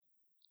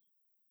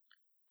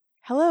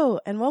Hello,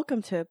 and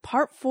welcome to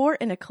Part 4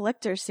 in a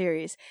Collector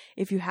series.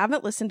 If you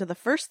haven't listened to the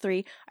first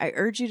 3, I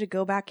urge you to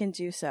go back and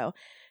do so.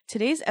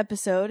 Today's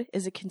episode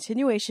is a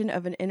continuation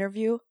of an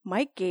interview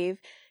Mike gave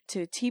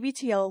to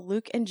TBTL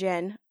Luke and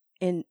Jen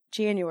in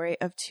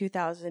January of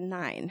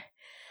 2009.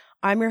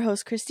 I'm your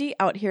host, Christy,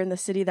 out here in the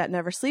city that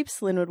never sleeps,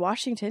 Lynnwood,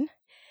 Washington.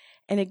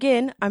 And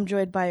again, I'm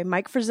joined by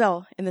Mike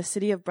Frizzell in the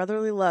city of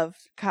brotherly love,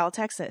 Kyle,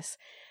 Texas.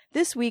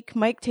 This week,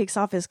 Mike takes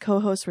off his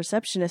co-host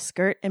receptionist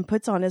skirt and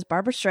puts on his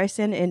Barbra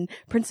Streisand in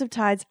Prince of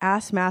Tide's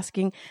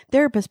ass-masking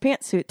therapist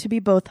pantsuit to be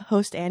both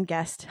host and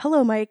guest.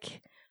 Hello,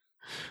 Mike.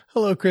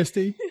 Hello,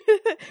 Christy.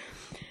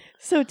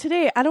 So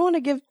today, I don't want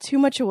to give too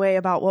much away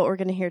about what we're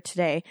going to hear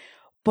today,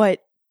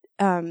 but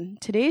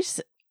today's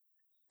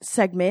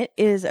segment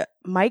is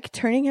Mike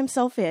turning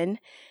himself in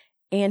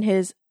and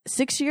his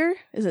 6-year,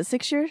 is it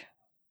 6 year?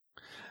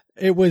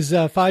 It was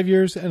 5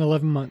 years and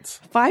 11 months.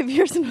 5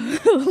 years and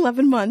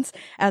 11 months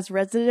as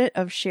resident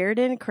of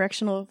Sheridan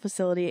Correctional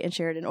Facility in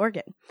Sheridan,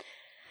 Oregon.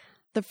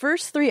 The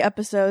first 3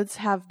 episodes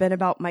have been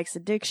about Mike's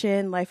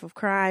addiction, life of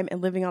crime,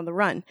 and living on the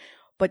run.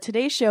 But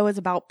today's show is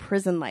about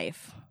prison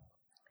life.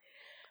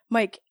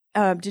 Mike,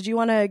 did you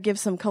want to give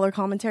some color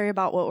commentary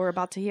about what we're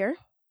about to hear?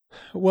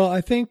 Well,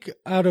 I think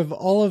out of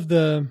all of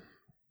the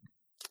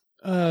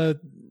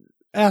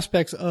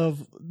aspects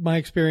of my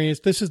experience,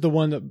 this is the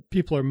one that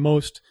people are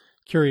most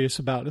curious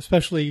about,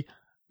 especially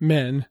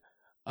men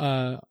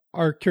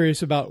are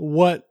curious about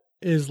what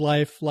is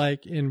life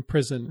like in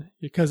prison,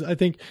 because I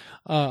think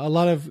a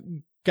lot of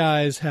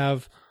guys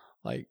have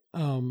like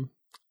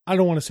I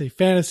don't want to say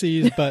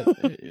fantasies, but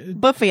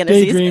but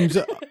fantasies, daydreams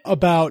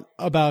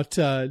about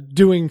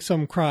doing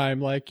some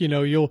crime. Like, you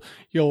know,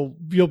 you'll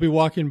be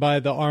walking by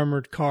the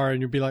armored car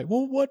and you'll be like,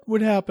 well, what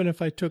would happen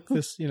if I took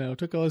this, you know,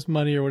 took all this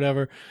money or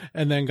whatever,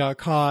 and then got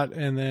caught,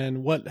 and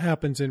then what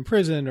happens in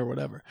prison or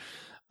whatever.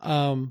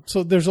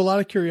 So there's a lot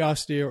of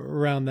curiosity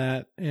around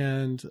that.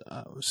 And,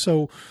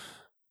 so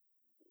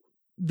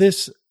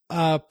this,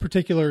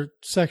 particular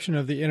section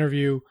of the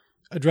interview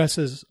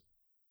addresses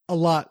a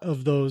lot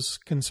of those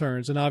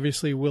concerns, and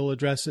obviously we'll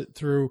address it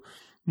through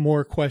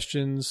more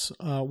questions,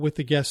 with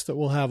the guests that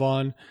we'll have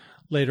on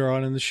later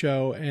on in the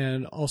show,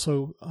 and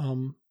also,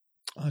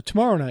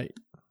 tomorrow night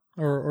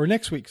or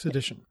next week's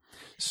edition.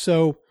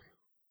 So,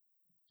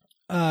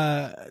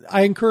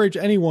 I encourage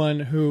anyone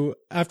who,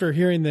 after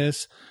hearing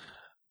this,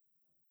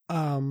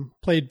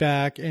 played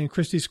back and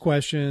Christie's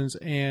questions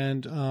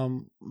and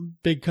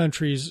Big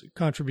Country's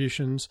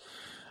contributions,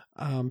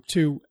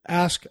 to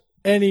ask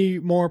any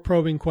more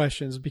probing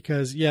questions,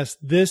 because yes,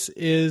 this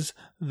is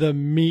the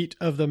meat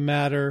of the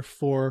matter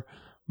for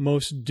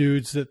most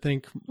dudes that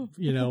think,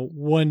 you know,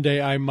 one day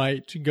I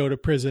might go to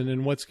prison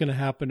and what's going to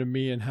happen to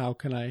me and how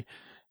can I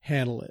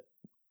handle it.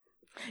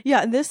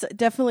 Yeah, this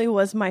definitely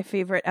was my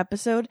favorite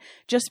episode,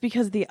 just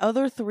because the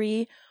other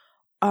 3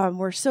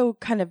 were so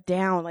kind of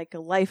down, like a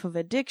life of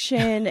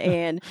addiction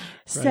and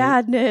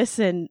sadness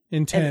and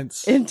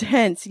intense.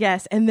 Intense,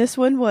 yes. And this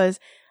one was,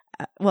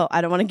 well, I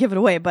don't want to give it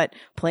away, but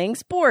playing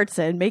sports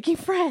and making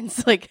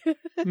friends. Like,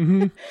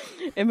 mm-hmm.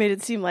 It made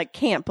it seem like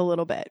camp a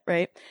little bit,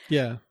 right?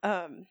 Yeah.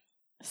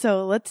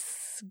 So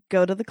let's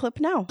go to the clip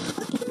now.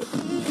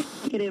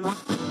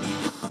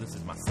 This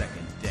is my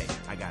second day.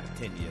 I got a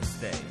 10-year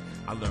stay.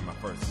 I learned my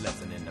first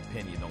lesson in the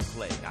penny don't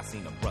play. I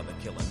seen a brother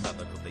kill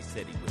another because they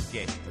said he was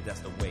gay. But that's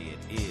the way it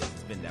is.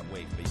 It's been that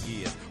way for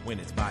years. When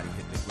his body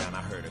hit the ground,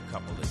 I heard a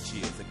couple of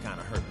cheers. It kind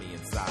of hurt me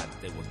inside.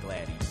 They were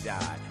glad he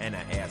died. And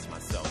I asked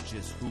myself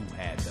just who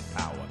had the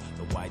power.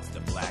 The whites,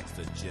 the blacks,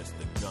 or just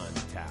the gun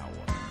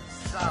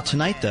tower.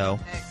 Tonight, though,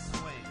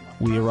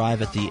 we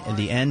arrive at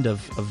the end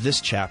of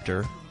this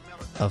chapter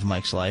of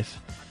Mike's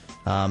life.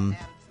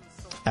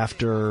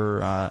 After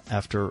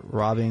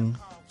robbing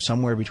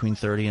somewhere between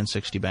 30 and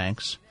 60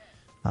 banks,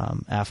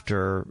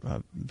 after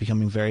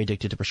becoming very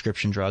addicted to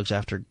prescription drugs,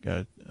 after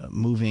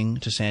moving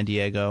to San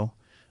Diego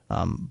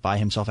by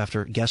himself,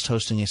 after guest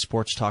hosting a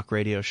sports talk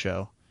radio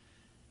show,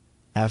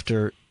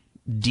 after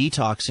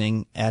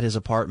detoxing at his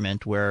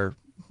apartment where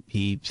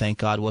he, thank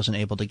God, wasn't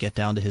able to get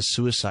down to his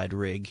suicide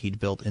rig he'd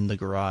built in the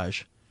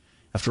garage.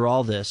 After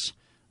all this,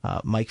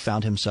 Mike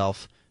found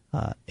himself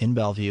in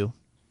Bellevue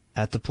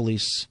at the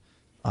police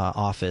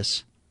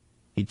office.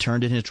 He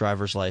turned in his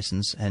driver's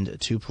license, and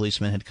 2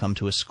 policemen had come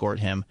to escort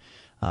him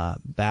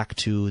back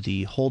to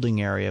the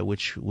holding area,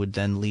 which would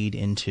then lead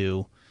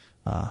into,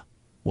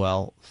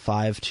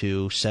 5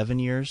 to 7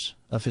 years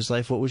of his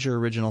life. What was your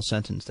original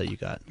sentence that you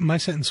got? My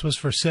sentence was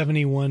for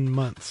 71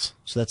 months.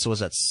 So was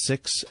that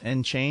 6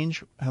 and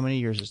change? How many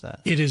years is that?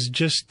 It is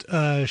just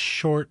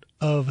short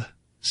of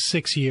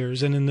 6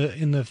 years, and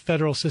in the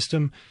federal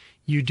system,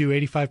 you do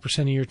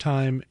 85% of your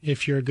time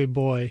if you're a good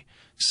boy.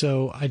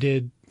 So I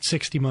did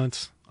 60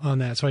 months on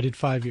that, so I did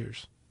 5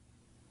 years.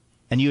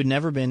 And you had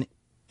never been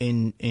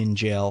in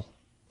jail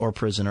or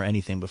prison or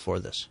anything before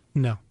this?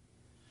 No.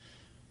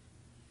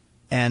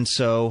 And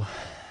so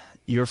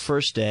your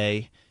first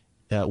day,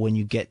 when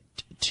you get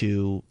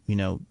to, you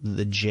know,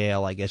 the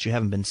jail, I guess, you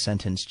haven't been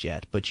sentenced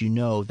yet, but you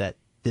know that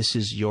this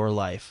is your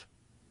life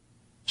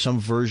some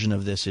version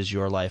of this is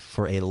your life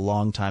for a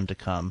long time to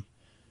come.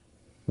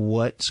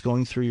 What's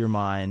going through your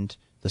mind,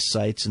 the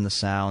sights and the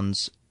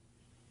sounds,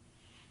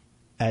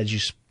 as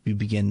you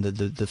begin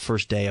the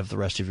first day of the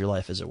rest of your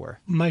life, as it were?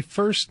 My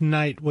first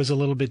night was a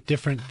little bit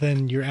different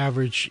than your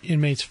average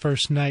inmate's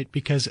first night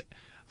because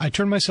I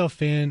turned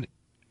myself in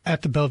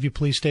at the Bellevue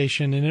police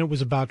station, and it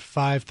was about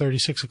 5:30,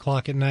 6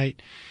 o'clock at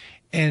night.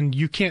 And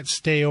you can't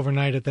stay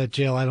overnight at that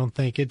jail, I don't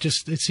think. It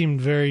seemed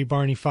very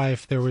Barney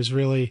Fife. There was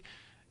really,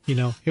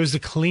 it was the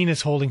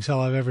cleanest holding cell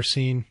I've ever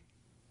seen.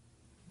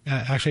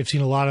 Actually, I've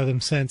seen a lot of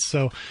them since.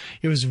 So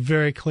it was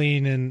very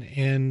clean,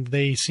 and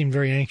they seemed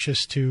very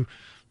anxious to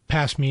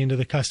pass me into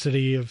the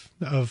custody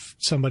of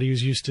somebody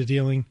who's used to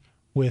dealing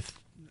with,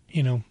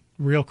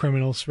 real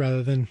criminals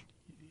rather than,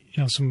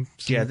 some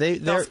yeah,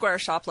 they're square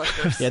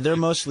shoplifters. Yeah, they're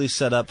mostly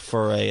set up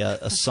for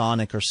a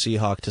Sonic or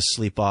Seahawk to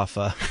sleep off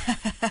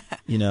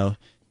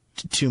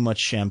too much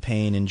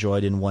champagne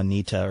enjoyed in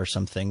Juanita or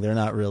something. They're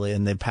not really,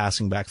 and they're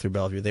passing back through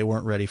Bellevue. They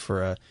weren't ready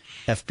for a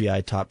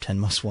FBI top 10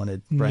 most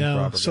wanted bank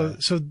robber.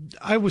 So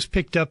I was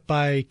picked up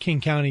by King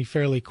County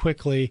fairly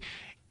quickly,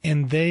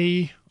 and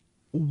they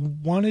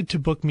wanted to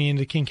book me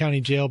into King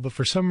County Jail, but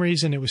for some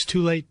reason it was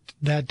too late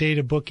that day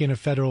to book in a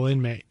federal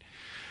inmate.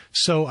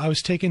 So I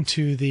was taken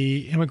to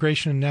the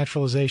Immigration and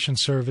Naturalization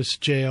Service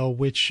jail,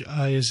 which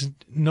is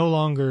no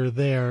longer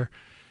there,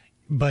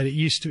 but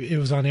it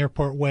was on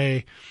Airport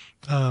Way,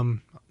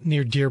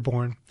 near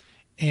Dearborn.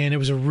 And it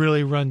was a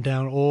really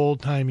run-down,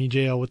 old-timey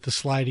jail with the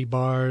slidey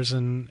bars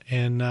and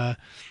if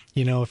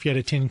you had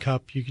a tin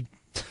cup, you could,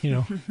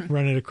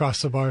 run it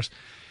across the bars.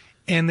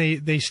 And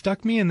they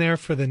stuck me in there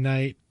for the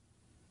night.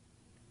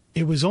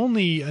 It was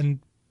only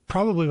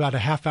probably about a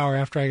half hour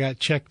after I got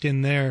checked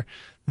in there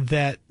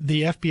that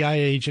the FBI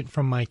agent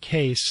from my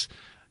case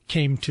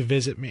came to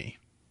visit me.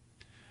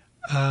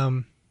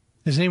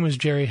 His name was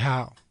Jerry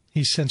Howe.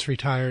 He's since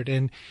retired,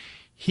 and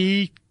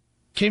he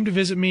came to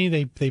visit me.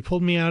 They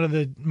pulled me out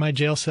of my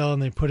jail cell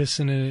and they put us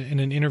in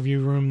an interview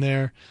room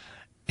there.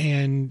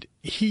 And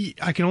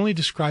I can only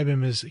describe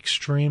him as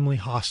extremely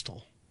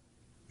hostile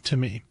to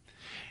me.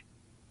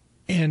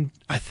 And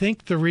I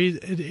think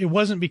it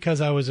wasn't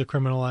because I was a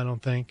criminal, I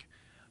don't think.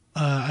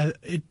 I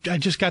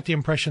just got the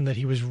impression that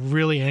he was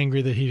really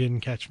angry that he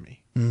didn't catch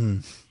me.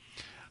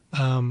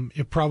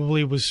 It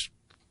probably was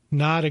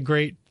not a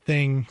great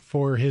thing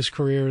for his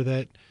career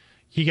that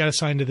he got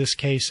assigned to this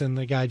case and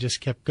the guy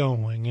just kept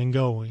going and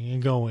going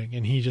and going,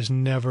 and he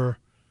never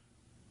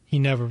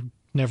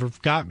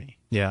got me.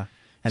 Yeah.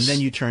 And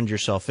then you turned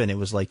yourself in. It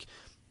was like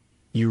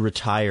you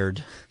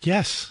retired.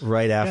 Yes.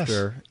 Right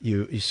after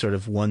you sort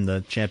of won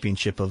the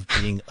championship of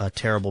being a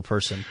terrible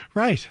person.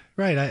 Right.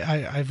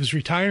 I was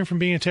retiring from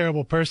being a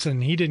terrible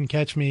person. He didn't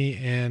catch me,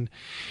 and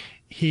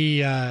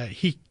he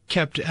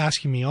kept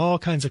asking me all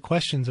kinds of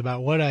questions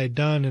about what I had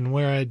done and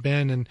where I'd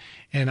been,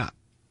 and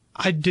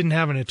I didn't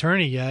have an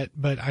attorney yet,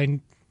 but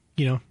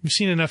you've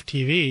seen enough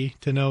TV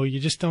to know you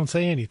just don't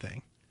say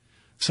anything.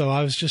 So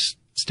I was just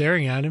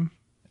staring at him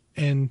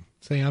and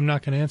saying, I'm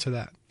not going to answer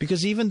that.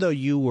 Because even though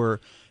you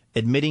were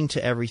admitting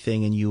to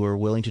everything and you were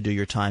willing to do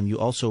your time, you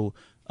also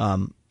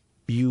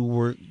you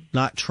were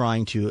not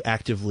trying to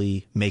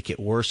actively make it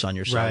worse on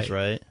yourselves,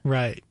 right?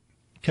 Right.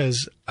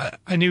 Because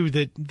I knew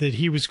that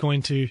he was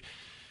going to,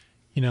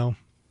 in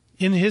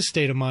his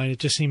state of mind, it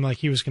just seemed like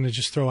he was going to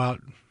just throw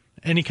out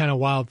any kind of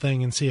wild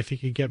thing and see if he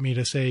could get me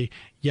to say,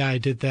 yeah, I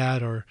did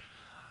that. Or,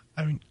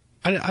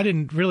 I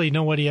didn't really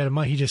know what he had in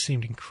mind. He just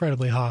seemed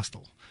incredibly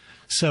hostile.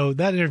 So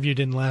that interview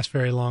didn't last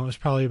very long. It was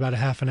probably about a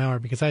half an hour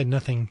because I had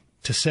nothing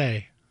to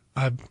say.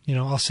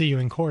 I'll see you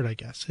in court, I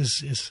guess,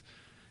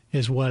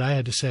 is what I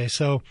had to say.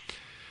 So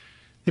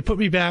they put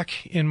me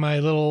back in my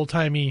little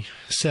old-timey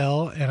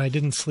cell, and I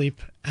didn't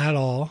sleep at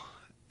all.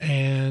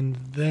 And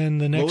then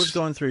the next... What was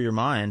going through your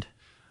mind?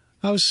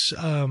 I was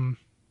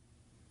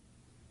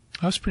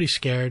pretty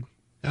scared.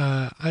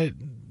 The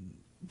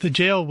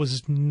jail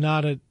was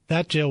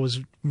that jail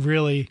was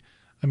really,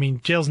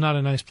 jail's not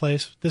a nice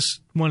place. This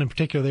one in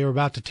particular, they were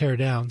about to tear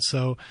down.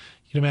 So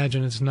you can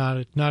imagine it's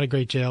not a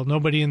great jail.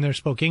 Nobody in there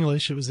spoke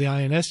English. It was the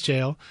INS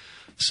jail.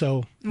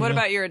 So. What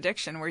about your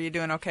addiction? Were you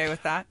doing okay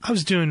with that? I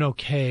was doing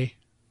okay.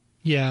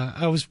 Yeah.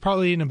 I was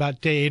probably in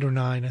about day 8 or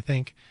 9, I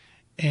think.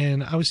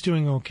 And I was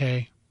doing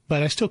okay,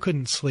 but I still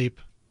couldn't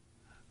sleep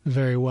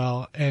very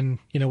well. And,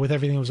 with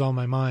everything that was on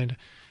my mind,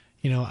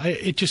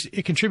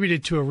 it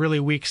contributed to a really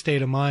weak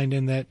state of mind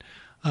in that,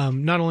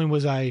 not only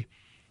was I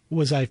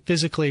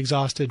physically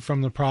exhausted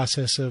from the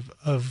process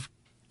of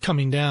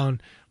coming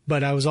down,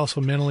 but I was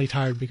also mentally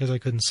tired because I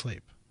couldn't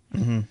sleep.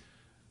 Mm-hmm.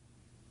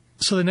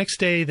 So the next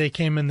day they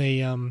came and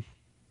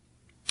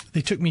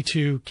they took me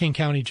to King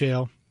County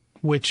Jail,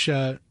 which,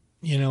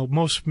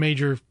 most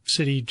major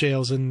city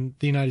jails in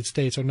the United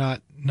States are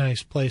not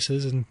nice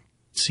places, and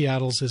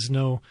Seattle's is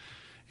no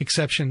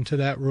exception to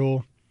that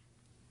rule.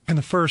 And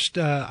the first,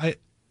 that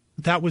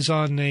was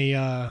on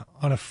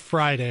a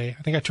Friday.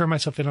 I think I turned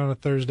myself in on a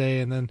Thursday,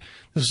 and then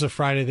this was a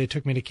Friday. They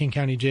took me to King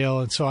County Jail,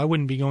 and so I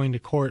wouldn't be going to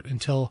court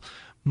until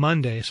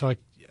Monday. So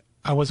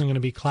I wasn't going to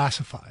be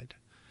classified.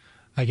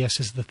 I guess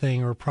is the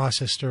thing, or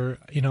processed, or,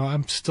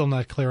 I'm still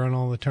not clear on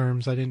all the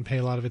terms. I didn't pay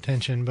a lot of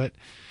attention, but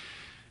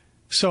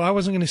so I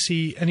wasn't going to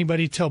see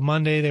anybody till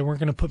Monday. They weren't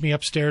going to put me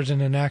upstairs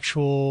in an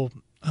actual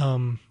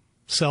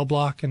cell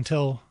block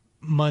until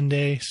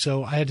Monday.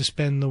 So I had to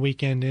spend the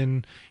weekend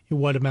in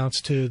what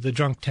amounts to the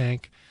drunk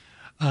tank,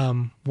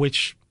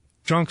 which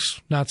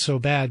drunk's not so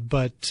bad,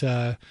 but,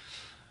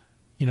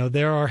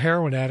 there are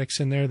heroin addicts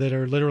in there that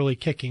are literally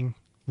kicking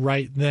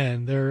right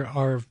then. There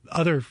are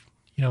other,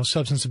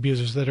 substance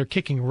abusers that are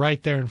kicking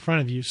right there in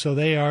front of you. So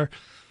they are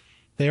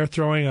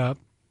throwing up.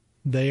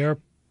 They are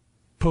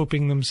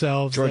pooping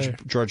themselves.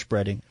 George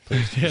Breading,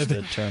 please. Yeah,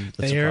 the term.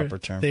 That's a proper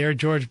term. They are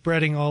George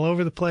Breading all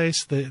over the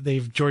place.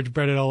 They've George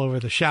Breaded all over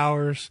the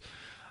showers.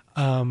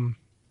 You're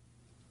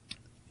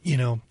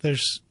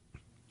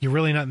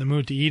really not in the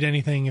mood to eat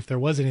anything if there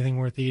was anything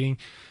worth eating.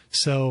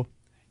 So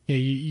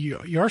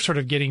you are sort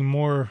of getting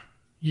more,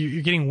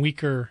 you're getting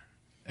weaker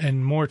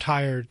and more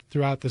tired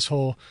throughout this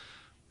whole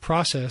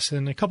process.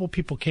 And a couple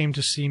people came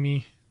to see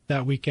me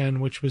that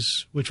weekend, which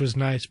was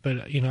nice.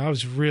 But, I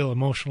was real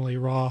emotionally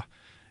raw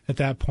at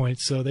that point.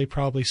 So they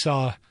probably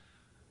saw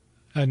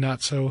a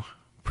not so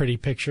pretty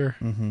picture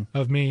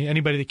of me.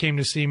 Anybody that came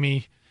to see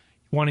me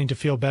wanting to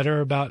feel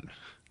better about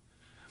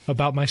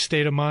my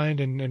state of mind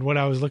and what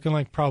I was looking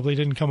like probably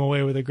didn't come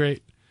away with a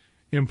great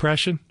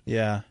impression.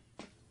 Yeah.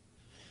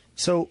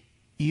 So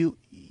you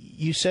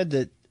said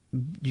that,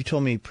 you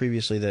told me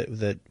previously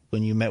that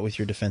when you met with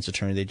your defense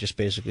attorney, they just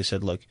basically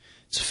said, look,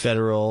 it's a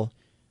federal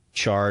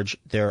charge.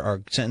 There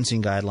are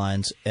sentencing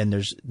guidelines, and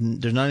there's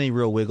not any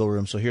real wiggle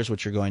room, so here's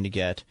what you're going to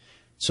get.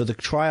 So the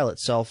trial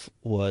itself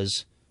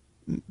was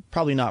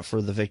probably not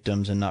for the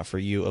victims and not for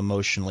you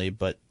emotionally,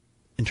 but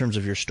in terms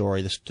of your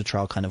story, the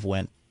trial kind of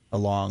went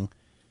along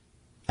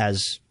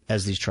as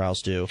these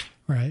trials do.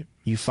 Right.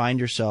 You find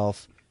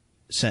yourself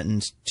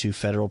sentenced to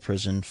federal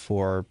prison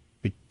for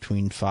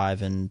between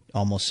 5 and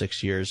almost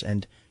 6 years,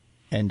 and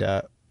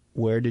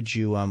where did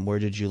you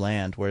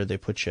land? Where did they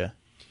put you?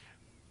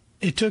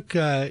 It took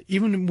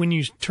even when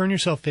you turn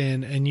yourself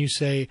in and you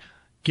say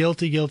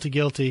guilty, guilty,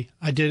 guilty.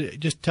 I did it.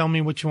 Just tell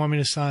me what you want me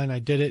to sign. I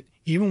did it.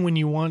 Even when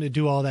you want to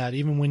do all that,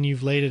 even when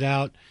you've laid it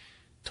out,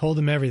 told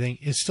them everything,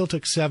 it still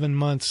took 7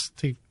 months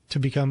to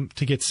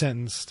get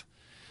sentenced.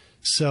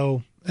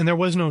 So, and there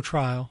was no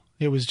trial.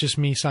 It was just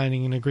me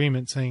signing an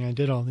agreement saying I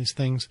did all these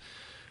things.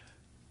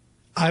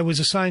 I was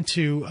assigned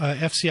to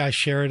FCI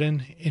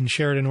Sheridan in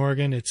Sheridan,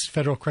 Oregon. It's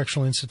Federal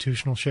Correctional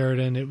Institutional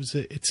Sheridan.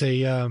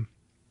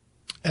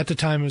 At the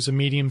time, it was a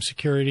medium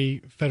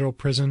security federal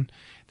prison.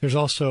 There's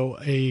also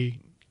a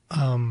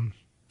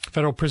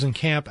federal prison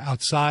camp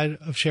outside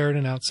of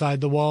Sheridan,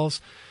 outside the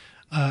walls.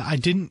 I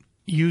didn't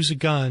use a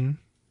gun.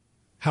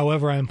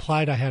 However, I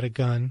implied I had a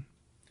gun,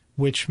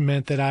 which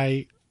meant that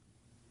I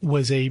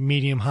was a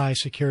medium-high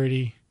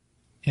security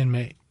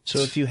inmate. So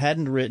if you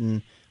hadn't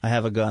written, I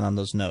have a gun on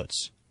those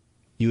notes,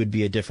 you would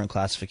be a different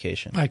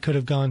classification. I could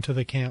have gone to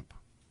the camp.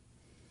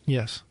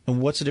 Yes.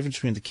 And what's the difference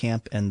between the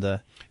camp and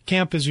the...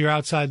 Camp is you're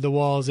outside the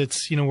walls.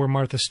 It's, where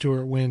Martha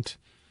Stewart went.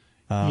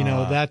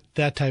 That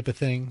type of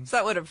thing. So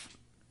that would have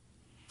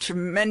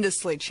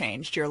tremendously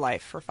changed your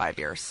life for 5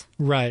 years.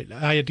 Right.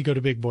 I had to go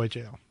to big boy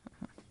jail.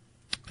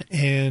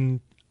 And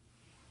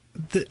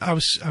I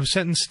was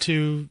sentenced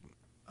to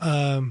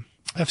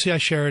FCI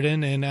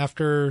Sheridan, and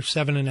after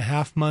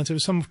 7.5 months, it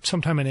was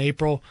sometime in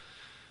April,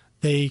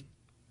 they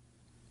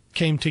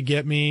came to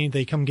get me.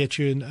 They come get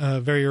you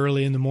very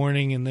early in the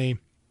morning, and they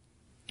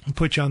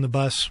put you on the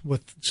bus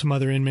with some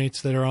other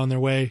inmates that are on their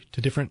way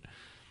to different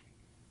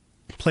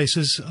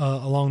places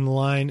along the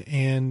line.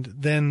 And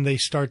then they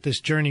start this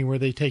journey where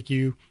they take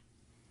you,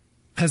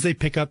 as they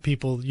pick up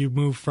people, you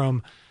move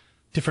from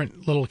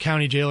different little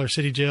county jail or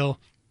city jail,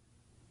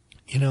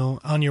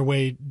 on your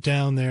way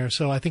down there.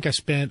 So I think I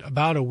spent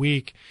about a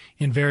week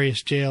in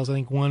various jails. I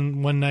think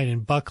one night in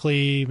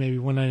Buckley, maybe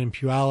one night in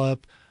Puyallup,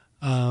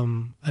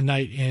 a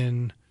night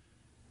in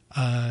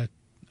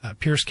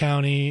Pierce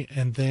County,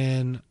 and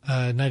then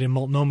a night in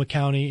Multnomah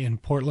County in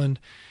Portland.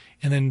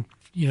 And then,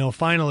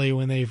 finally,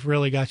 when they've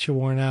really got you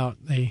worn out,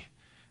 they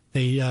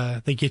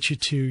get you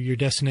to your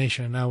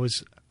destination. And I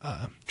was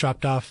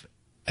dropped off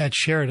at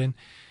Sheridan,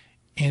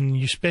 and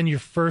you spend your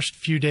first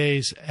few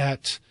days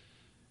at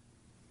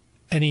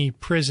any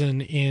prison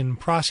in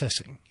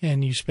processing,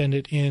 and you spend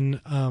it in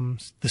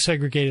the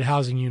segregated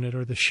housing unit,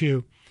 or the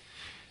SHU.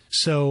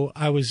 So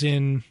I was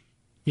in,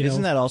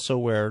 Isn't that also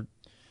where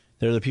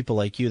there are the people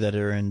like you that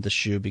are in the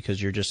SHU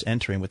because you're just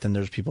entering, but then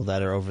there's people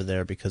that are over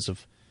there because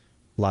of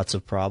lots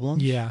of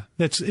problems? Yeah,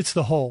 it's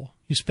the hole.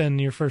 You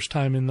spend your first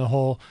time in the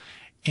hole,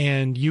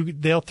 and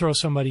they'll throw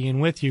somebody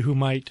in with you who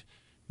might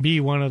be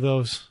one of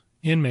those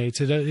inmates.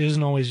 It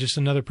isn't always just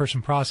another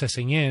person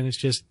processing in. It's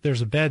just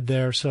there's a bed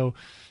there, so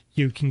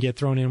you can get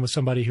thrown in with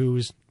somebody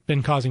who's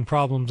been causing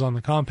problems on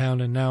the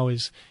compound and now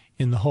is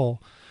in the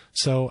hole.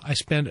 So I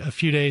spent a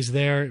few days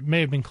there. It may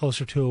have been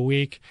closer to a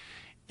week,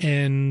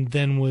 and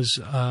then was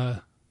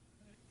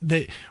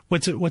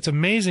what's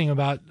amazing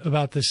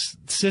about this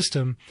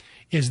system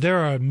is there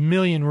are a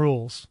million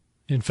rules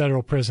in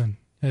federal prison,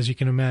 as you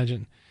can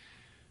imagine.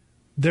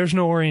 there's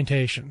no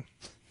orientation.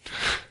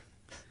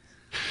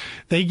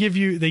 They give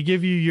you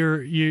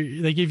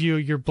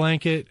your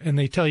blanket, and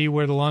they tell you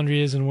where the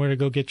laundry is and where to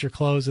go get your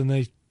clothes,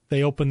 and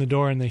they open the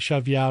door and they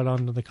shove you out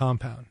onto the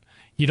compound.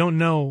 You don't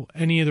know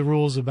any of the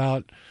rules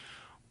about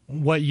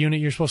what unit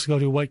you're supposed to go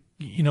to,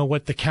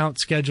 what the count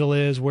schedule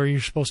is, where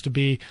you're supposed to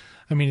be.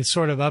 I mean, it's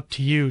sort of up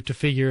to you to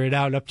figure it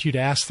out, up to you to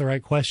ask the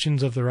right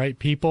questions of the right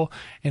people,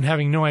 and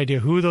having no idea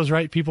who those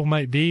right people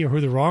might be or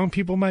who the wrong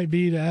people might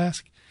be to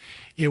ask.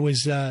 It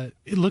was,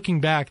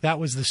 looking back, that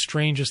was the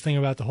strangest thing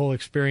about the whole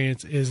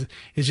experience is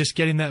just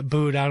getting that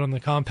boot out on the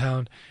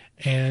compound.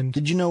 And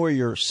did you know where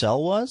your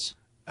cell was?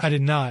 I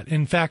did not.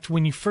 In fact,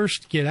 when you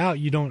first get out,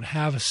 you don't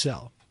have a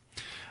cell.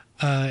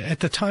 At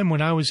the time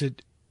that I was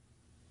at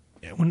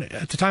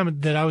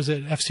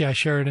FCI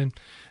Sheridan,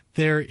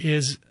 there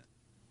is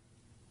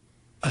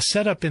a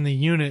setup in the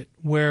unit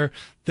where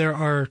there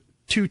are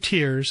 2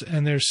 tiers,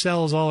 and there's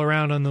cells all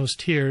around on those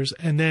tiers,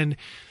 and then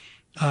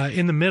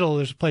in the middle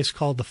there's a place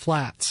called the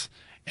flats,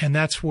 and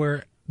that's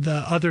where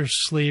the others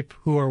sleep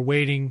who are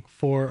waiting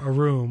for a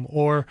room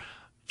or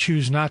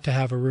choose not to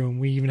have a room.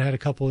 We even had a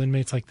couple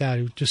inmates like that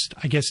who just,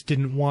 I guess,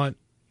 didn't want,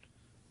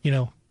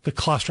 the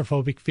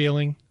claustrophobic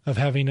feeling of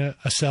having a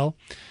cell.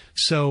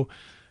 So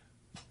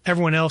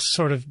everyone else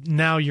sort of,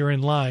 now you're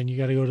in line, you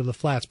got to go to the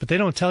flats, but they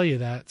don't tell you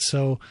that.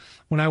 So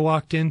when I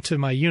walked into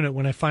my unit,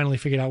 when I finally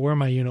figured out where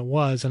my unit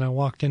was and I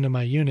walked into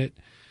my unit,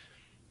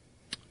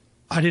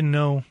 I didn't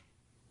know,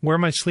 where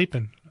am I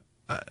sleeping?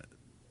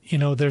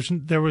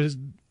 There was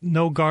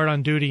no guard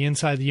on duty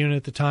inside the unit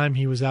at the time.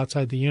 He was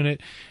outside the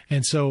unit.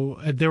 And so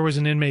there was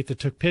an inmate that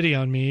took pity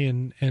on me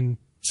and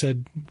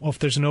said, well, if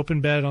there's an open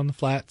bed on the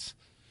flats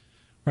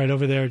right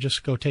over there,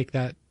 just go take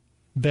that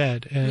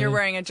bed. And you're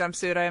wearing a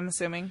jumpsuit, I'm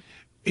assuming.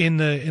 In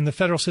the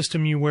federal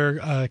system, you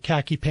wear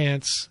khaki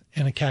pants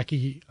and a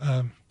khaki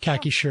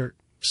shirt.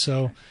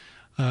 So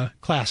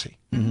classy,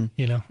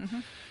 Mm-hmm.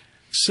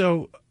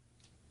 So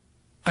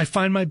I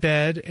find my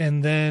bed,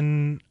 and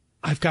then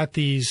I've got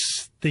they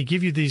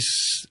give you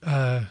these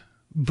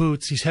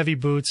boots, these heavy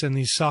boots, and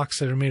these socks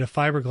that are made of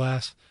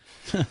fiberglass.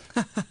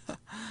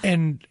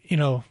 And,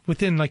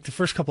 within like the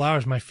first couple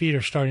hours, my feet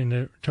are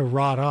starting to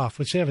rot off,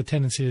 which they have a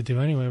tendency to do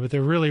anyway, but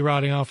they're really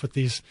rotting off with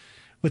these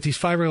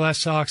fiberglass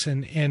socks.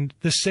 And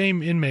the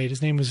same inmate,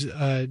 his name was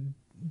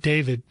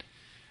David.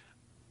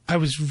 I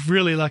was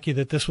really lucky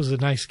that this was a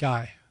nice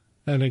guy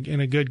and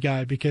a good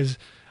guy, because,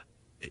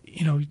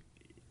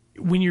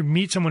 when you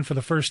meet someone for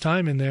the first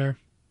time in there,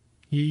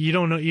 you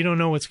don't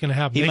know what's going to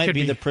happen. He might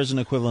be the prison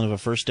equivalent of a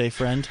first day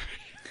friend.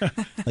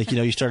 Like,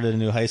 you started a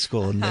new high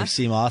school and they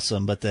seem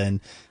awesome, but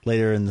then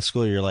later in the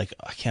school year, you're like,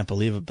 I can't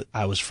believe it, but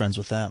I was friends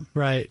with them.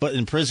 Right. But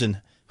in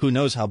prison, who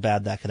knows how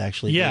bad that could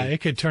actually be. Yeah, it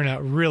could turn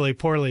out really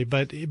poorly,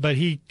 but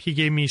he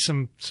gave me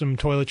some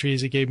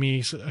toiletries. He gave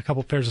me a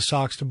couple pairs of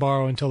socks to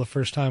borrow until the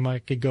first time I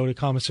could go to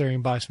commissary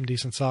and buy some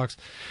decent socks.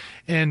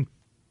 And,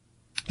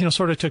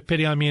 sort of took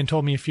pity on me and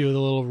told me a few of the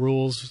little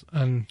rules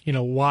and,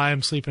 why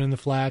I'm sleeping in the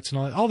flats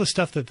and all the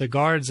stuff that the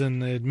guards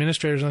and the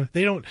administrators,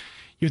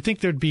 you'd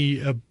think there'd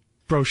be a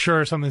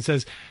brochure or something that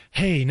says,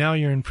 hey, now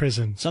you're in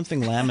prison.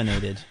 Something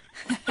laminated.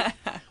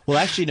 Well,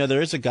 actually,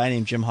 there is a guy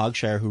named Jim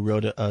Hogshire who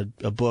wrote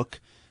a book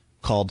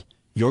called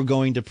You're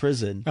Going to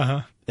Prison.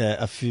 Uh-huh.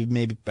 That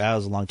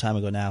was a long time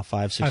ago now, 5-6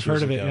 years ago. I've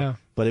heard of it, yeah.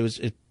 But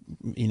it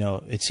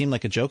seemed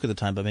like a joke at the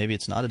time, but maybe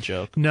it's not a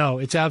joke. No,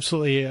 it's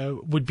absolutely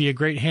would be a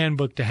great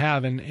handbook to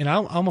have. And I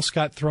almost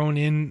got thrown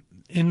in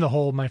the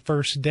hole my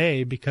first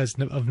day because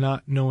of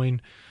not knowing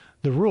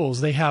the rules.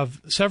 They have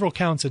several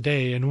counts a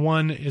day, and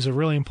one is a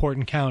really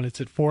important count.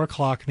 It's at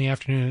 4:00 in the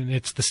afternoon, and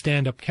it's the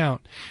stand-up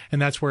count. And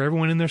that's where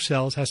everyone in their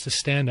cells has to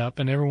stand up,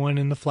 and everyone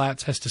in the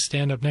flats has to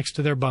stand up next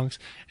to their bunks,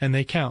 and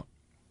they count.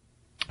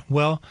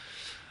 Well,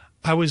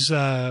 I was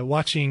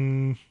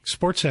watching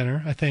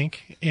SportsCenter, I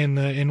think,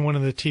 in one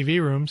of the TV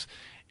rooms,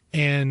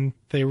 and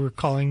they were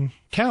calling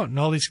count,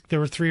 and there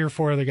were 3 or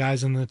 4 other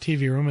guys in the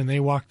TV room, and they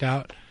walked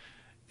out,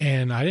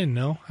 and I didn't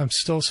know.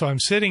 I'm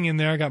sitting in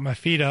there, I got my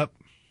feet up,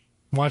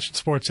 watching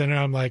SportsCenter.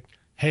 I'm like,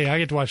 hey, I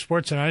get to watch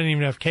SportsCenter. I didn't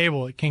even have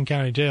cable at King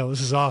County Jail.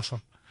 This is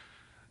awesome.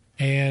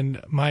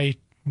 And my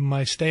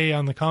stay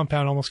on the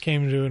compound almost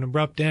came to an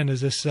abrupt end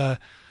as this, it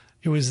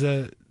was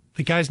the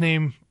guy's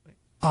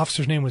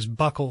officer's name was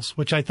Buckles,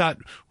 which I thought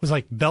was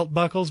like belt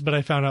buckles, but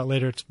I found out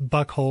later it's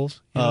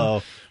Buckholes.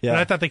 Oh, yeah. But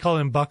I thought they called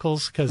him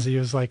Buckles because he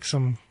was like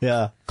some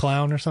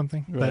clown or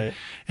something. Right. But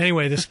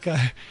anyway, this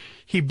guy,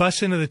 he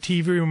busts into the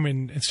TV room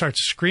and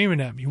starts screaming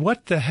at me.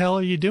 What the hell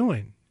are you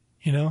doing?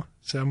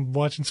 So I'm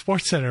watching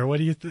SportsCenter. What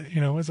do you,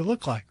 what does it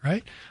look like,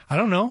 right? I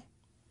don't know. And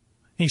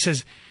he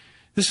says,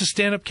 this is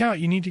stand-up count.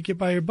 You need to get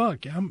by your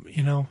bunk.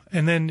 And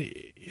then,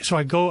 so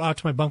I go out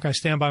to my bunk. I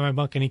stand by my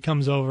bunk, and he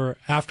comes over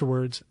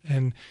afterwards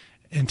and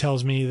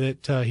tells me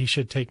that he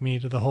should take me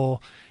to the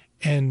hole.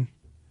 And,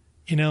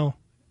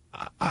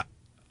 I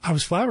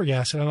was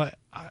flabbergasted. I'm like,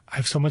 I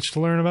have so much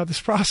to learn about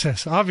this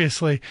process.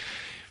 Obviously,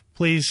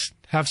 please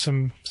have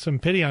some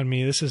pity on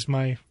me. This is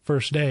my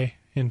first day.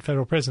 in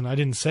federal prison. I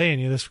didn't say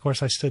any of this. Of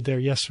course, I stood there,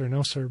 yes sir,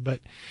 no sir. But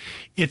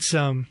it's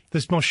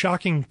this most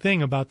shocking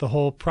thing about the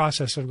whole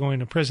process of going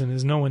to prison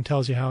is no one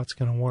tells you how it's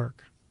going to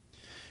work.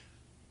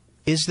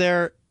 Is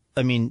there?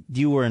 I mean,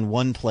 you were in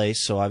one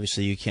place, so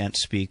obviously you can't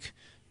speak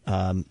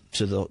to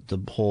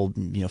the whole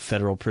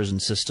federal prison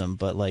system.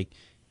 But like,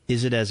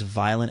 is it as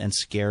violent and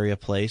scary a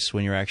place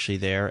when you're actually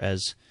there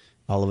as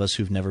all of us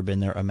who've never been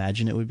there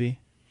imagine it would be?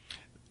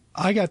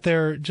 I got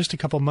there just a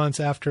couple months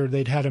after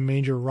they'd had a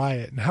major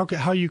riot, and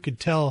how you could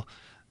tell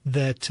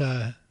that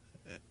that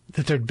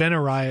there'd been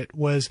a riot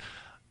was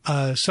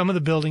some of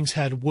the buildings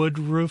had wood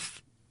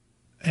roof,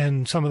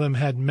 and some of them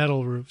had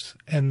metal roofs,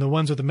 and the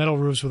ones with the metal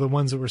roofs were the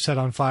ones that were set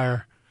on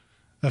fire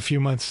a few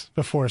months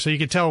before. So you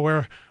could tell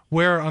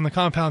where on the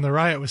compound the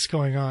riot was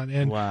going on,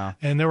 and wow.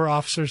 And there were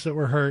officers that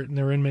were hurt, and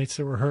there were inmates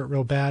that were hurt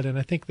real bad, and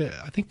I think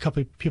a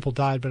couple of people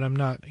died, but I'm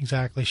not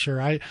exactly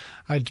sure. I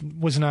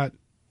was not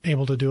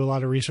able to do a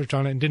lot of research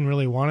on it and didn't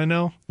really want to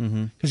know,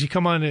 because you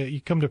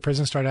come to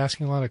prison, start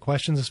asking a lot of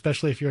questions,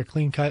 especially if you're a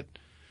clean cut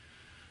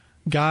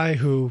guy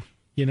who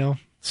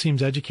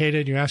seems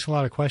educated. You're asking a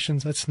lot of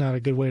questions. That's not a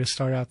good way to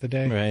start out the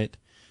day. Right.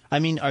 I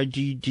mean,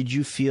 did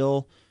you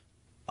feel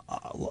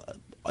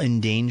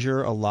in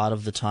danger a lot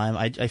of the time?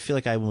 I feel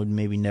like I would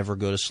maybe never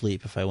go to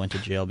sleep if I went to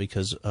jail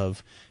because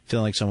of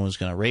feeling like someone was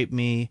going to rape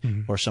me,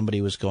 or somebody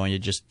was going to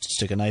just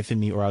stick a knife in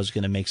me, or I was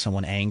going to make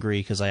someone angry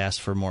because I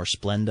asked for more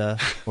Splenda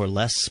or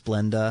less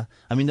Splenda.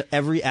 I mean,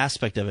 every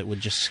aspect of it would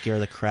just scare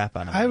the crap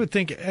out of me. I would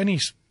think any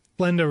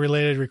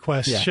Splenda-related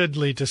request should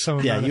lead to some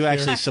amount of you fear.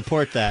 actually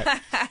support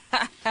that.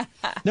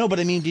 No, but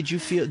I mean,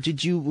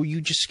 were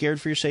you just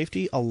scared for your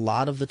safety a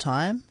lot of the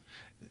time?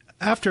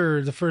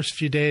 After the first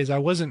few days, I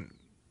wasn't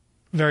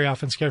very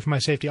often scared for my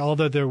safety,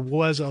 although there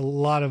was a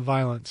lot of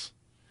violence.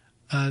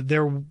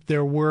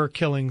 There were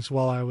killings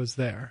while I was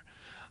there.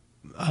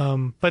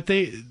 But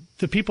the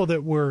people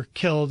that were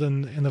killed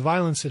and the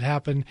violence that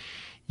happened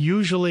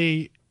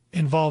usually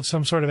involved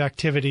some sort of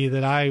activity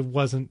that I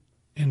wasn't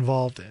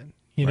involved in.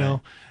 You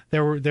know,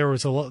 there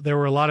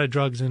were a lot of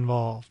drugs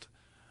involved,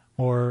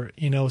 or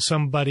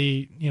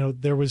somebody,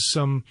 there was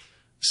some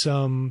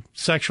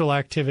sexual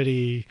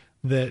activity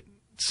that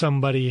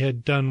somebody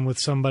had done with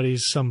somebody.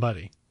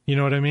 You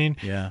know what I mean?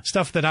 Yeah.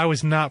 Stuff that I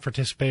was not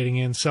participating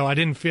in, so I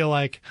didn't feel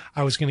like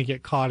I was going to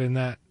get caught in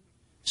that.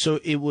 So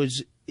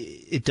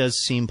it does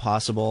seem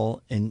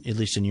possible, at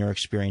least in your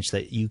experience,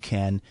 that you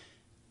can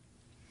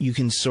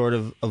sort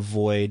of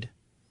avoid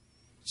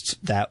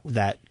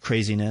that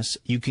craziness.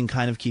 You can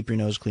kind of keep your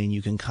nose clean.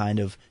 You can kind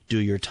of do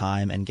your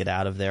time and get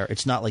out of there.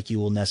 It's not like you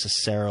will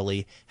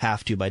necessarily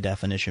have to, by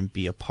definition,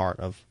 be a part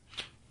of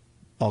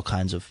all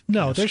kinds of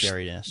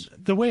scariness.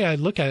 The way I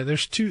look at it,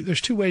 there's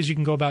two ways you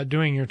can go about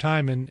doing your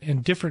time,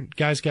 and different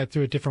guys got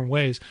through it different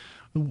ways.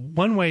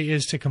 One way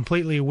is to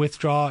completely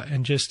withdraw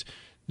and just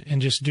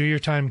do your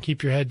time,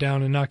 keep your head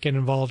down, and not get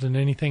involved in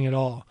anything at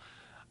all.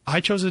 I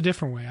chose a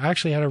different way. I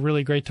actually had a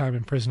really great time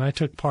in prison. I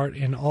took part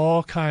in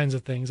all kinds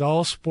of things,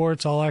 all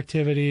sports, all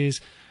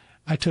activities.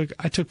 I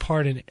took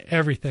part in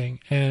everything,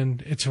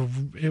 and it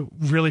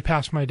really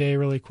passed my day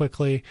really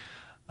quickly.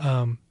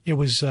 It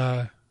was.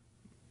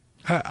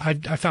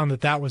 I found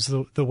that was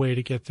the way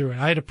to get through it.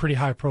 I had a pretty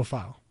high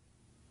profile.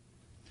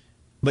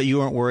 But you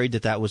weren't worried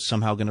that was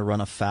somehow going to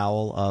run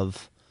afoul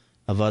of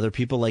other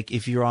people? Like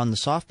if you're on the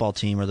softball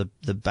team or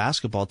the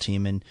basketball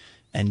team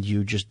and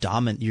you just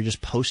you're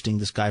just posting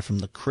this guy from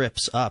the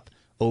Crips up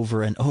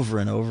over and over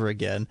and over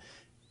again,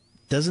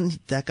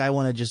 doesn't that guy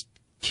want to just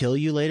kill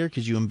you later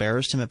because you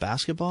embarrassed him at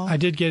basketball? I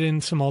did get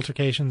in some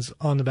altercations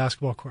on the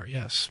basketball court,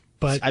 yes.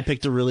 But I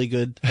picked a really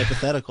good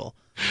hypothetical.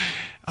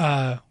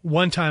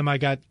 One time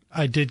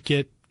I did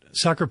get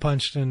sucker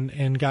punched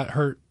and got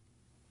hurt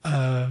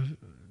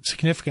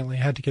significantly.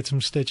 I had to get some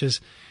stitches.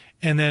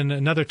 And then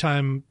another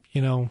time,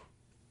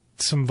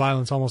 some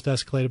violence almost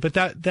escalated. But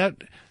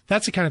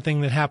that's the kind of thing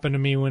that happened to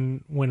me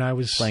when I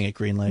was playing at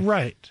Green Lake.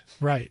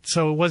 Right.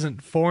 So it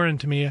wasn't foreign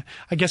to me.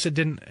 I guess it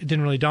didn't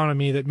really dawn on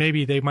me that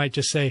maybe they might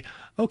just say,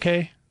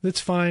 "Okay,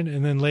 that's fine,"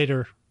 and then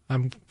later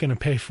I'm going to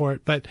pay for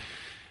it. But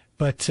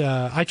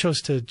I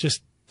chose to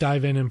just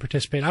dive in and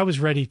participate. I was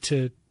ready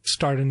to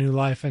start a new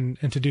life and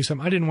to do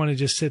something. I didn't want to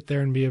just sit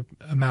there and be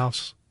a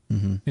mouse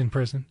in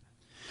prison.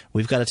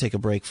 We've got to take a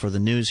break for the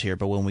news here,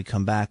 but when we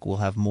come back, we'll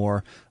have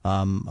more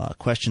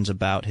questions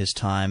about his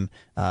time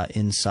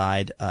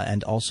inside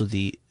and also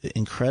the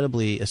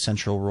incredibly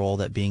essential role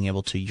that being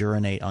able to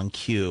urinate on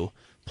cue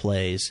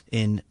plays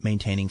in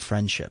maintaining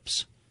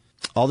friendships.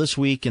 All this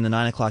week in the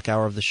 9 o'clock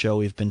hour of the show,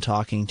 we've been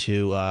talking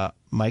to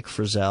Mike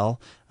Frizzell.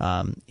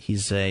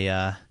 He's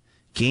a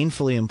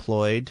gainfully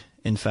employed,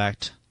 in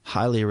fact,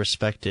 highly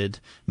respected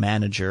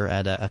manager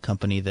at a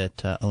company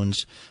that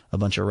owns a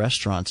bunch of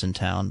restaurants in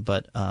town.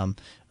 But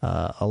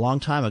a long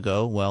time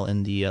ago,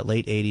 in the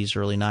late 80s,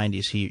 early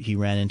 90s, he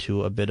ran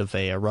into a bit of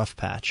a rough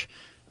patch,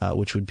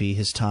 which would be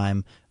his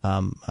time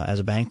as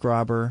a bank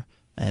robber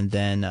and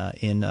then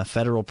in a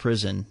federal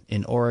prison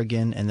in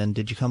Oregon. And then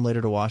did you come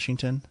later to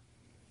Washington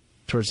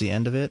towards the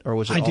end of it, or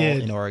was it all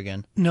in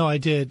Oregon? No, I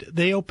did.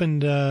 They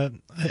opened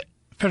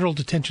Federal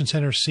Detention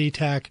Center,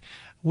 SeaTac,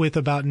 with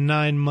about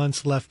 9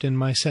 months left in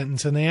my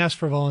sentence. And they asked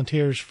for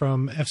volunteers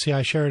from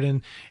FCI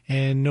Sheridan,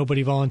 and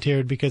nobody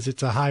volunteered because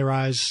it's a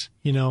high-rise,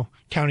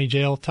 county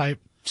jail type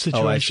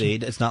situation. Oh, I see.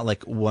 It's not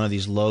like one of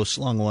these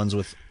low-slung ones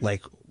with,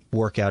 like,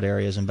 workout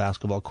areas and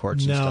basketball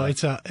courts and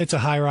stuff. No, it's a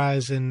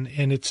high-rise, and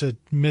it's a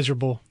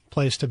miserable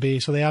place to be.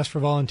 So they asked for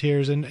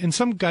volunteers, and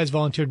some guys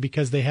volunteered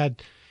because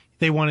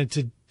they wanted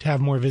to have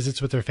more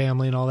visits with their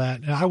family and all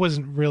that. And I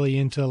wasn't really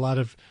into a lot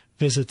of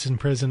visits in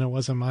prison. It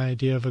wasn't my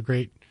idea of a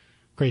great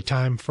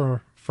time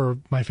for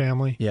my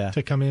family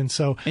to come in.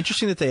 So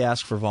interesting that they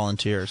ask for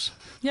volunteers.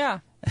 Yeah.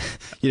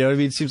 You know what I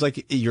mean? It seems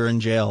like you're in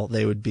jail,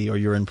 they would be, or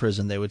you're in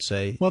prison, they would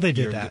say. Well, they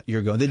did that.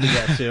 You're going. They did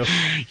that too.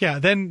 Yeah.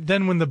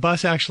 Then when the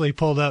bus actually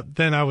pulled up,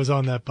 then I was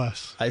on that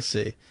bus. I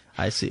see.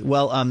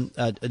 Well,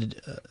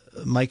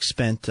 Mike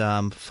spent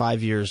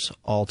 5 years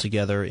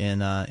altogether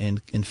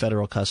in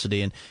federal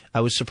custody, and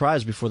I was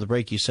surprised before the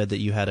break. You said that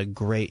you had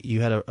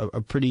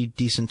a pretty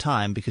decent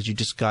time because you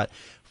just got.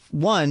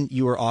 One,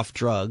 you were off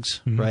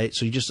drugs, right?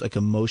 So you just like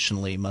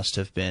emotionally must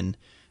have been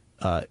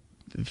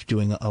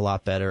doing a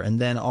lot better. And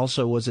then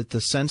also, was it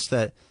the sense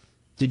that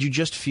did you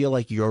just feel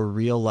like your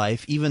real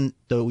life, even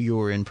though you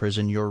were in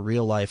prison, your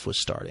real life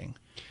was starting?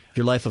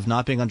 Your life of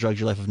not being on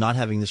drugs, your life of not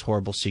having this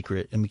horrible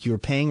secret. I mean, you were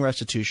paying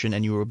restitution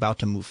and you were about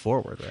to move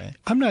forward, right?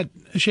 I'm not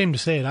ashamed to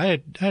say it.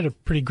 I had a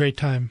pretty great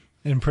time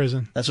in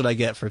prison. That's what I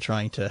get for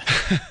trying to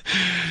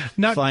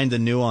find the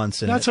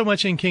nuance in it. Not so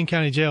much in King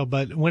County Jail,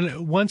 but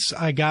once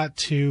I got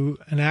to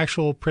an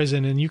actual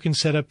prison and you can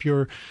set up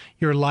your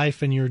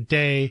life and your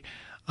day,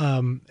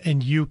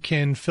 and you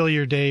can fill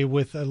your day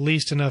with at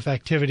least enough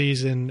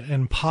activities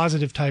and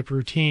positive type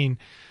routine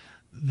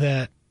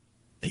that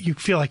you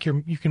feel like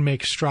you can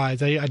make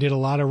strides. I did a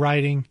lot of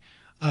writing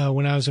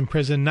when I was in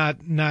prison, not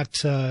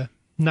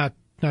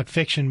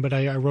fiction, but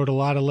I wrote a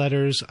lot of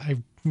letters. I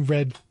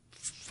read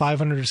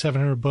 500 or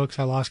 700 books.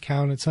 I lost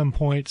count at some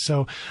point.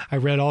 So I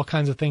read all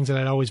kinds of things that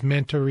I'd always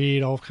meant to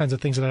read, all kinds of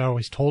things that I'd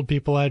always told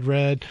people I'd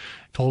read,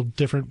 told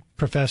different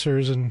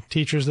professors and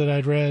teachers that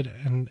I'd read.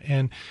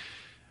 And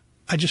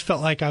I just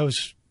felt like I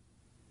was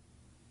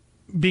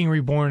being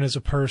reborn as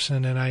a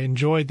person, and I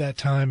enjoyed that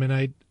time.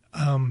 And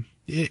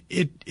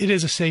it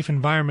is a safe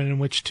environment in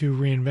which to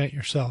reinvent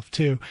yourself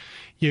too.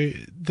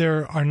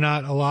 There are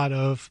not a lot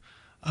of,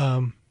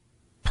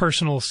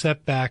 personal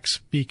setbacks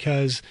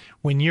because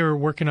when you're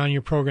working on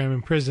your program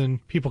in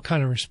prison, people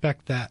kind of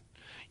respect that.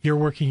 You're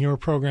working your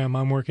program,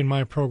 I'm working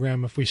my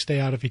program. If we stay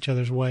out of each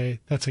other's way,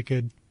 that's a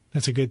good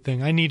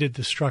thing. I needed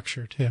the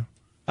structure too.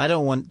 I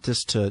don't want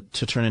this to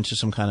turn into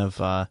some kind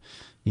of,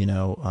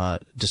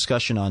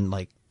 discussion on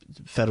like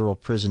federal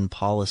prison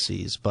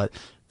policies, but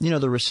the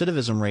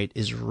recidivism rate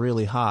is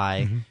really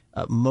high.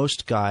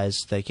 Most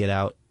guys that get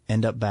out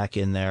end up back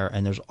in there,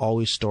 and there's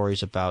always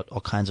stories about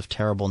all kinds of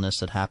terribleness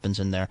that happens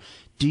in there.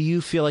 Do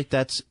you feel like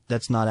that's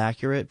not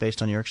accurate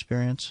based on your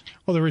experience?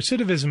 Well, the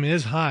recidivism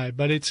is high,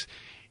 but it's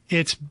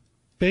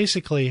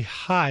basically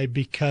high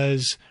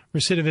because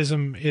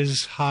recidivism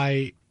is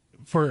high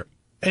for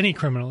any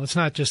criminal. It's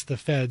not just the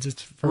feds.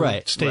 It's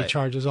for state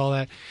charges, all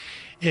that.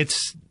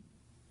 It's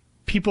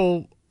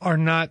people are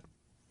not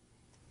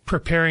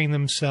preparing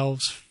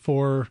themselves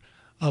for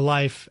a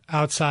life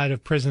outside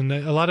of prison.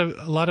 A lot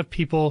of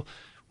people,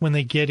 when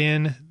they get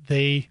in,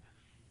 they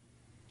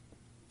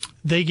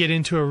get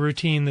into a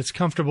routine that's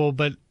comfortable,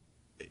 but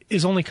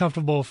is only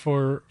comfortable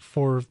for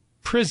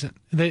prison.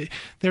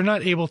 They're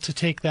not able to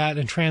take that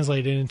and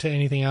translate it into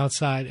anything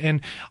outside.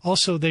 And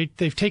also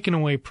they've taken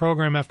away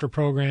program after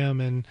program,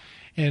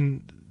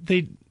 and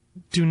they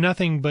do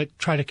nothing but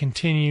try to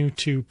continue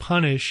to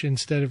punish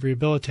instead of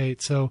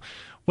rehabilitate. So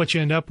what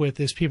you end up with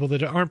is people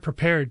that aren't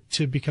prepared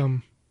to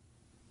become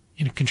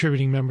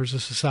contributing members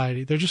of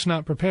society. They're just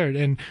not prepared.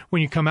 And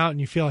when you come out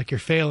and you feel like you're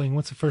failing,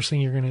 what's the first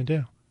thing you're going to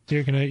do?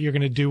 You're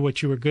going to do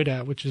what you were good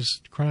at, which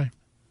is crime.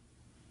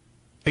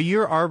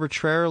 You're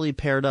arbitrarily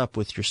paired up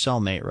with your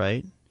cellmate,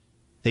 right?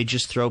 They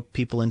just throw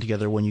people in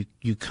together when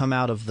you come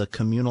out of the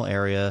communal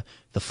area,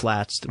 the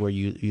flats where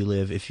you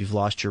live, if you've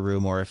lost your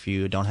room or if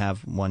you don't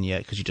have one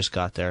yet because you just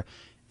got there.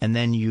 And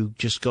then you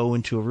just go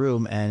into a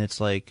room and it's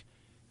like,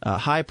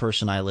 hi,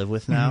 person I live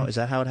with now. Is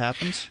that how it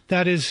happens?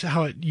 That is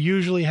how it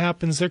usually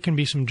happens. There can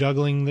be some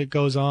juggling that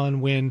goes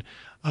on when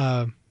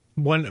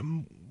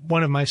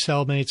one of my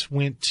cellmates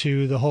went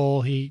to the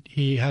hole.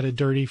 He had a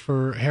dirty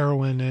for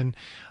heroin,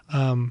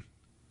 and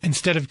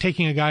instead of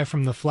taking a guy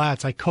from the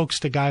flats, I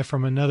coaxed a guy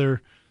from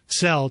another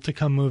cell to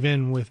come move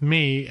in with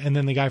me, and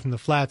then the guy from the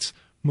flats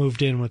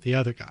moved in with the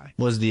other guy.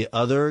 Was the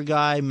other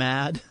guy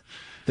mad?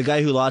 The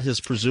guy who lost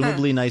his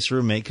presumably nice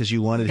roommate because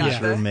you wanted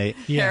his roommate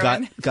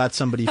got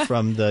somebody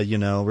from the,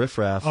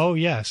 riffraff. Oh,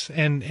 yes.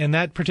 And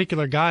that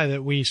particular guy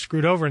that we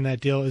screwed over in that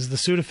deal is the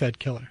Sudafed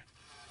killer.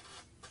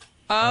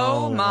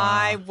 Oh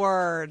my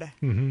word.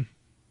 Mm-hmm.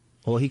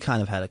 Well, he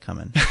kind of had it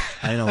coming.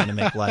 I don't want to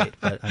make light,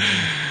 but I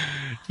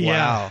mean,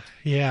 wow.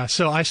 Yeah.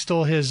 So I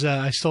stole his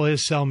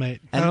cellmate.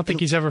 And I don't think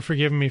he's ever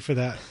forgiven me for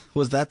that.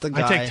 Was that the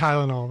guy? I take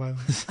Tylenol, by the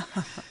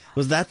way.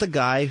 Was that the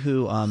guy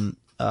who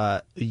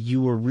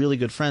you were really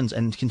good friends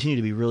and continue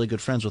to be really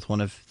good friends with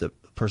one of the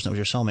person that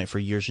was your cellmate for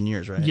years and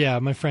years, right? Yeah,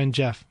 my friend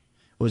Jeff.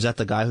 Was that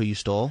the guy who you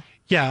stole?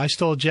 Yeah, I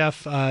stole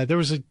Jeff. There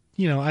was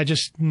I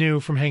just knew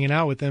from hanging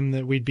out with him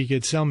that we'd be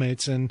good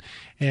cellmates,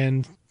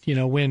 and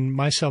when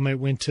my cellmate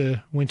went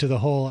to the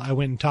hole, I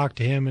went and talked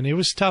to him, and it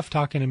was tough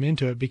talking him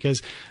into it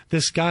because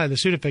this guy, the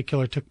Sudafed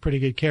killer, took pretty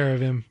good care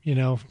of him.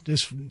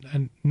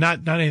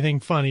 Not anything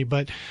funny,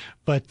 but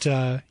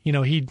he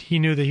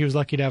knew that he was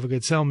lucky to have a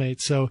good cellmate.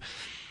 So,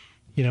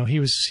 he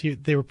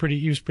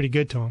was pretty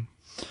good to him.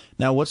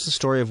 Now, what's the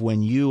story of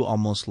when you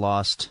almost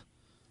lost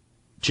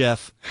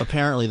Jeff,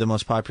 apparently the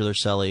most popular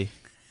cellie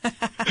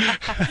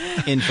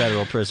in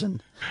federal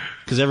prison?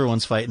 Because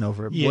everyone's fighting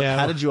over him. Yeah.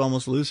 How did you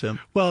almost lose him?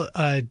 Well,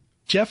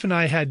 Jeff and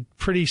I had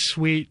pretty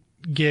sweet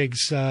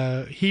gigs.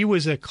 He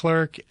was a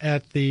clerk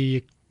at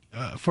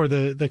for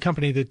the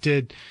company that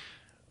did,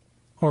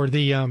 or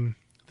the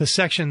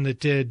section that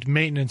did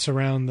maintenance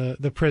around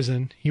the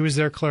prison. He was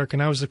their clerk,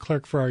 and I was the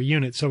clerk for our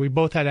unit. So we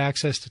both had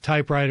access to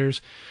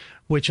typewriters,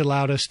 which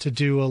allowed us to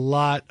do a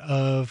lot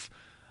of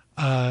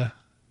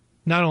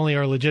not only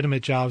our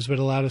legitimate jobs, but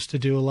allowed us to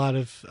do a lot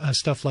of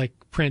stuff like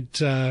print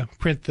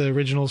the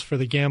originals for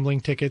the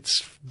gambling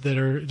tickets that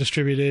are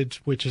distributed,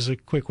 which is a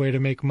quick way to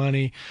make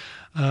money.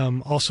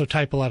 Also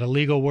type a lot of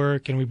legal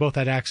work, and we both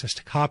had access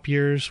to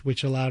copiers,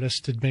 which allowed us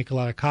to make a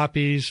lot of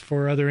copies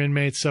for other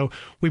inmates. So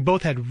we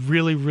both had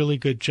really, really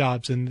good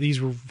jobs, and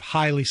these were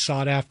highly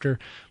sought after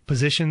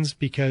positions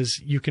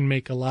because you can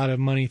make a lot of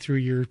money through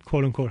your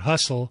quote unquote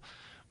hustle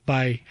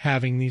by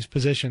having these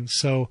positions.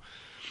 So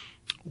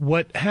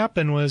what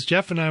happened was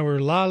Jeff and I were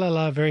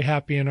very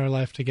happy in our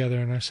life together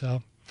in our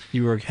cell.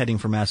 You were heading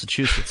for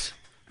Massachusetts,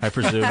 I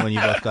presume, when you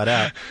both got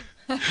out.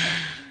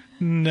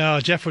 No,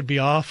 Jeff would be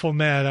awful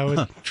mad. I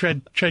would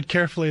tread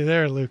carefully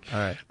there, Luke. All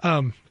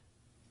right.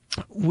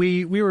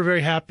 We were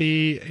very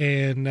happy,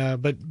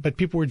 and but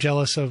people were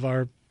jealous of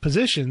our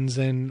positions,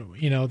 and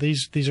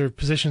these are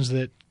positions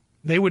that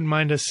they wouldn't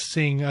mind us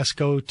seeing us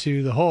go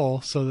to the hole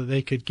so that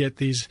they could get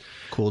these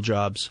cool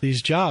jobs.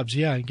 These jobs,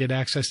 yeah, and get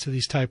access to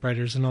these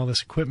typewriters and all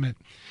this equipment.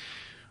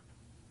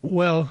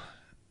 Well,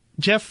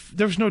 Jeff,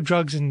 there was no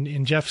drugs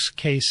in Jeff's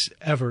case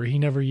ever. He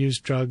never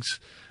used drugs.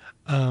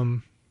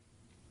 And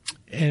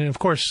of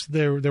course,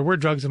 there were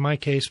drugs in my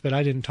case, but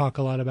I didn't talk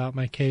a lot about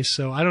my case.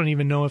 So I don't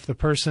even know if the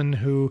person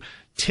who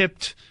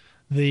tipped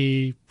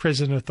the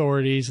prison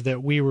authorities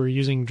that we were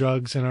using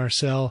drugs in our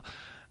cell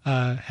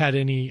had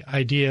any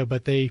idea,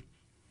 but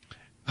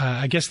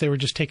I guess they were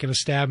just taking a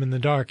stab in the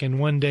dark. And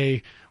one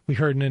day we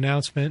heard an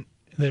announcement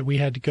that we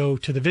had to go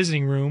to the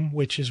visiting room,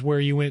 which is where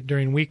you went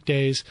during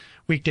weekday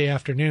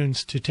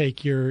afternoons to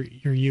take your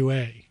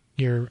UA,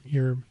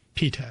 your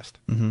P test.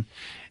 Mm-hmm.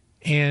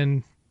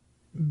 And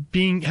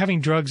having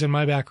drugs in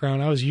my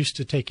background, I was used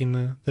to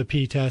taking the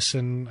P tests,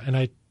 and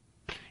I,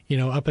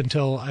 up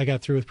until I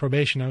got through with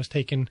probation, I was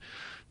taking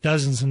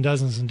dozens and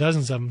dozens and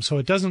dozens of them. So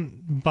it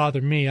doesn't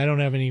bother me. I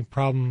don't have any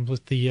problems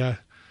with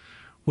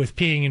with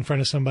peeing in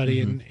front of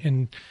somebody. Mm-hmm.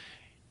 And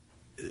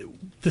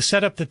the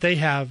setup that they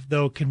have,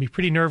 though, can be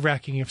pretty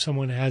nerve-wracking if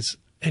someone has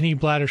any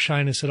bladder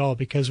shyness at all,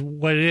 because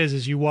what it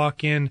is you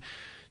walk in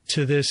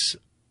to this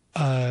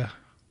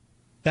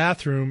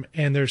bathroom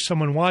and there's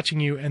someone watching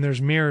you, and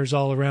there's mirrors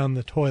all around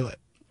the toilet.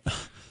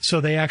 So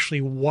they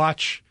actually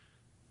watch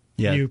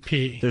you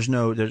pee. There's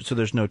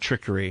no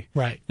trickery.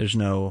 Right. There's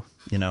no,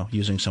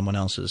 using someone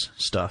else's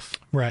stuff.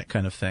 Right.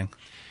 Kind of thing.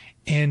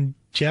 And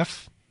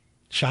Jeff,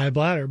 shy of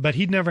bladder, but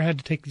he'd never had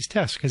to take these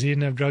tests because he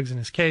didn't have drugs in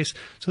his case.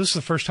 So this is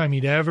the first time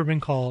he'd ever been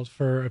called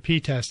for a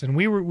pee test. And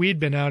we'd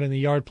been out in the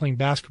yard playing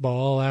basketball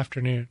all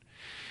afternoon.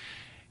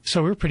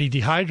 So we were pretty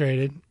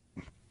dehydrated.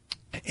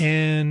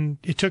 And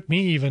it took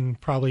me even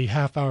probably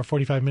half hour,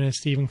 45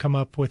 minutes to even come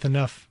up with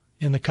enough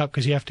in the cup,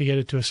 because you have to get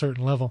it to a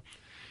certain level.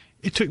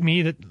 It took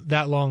me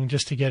that long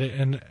just to get it.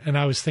 And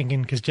I was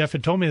thinking, because Jeff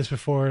had told me this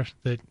before,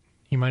 that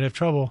he might have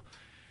trouble.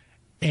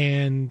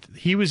 And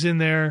he was in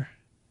there.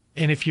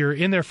 And if you're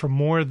in there for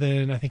more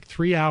than, I think,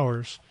 3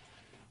 hours,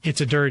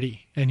 it's a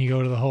dirty, and you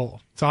go to the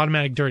hole. It's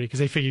automatic dirty, because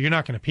they figure you're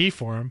not going to pee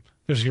for him.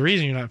 There's a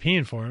reason you're not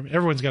peeing for him.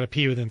 Everyone's got to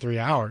pee within 3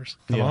 hours.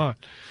 Come on.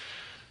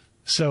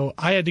 So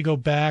I had to go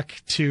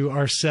back to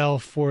our cell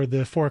for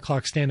the 4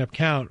 o'clock stand-up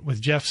count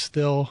with Jeff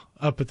still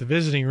up at the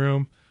visiting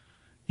room,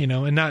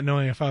 and not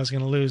knowing if I was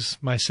going to lose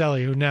my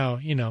cellie, who now,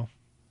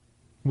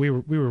 we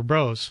were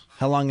bros.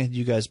 How long had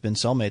you guys been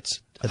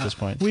cellmates at this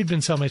point? We'd been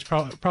cellmates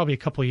probably a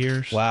couple of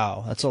years.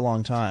 Wow, that's a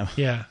long time.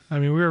 Yeah, I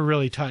mean, we were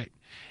really tight.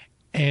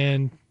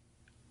 And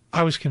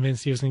I was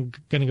convinced he was going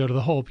to go to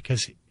the hole,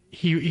 because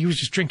he was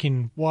just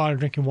drinking water,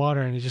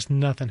 and it's just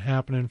nothing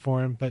happening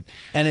for him.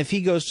 And if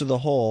he goes to the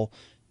hole,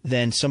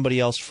 then somebody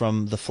else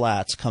from the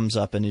flats comes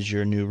up and is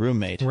your new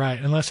roommate. Right,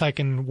 unless I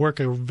can work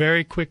a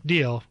very quick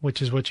deal,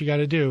 which is what you got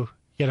to do.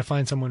 You got to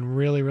find someone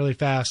really, really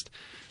fast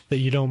that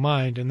you don't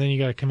mind, and then you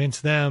got to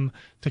convince them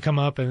to come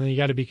up, and then you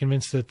got to be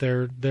convinced that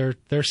their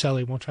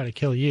cellie won't try to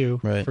kill you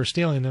for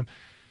stealing them.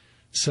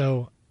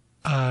 So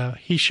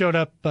he showed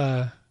up.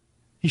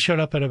 He showed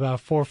up at about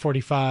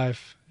 4:45,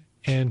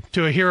 And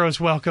to a hero's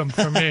welcome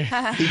for me.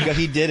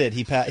 He did it.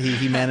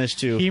 He managed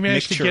to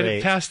get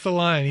it past the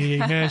line. He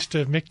managed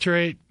to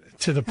micturate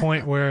to the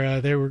point where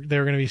they were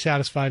going to be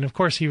satisfied. And of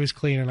course, he was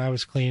clean and I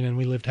was clean, and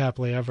we lived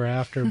happily ever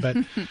after.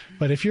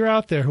 But if you're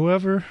out there,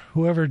 whoever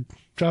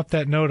dropped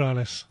that note on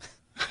us,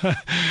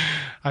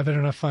 I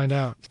better not find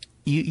out.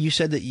 You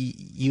said that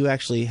you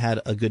actually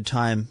had a good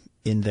time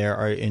in there,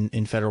 or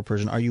in federal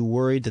prison. Are you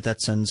worried that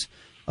sends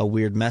a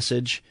weird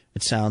message?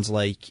 It sounds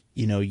like,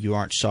 you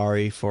aren't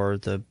sorry for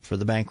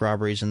the bank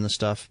robberies and the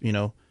stuff,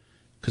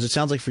 because it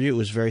sounds like for you it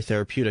was very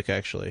therapeutic,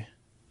 actually.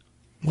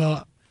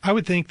 Well, I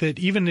would think that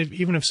even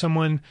if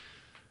someone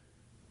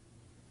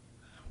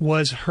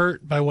was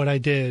hurt by what I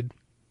did,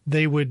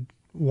 they would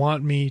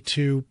want me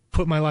to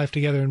put my life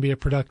together and be a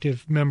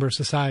productive member of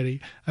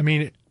society. I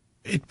mean,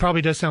 it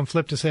probably does sound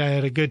flip to say I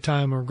had a good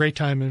time or a great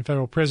time in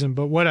federal prison,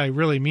 but what I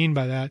really mean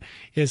by that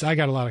is I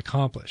got a lot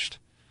accomplished.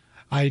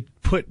 I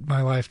put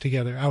my life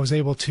together. I was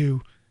able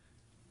to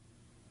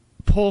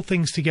pull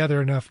things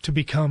together enough to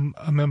become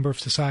a member of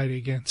society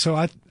again. So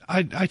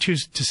I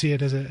choose to see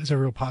it as a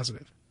real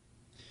positive.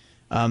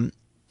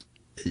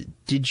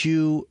 Did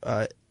you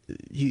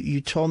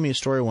you told me a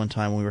story one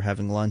time when we were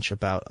having lunch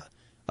about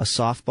a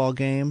softball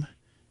game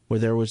where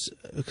there was,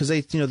 because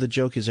the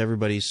joke is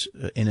everybody's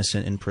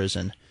innocent in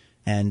prison,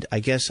 and I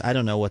guess I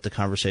don't know what the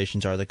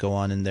conversations are that go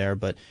on in there,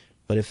 but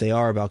if they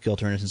are about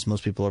guilt or innocence,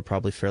 most people are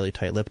probably fairly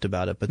tight-lipped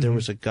about it. But there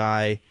was a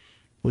guy,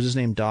 was his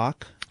name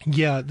Doc?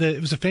 Yeah,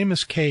 it was a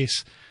famous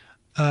case.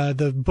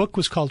 The book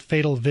was called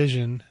Fatal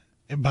Vision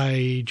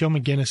by Joe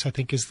McGinnis, I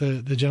think is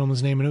the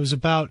gentleman's name, and it was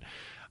about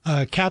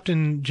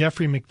Captain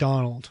Jeffrey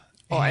McDonald.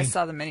 Oh, I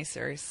saw the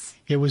miniseries.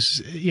 It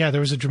was, there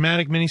was a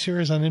dramatic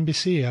miniseries on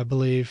NBC, I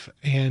believe,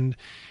 and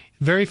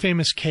very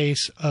famous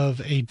case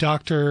of a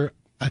doctor.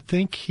 I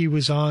think he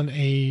was on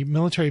a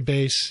military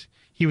base.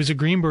 He was a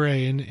Green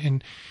Beret,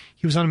 and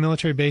he was on a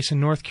military base in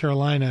North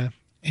Carolina.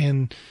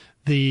 And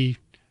the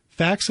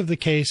facts of the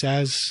case,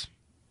 as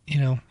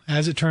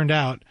it turned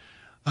out,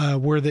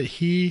 were that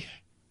he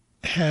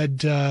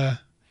had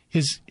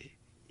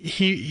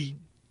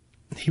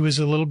he was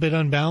a little bit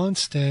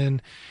unbalanced,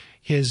 and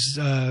his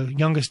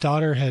youngest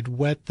daughter had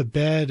wet the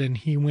bed, and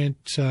he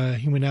went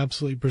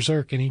absolutely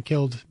berserk, and he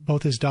killed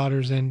both his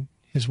daughters and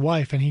his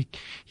wife. And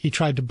he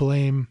tried to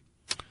blame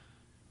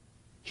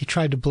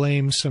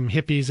some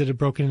hippies that had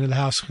broken into the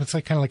house. It's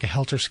kind of like a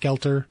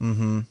helter-skelter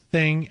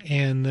thing,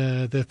 and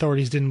the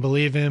authorities didn't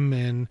believe him,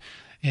 and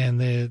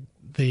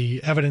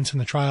the evidence in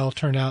the trial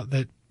turned out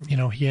that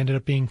he ended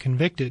up being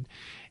convicted,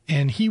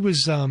 and he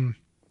was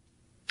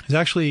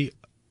actually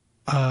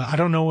I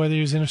don't know whether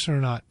he was innocent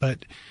or not,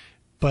 but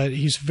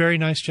he's a very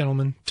nice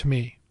gentleman to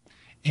me,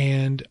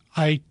 and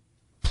I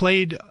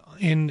played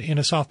in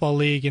a softball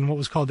league in what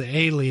was called the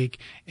A League,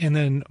 and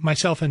then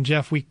myself and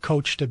Jeff, we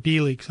coached a B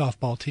League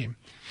softball team.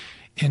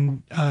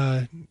 And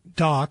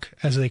Doc,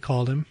 as they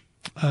called him,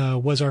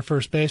 was our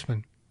first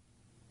baseman.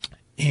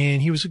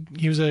 And he was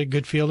a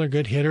good fielder,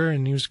 good hitter,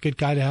 and he was a good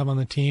guy to have on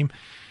the team.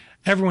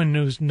 Everyone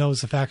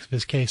knows the facts of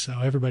his case,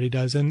 though. Everybody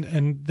does.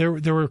 And there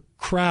were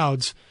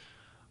crowds,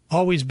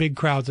 always big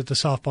crowds at the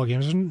softball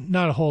games. There's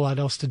not a whole lot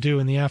else to do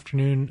in the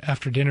afternoon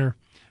after dinner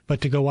but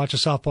to go watch the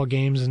softball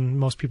games, and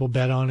most people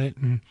bet on it,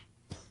 and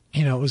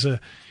it was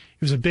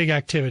a big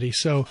activity.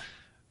 So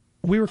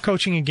we were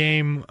coaching a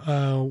game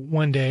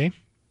one day.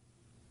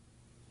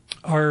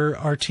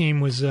 Our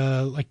team was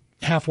like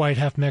half white,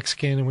 half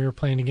Mexican, and we were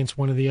playing against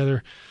one of the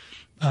other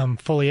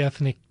fully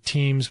ethnic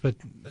teams, but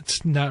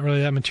it's not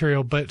really that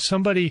material. But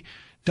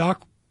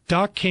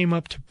Doc came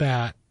up to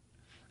bat,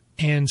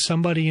 and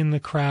somebody in the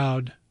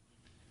crowd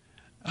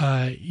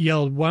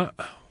yelled,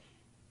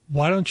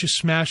 "Why don't you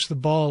smash the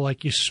ball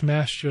like you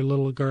smashed your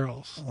little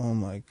girls?" Oh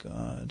my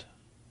God.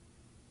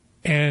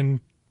 And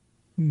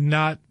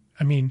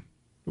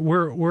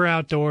we're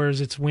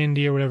outdoors, it's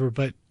windy or whatever,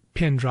 but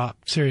pin drop.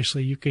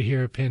 Seriously, you could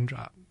hear a pin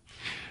drop.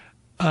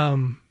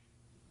 Like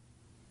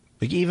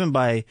even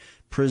by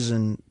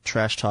prison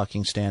trash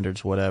talking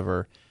standards,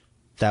 whatever,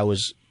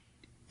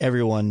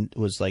 everyone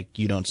was like,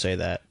 you don't say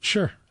that.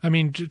 Sure. I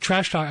mean,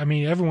 trash talk,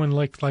 everyone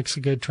likes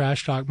a good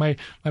trash talk. My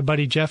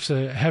buddy Jeff's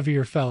a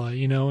heavier fella,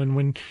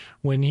 and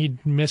when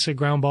he'd miss a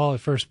ground ball at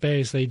first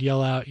base, they'd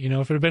yell out,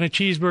 if it had been a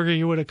cheeseburger,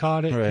 you would have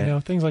caught it,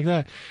 right. Things like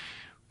that.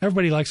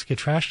 Everybody likes a good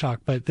trash talk,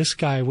 but this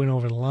guy went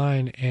over the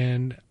line,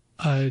 and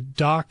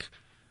Doc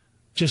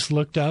just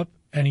looked up,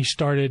 and he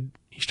started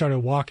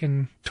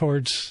walking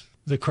towards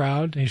the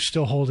crowd, and he's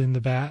still holding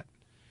the bat,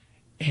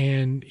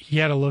 and he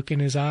had a look in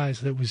his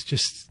eyes that was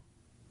just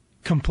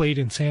complete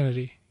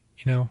insanity.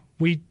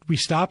 We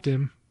stopped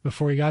him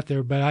before he got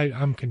there, but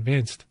I'm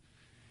convinced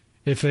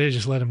if they had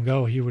just let him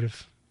go, he would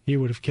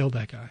have killed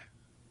that guy.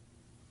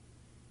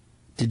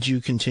 Did you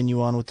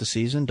continue on with the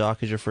season?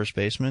 Doc is your first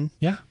baseman?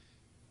 Yeah.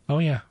 Oh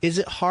yeah. Is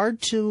it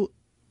hard do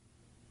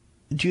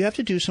you have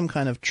to do some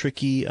kind of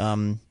tricky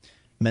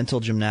mental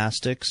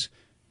gymnastics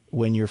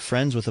when you're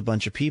friends with a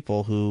bunch of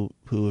people who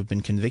have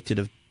been convicted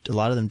of a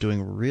lot of them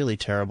doing really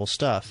terrible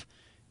stuff,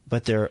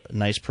 but they're a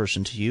nice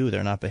person to you,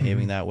 they're not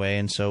behaving that way,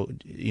 and so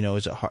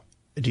is it hard?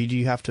 did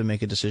you have to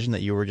make a decision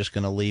that you were just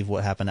going to leave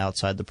what happened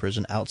outside the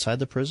prison?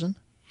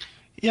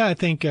 Yeah, I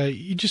think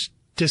you just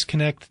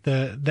disconnect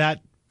that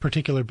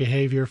particular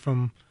behavior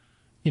from,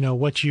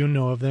 what you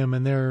know of them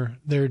and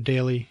their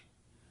daily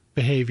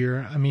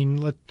behavior. I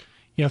mean,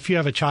 if you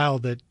have a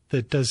child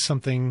that does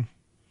something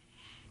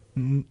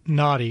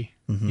naughty,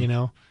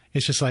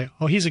 it's just like,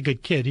 oh, he's a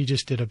good kid. He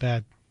just did a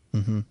bad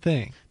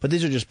thing. But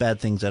these are just bad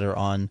things that are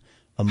on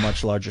a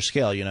much larger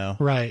scale,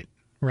 Right.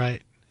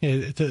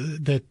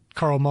 That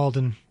Carl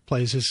Malden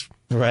plays his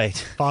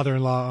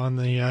father-in-law on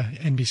the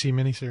NBC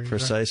miniseries.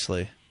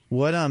 Precisely. Right?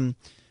 What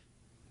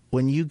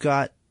when you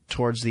got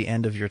towards the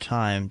end of your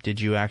time, did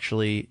you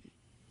actually?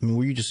 I mean,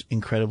 were you just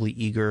incredibly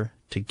eager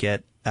to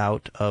get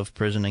out of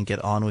prison and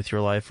get on with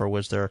your life, or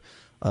was there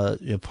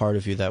a part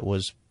of you that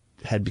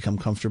had become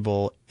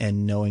comfortable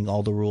and knowing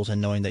all the rules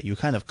and knowing that you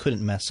kind of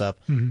couldn't mess up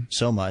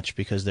so much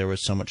because there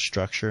was so much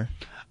structure?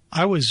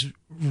 I was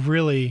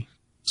really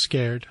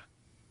scared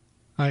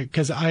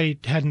because I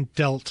hadn't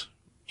dealt,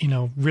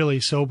 really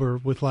sober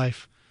with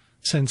life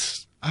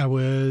since I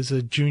was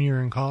a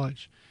junior in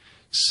college.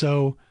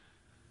 So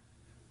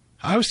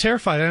I was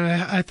terrified,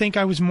 and I think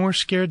I was more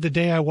scared the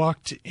day I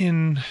walked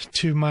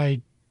into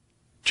my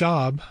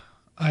job.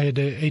 I had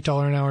an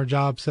 $8 an hour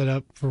job set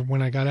up for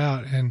when I got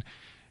out,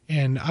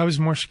 and I was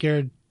more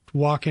scared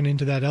walking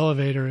into that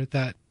elevator at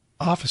that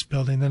office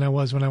building than I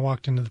was when I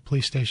walked into the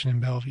police station in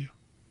Bellevue.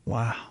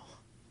 Wow.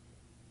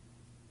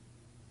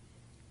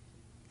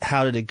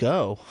 How did it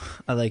go?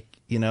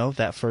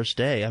 That first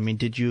day. I mean,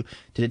 did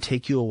it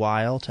take you a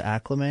while to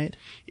acclimate?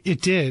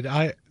 It did.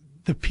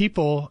 The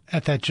people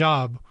at that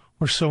job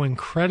were so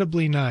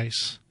incredibly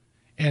nice,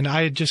 and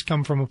I had just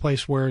come from a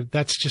place where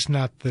that's just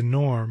not the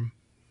norm.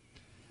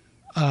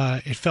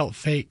 It felt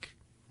fake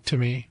to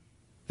me.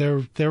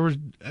 It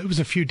was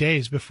a few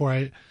days before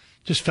I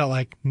just felt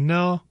like,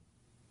 no,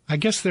 I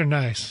guess they're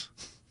nice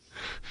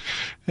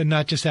and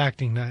not just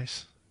acting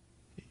nice,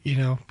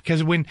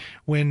 because when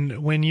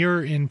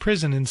you're in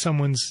prison and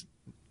someone's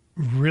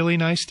really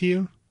nice to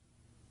you,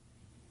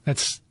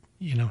 that's,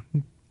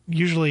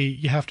 usually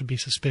you have to be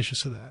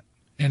suspicious of that.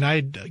 And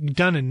I'd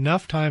done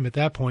enough time at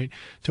that point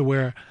to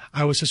where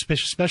I was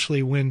suspicious,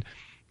 especially when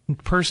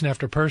person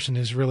after person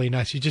is really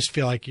nice. You just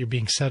feel like you're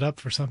being set up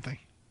for something.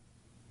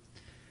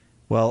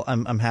 Well,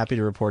 I'm happy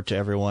to report to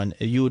everyone.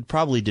 You would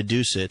probably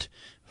deduce it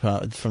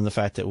from the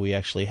fact that we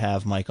actually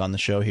have Mike on the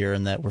show here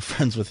and that we're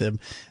friends with him,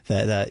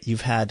 that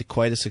you've had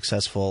quite a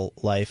successful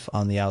life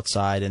on the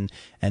outside. And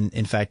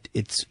in fact,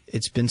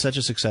 it's been such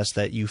a success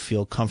that you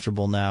feel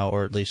comfortable now,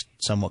 or at least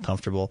somewhat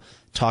comfortable,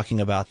 talking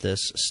about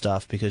this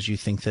stuff because you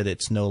think that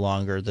it's no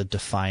longer the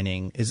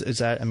defining. Is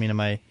that, I mean,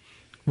 am I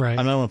right?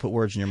 I don't want to put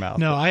words in your mouth.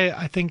 No,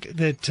 I think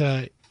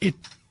that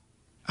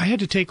I had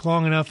to take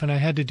long enough and I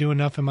had to do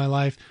enough in my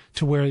life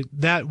to where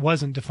that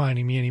wasn't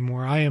defining me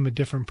anymore. I am a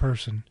different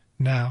person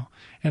now,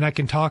 and I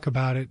can talk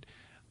about it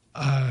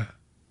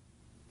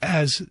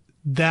as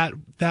that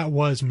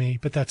was me,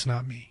 but that's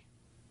not me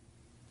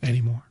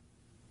anymore.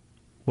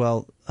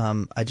 Well,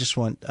 I just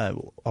want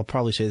I'll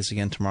probably say this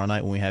again tomorrow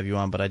night when we have you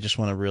on, but I just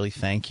want to really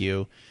thank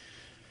you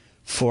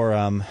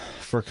for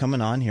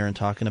coming on here and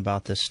talking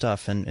about this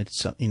stuff. And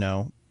it's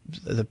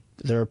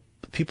there are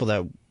people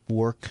that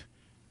work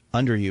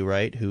under you,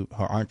 right, who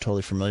aren't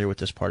totally familiar with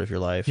this part of your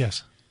life.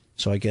 Yes.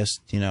 So I guess,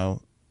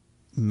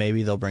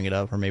 maybe they'll bring it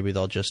up, or maybe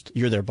they'll just,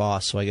 you're their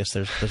boss, so I guess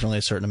there's only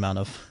a certain amount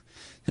of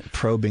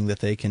probing that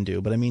they can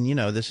do. But I mean,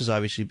 this is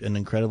obviously an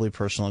incredibly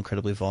personal,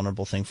 incredibly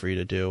vulnerable thing for you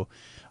to do.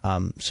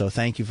 So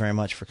thank you very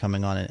much for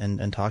coming on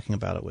and talking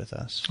about it with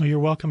us. Well, you're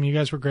welcome. You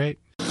guys were great.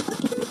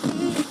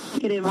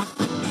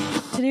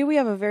 Today we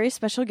have a very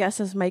special guest,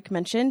 as Mike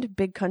mentioned,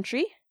 Big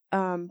Country.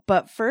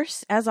 But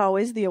first, as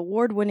always, the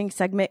award-winning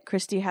segment,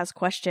 Christy Has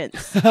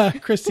Questions.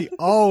 Christy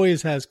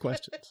always has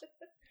questions.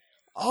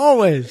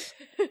 Always.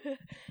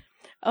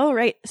 Oh,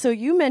 right. So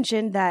you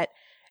mentioned that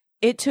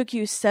it took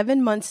you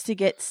 7 months to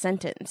get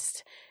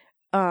sentenced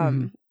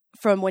from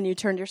when you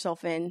turned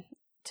yourself in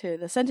to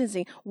the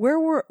sentencing. Where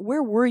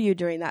were you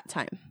during that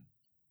time?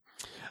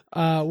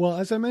 Well,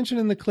 as I mentioned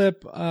in the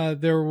clip,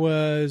 there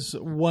was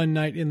one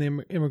night in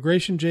the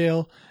immigration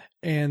jail,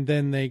 and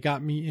then they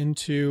got me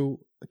into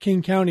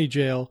King County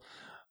Jail.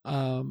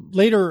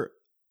 Later,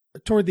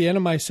 toward the end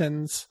of my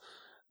sentence,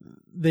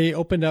 they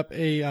opened up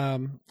a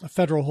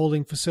federal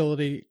holding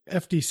facility,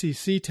 FDC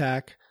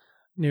SeaTac,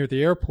 near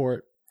the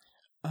airport.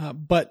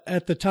 But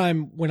at the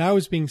time when I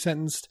was being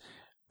sentenced,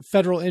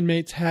 federal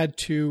inmates had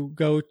to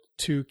go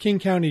to King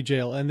County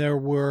Jail, and there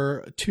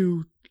were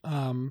two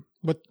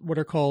what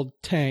are called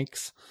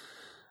tanks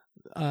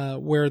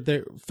where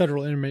the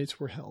federal inmates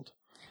were held.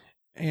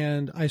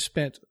 And I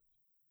spent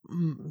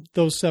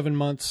those 7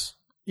 months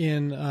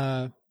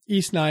in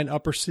East 9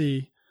 Upper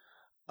C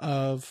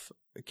of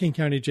King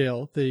County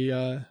Jail,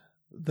 the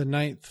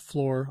ninth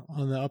floor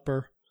on the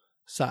upper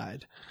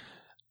side.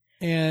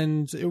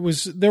 And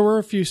there were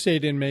a few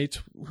state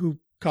inmates who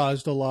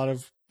caused a lot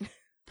of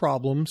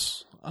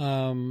problems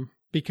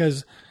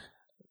because,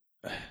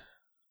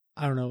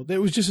 I don't know, it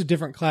was just a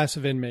different class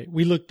of inmate.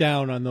 We looked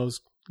down on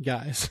those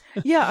guys.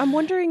 Yeah, I'm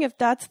wondering if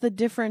that's the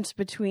difference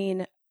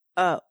between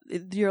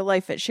your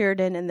life at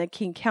Sheridan and the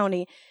King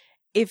County,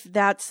 if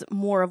that's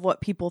more of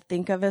what people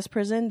think of as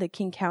prison, the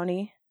King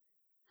County.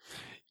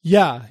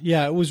 Yeah,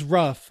 it was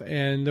rough,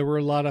 and there were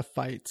a lot of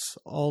fights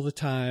all the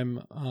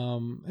time.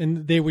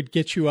 And they would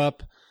get you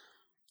up.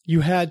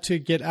 You had to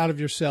get out of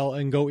your cell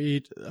and go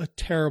eat a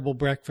terrible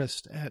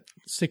breakfast at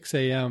 6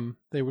 a.m.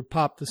 They would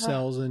pop the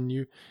cells, and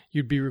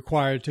you'd be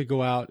required to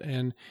go out.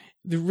 And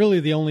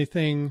the only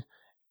thing,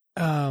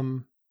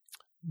 the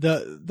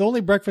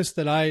only breakfast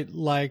that I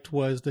liked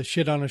was the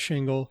shit on a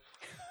shingle.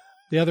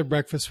 The other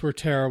breakfasts were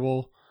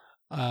terrible.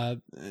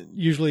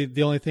 Usually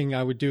the only thing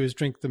I would do is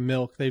drink the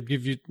milk. They'd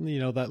give you,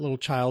 that little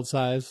child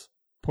size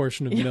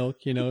portion of milk,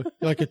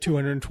 like a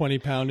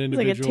 220-pound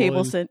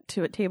individual. Like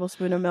a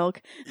tablespoon of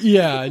milk.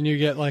 Yeah. And you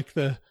get like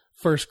the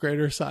first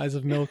grader size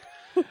of milk.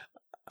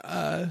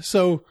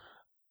 So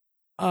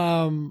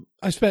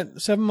I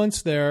spent 7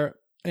 months there,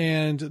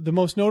 and the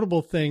most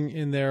notable thing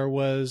in there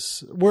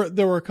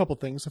there were a couple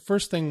things. The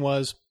first thing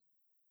was,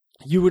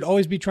 you would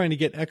always be trying to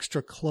get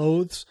extra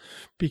clothes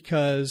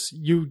because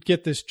you'd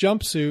get this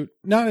jumpsuit,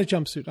 not a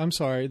jumpsuit. I'm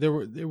sorry. They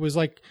were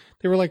like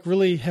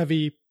really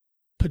heavy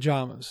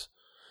pajamas.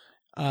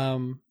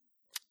 And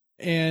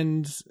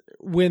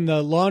when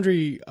the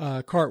laundry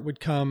cart would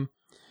come,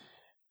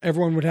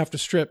 everyone would have to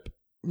strip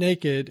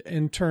naked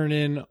and turn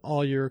in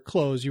all your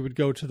clothes. You would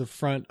go to the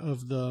front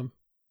of the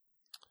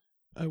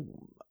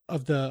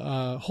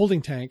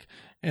holding tank,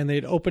 and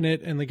they'd open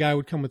it, and the guy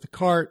would come with the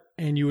cart,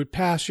 and you would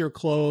pass your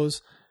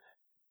clothes,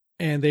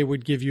 and they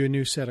would give you a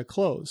new set of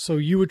clothes. So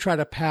you would try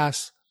to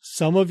pass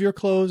some of your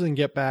clothes and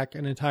get back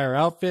an entire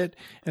outfit.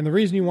 And the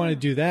reason you want to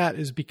do that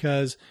is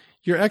because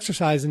you're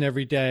exercising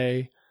every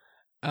day.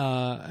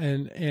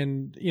 The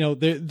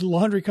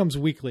laundry comes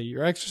weekly.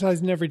 You're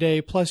exercising every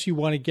day. Plus you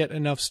want to get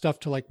enough stuff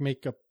to like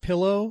make a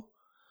pillow,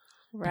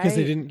 right? Because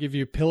they didn't give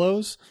you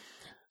pillows.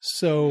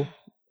 So,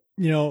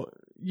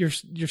 you're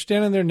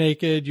standing there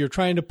naked. You're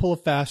trying to pull a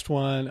fast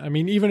one. I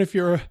mean, even if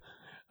you're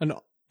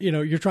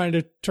you're trying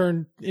to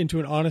turn into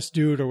an honest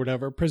dude or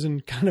whatever,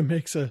 prison kind of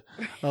makes a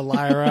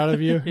liar out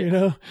of you,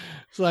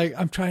 It's like,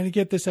 I'm trying to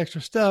get this extra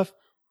stuff.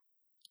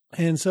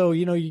 And so,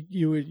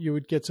 you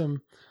would get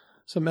some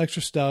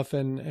extra stuff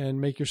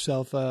and make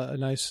yourself a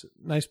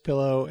nice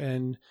pillow.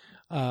 And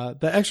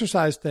the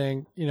exercise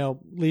thing,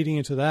 leading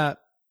into that,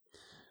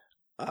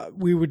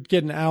 we would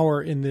get an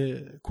hour in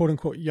the quote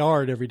unquote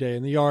yard every day.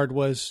 And the yard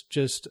was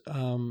just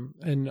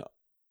an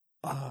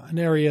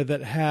area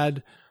that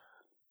had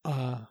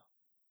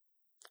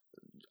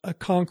a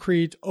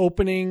concrete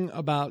opening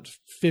about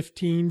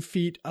 15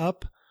 feet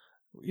up.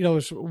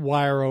 There's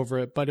wire over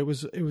it, but it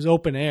was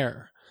open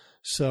air.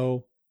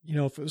 So,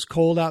 if it was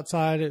cold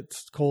outside,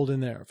 it's cold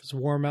in there. If it's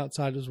warm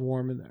outside, it's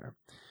warm in there.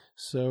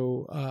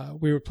 So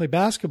we would play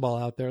basketball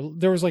out there.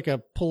 There was like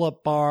a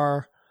pull-up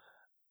bar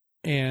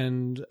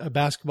and a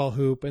basketball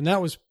hoop, and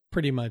that was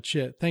pretty much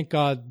it. Thank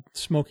God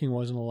smoking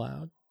wasn't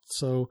allowed.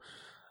 So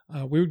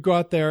we would go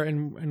out there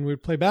and we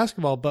would play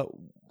basketball, but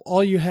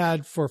all you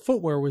had for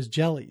footwear was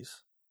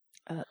jellies.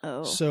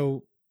 Uh-oh.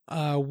 So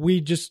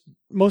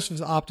most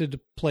of us opted to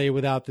play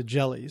without the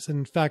jellies. And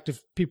in fact,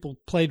 if people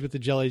played with the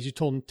jellies, you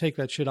told them take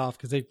that shit off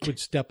because they would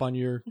step on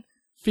your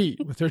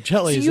feet with their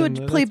jellies. So you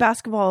would play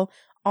basketball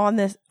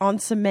on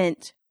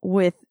cement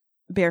with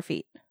bare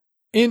feet?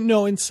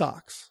 In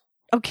socks.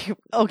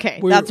 Okay,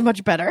 that's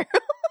much better.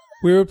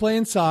 We were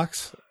playing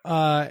socks,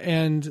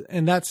 and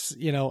that's,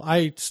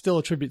 I still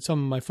attribute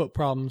some of my foot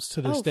problems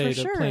to this day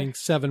to playing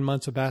 7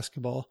 months of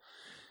basketball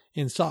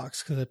in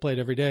socks because I played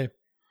every day.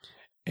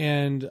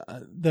 And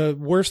the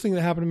worst thing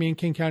that happened to me in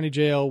King County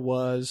Jail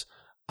was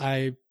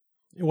it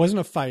wasn't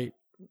a fight,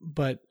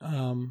 but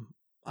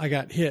I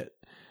got hit.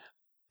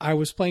 I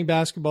was playing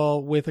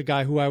basketball with a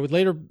guy who I would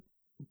later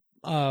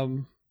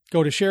go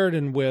to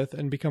Sheridan with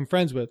and become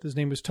friends with. His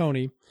name was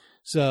Tony.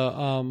 He's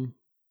a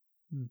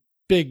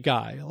big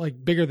guy,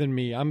 like bigger than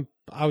me.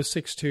 I was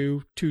 6'2",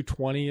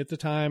 220 at the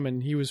time,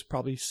 and he was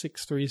probably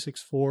 6'3",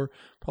 6'4",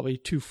 probably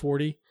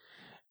 240.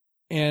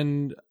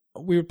 And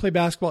we would play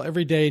basketball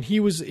every day, and he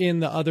was in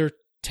the other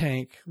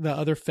tank, the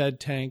other fed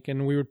tank,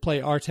 and we would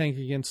play our tank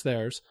against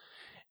theirs.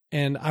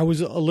 And I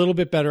was a little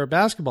bit better at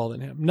basketball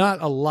than him.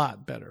 Not a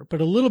lot better,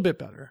 but a little bit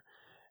better.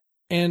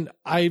 And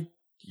I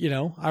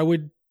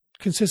would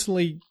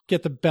consistently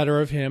get the better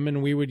of him,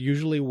 and we would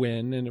usually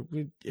win,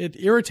 and it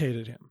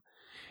irritated him.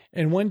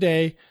 And one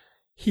day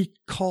he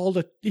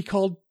called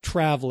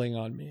traveling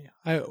on me.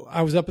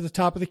 I was up at the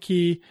top of the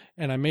key,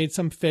 and I made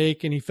some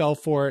fake, and he fell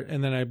for it,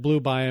 and then I blew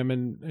by him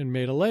and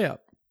made a layup.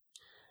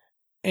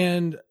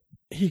 And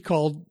he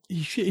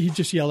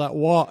just yelled out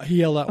walk. He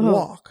yelled out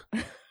walk.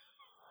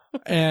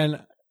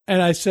 And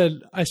I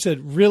said,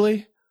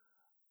 really?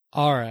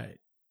 All right.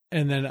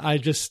 And then I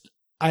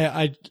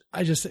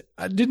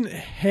didn't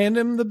hand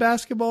him the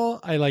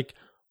basketball. I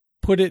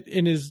put it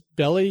in his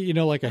belly,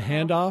 like a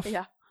handoff.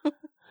 Yeah.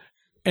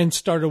 And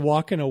started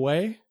walking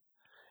away.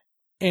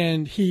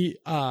 And he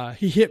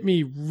hit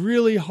me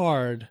really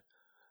hard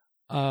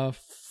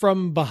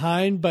from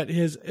behind, but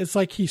it's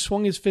like he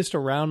swung his fist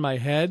around my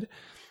head,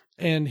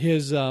 and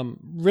his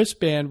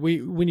wristband.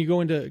 When you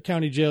go into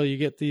county jail, you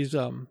get these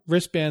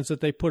wristbands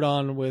that they put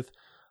on with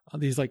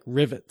these like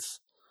rivets.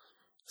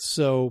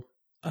 So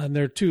and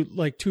they're two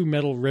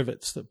metal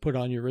rivets that put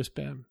on your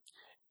wristband,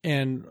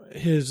 and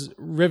his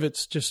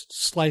rivets just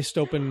sliced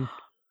open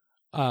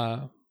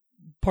part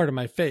of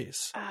my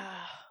face.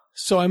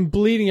 So I'm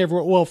bleeding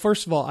everywhere. Well,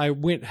 first of all, I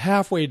went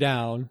halfway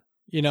down.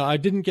 I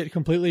didn't get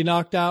completely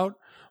knocked out,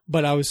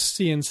 but I was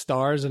seeing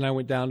stars, and I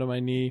went down to my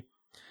knee,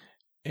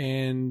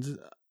 and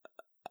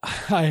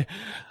and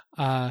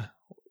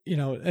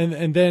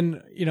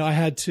then, I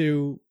had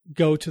to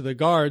go to the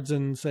guards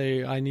and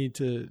say, I need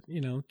to,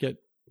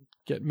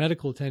 get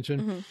medical attention.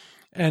 Mm-hmm.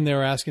 And they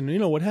were asking,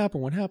 what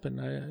happened? What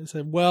happened? I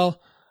said,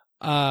 well,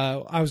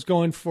 I was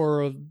going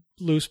for a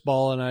loose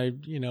ball, and I,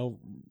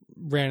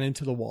 ran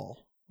into the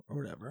wall or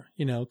whatever,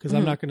 because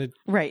I'm not going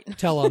to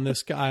tell on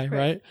this guy,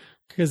 right?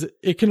 Because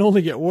it can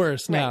only get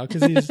worse now,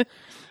 because he's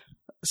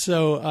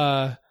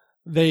so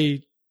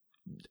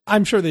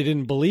I'm sure they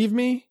didn't believe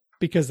me,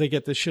 because they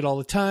get this shit all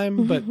the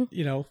time, but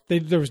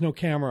there was no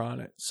camera on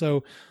it,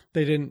 so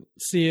they didn't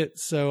see it.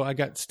 So I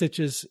got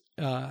stitches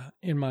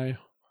in my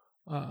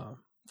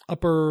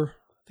upper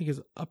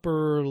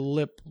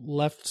lip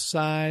left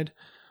side,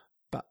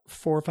 about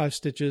 4 or 5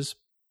 stitches.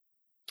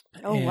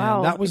 Oh, and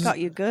wow! That got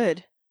you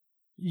good.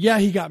 Yeah,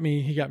 he got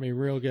me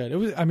real good. It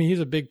was, he's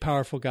a big,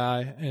 powerful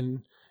guy,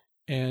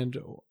 and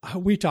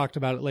we talked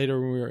about it later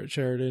when we were at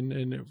Sheridan,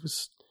 and it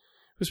was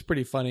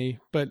pretty funny.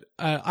 But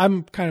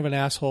I'm kind of an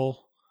asshole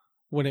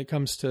when it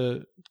comes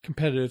to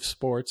competitive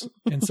sports,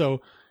 and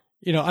so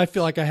I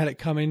feel like I had it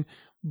coming,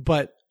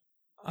 but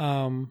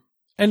and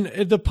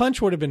the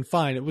punch would have been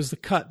fine. It was the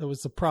cut that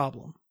was the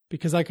problem,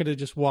 because I could have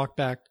just walked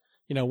back.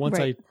 Once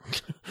I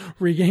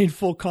regained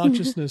full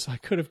consciousness, I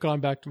could have gone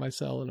back to my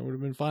cell and it would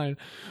have been fine.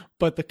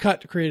 But the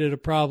cut created a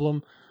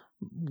problem,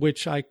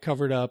 which I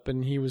covered up,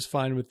 and he was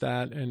fine with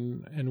that.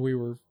 And we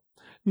were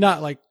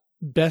not like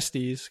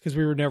besties, because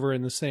we were never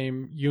in the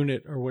same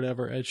unit or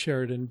whatever at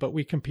Sheridan, but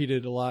we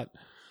competed a lot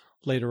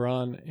later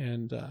on.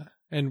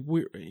 And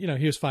we,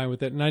 he was fine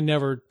with it. And I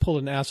never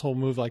pulled an asshole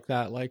move like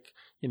that. Like,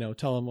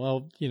 tell him,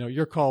 well,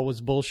 your call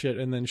was bullshit,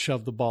 and then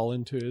shove the ball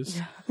into his,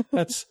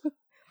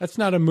 That's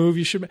not a move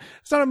you should.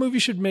 It's not a move you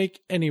should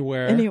make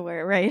anywhere.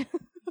 Anywhere, right?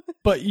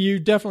 But you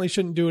definitely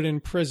shouldn't do it in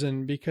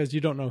prison, because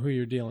you don't know who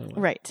you're dealing with.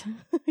 Right.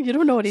 You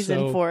don't know what he's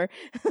in for.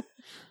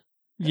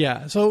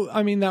 Yeah. So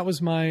that was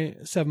my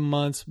 7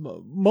 months.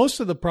 Most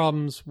of the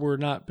problems were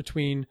not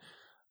between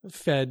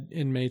Fed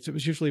inmates. It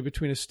was usually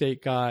between a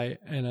state guy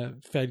and a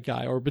Fed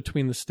guy, or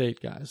between the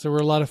state guys. There were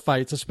a lot of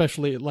fights,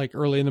 especially like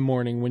early in the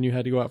morning when you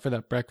had to go out for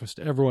that breakfast.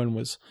 Everyone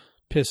was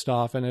pissed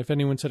off, and if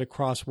anyone said a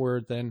cross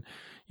word, then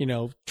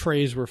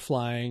trays were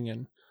flying,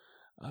 and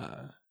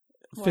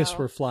fists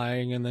were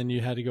flying, and then you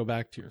had to go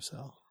back to your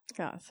cell.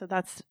 Yeah, so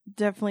that's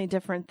definitely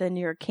different than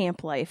your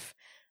camp life.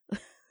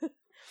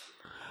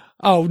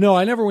 Oh no,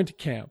 I never went to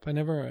camp. I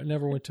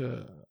never went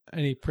to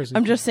any prison.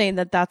 I'm just saying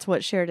that's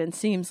what Sheridan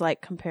seems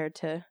like compared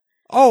to.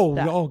 Oh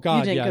you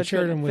God, didn't yeah, go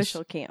Sheridan to an was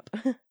official camp.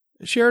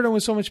 Sheridan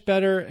was so much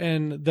better,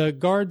 and the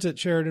guards at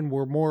Sheridan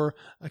were more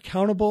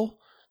accountable,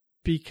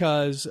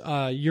 because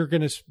you're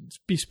going to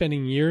be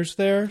spending years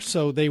there,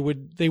 so they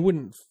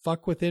wouldn't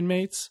fuck with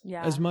inmates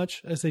as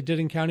much as they did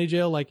in county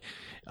jail. Like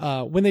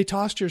when they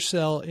tossed your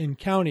cell in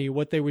county,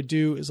 what they would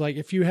do is, like,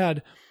 if you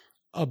had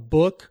a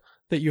book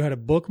that you had a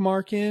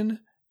bookmark in,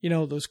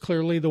 that was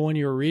clearly the one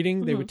you were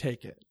reading, they would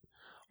take it.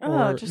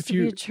 Oh, just to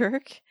be a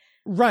jerk.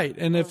 Right.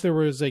 And if there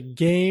was a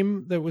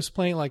game that was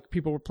playing, like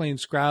people were playing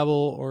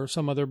Scrabble or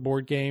some other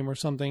board game or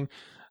something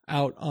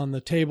out on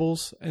the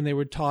tables, and they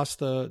would toss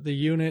the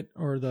unit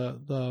or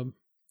the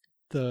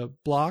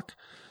block,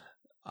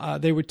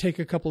 they would take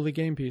a couple of the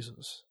game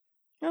pieces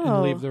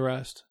and leave the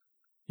rest.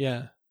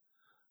 Yeah.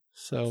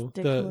 So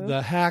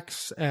the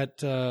hacks at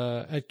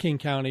King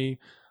County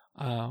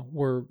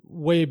were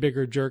way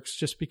bigger jerks,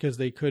 just because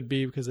they could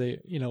be, because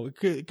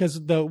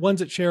because the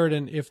ones at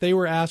Sheridan, if they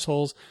were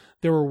assholes,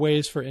 there were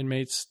ways for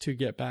inmates to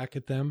get back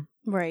at them.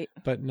 Right.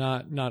 But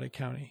not at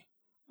county.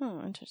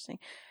 Oh, interesting.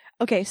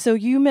 Okay, so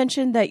you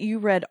mentioned that you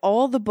read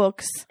all the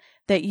books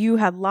that you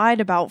had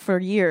lied about for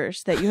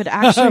years, that you had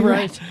actually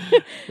read.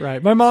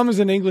 Right. My mom was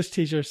an English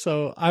teacher,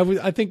 so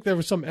I think there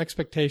was some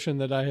expectation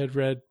that I had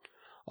read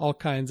all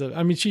kinds of.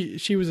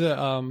 She was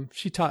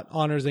she taught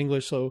honors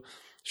English, so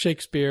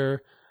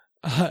Shakespeare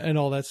and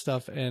all that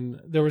stuff, and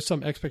there was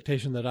some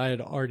expectation that I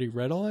had already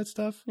read all that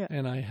stuff,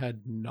 and I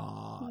had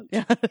not.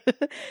 Yeah.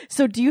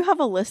 So, do you have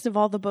a list of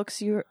all the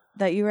books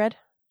that you read?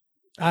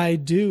 I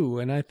do,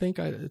 and I think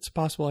it's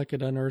possible I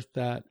could unearth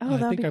that. Oh,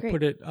 I think I great.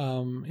 put it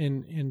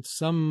in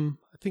some.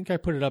 I think I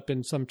put it up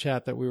in some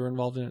chat that we were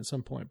involved in at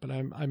some point, but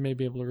I may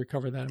be able to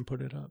recover that and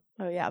put it up.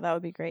 Oh yeah, that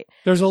would be great.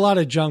 There's a lot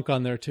of junk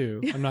on there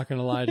too. I'm not going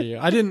to lie to you.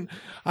 I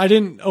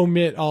didn't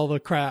omit all the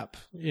crap,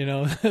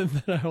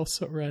 that I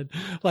also read.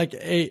 Like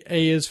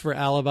A is for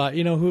alibi.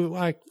 Who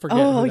I forget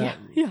who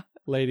that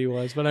lady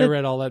was, but I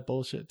read all that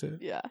bullshit too.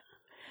 Yeah.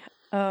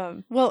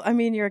 Well, I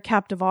mean, you're a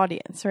captive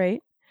audience,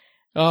 right?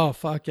 Oh,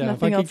 fuck yeah.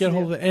 Nothing If I else could get to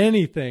hold do. of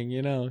anything,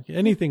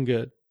 anything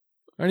good.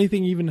 Or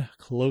anything even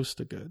close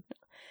to good.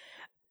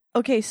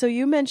 Okay, so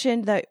you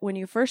mentioned that when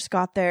you first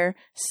got there,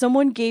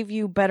 someone gave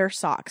you better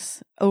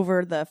socks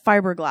over the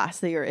fiberglass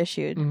that you're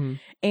issued Mm-hmm.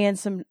 and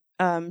some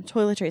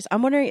toiletries.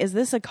 I'm wondering, is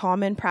this a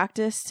common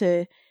practice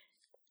to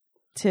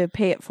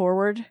pay it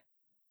forward?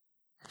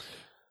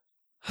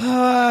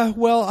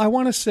 Well, I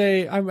want to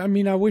say, I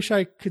mean, I wish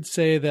I could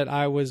say that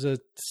I was a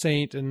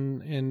saint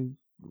and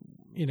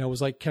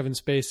was like Kevin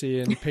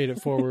Spacey and paid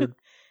it forward.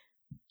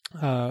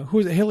 Who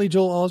was it? Haley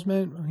Joel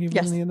Osment? He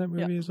Yes. wasn't he in that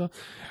movie as well?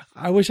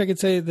 I wish I could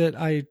say that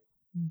I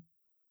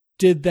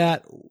did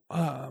that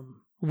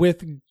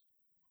with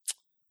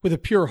a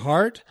pure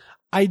heart.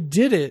 I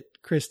did it,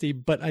 Christy,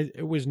 but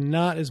it was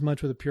not as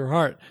much with a pure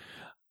heart.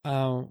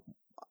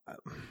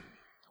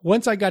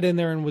 Once I got in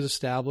there and was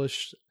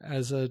established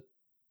as a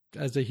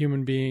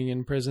human being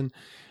in prison,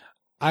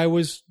 I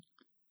was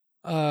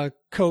a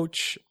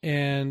coach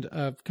and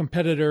a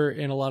competitor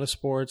in a lot of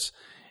sports.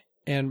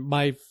 And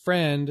my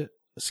friend,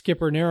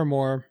 Skipper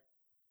Naramore,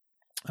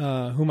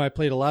 whom I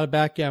played a lot of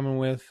backgammon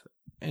with,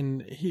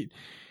 and he's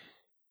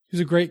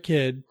a great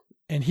kid,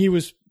 and he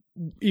was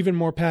even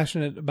more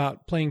passionate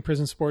about playing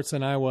prison sports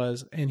than I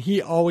was. And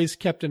he always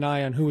kept an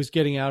eye on who was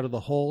getting out of the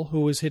hole, who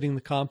was hitting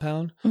the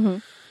compound. Mm-hmm.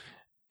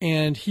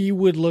 And he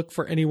would look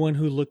for anyone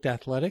who looked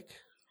athletic.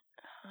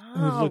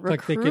 Who looked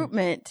like they could.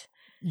 Recruitment.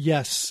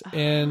 Yes.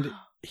 And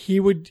he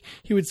would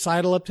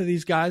sidle up to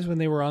these guys when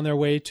they were on their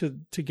way to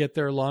get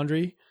their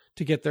laundry,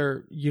 to get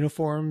their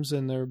uniforms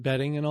and their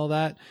bedding and all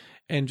that,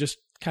 and just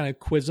kind of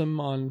quiz them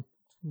on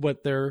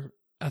what their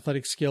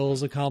athletic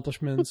skills,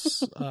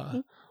 accomplishments,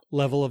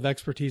 level of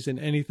expertise in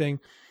anything.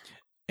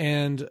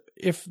 And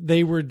if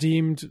they were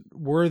deemed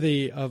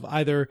worthy of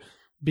either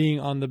being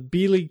on the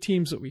B League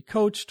teams that we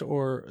coached,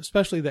 or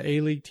especially the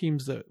A League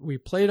teams that we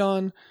played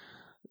on,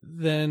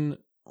 then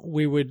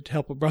we would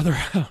help a brother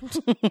out.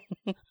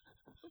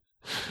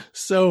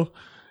 So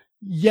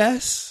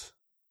yes,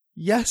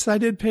 I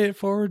did pay it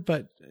forward,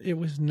 but it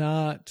was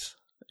not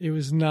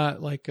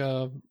like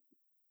a,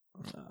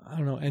 I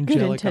don't know,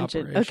 angelic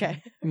operation.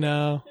 Okay.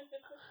 No,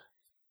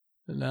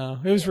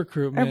 it was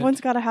recruitment.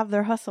 Everyone's got to have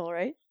their hustle,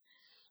 right?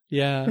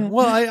 Yeah.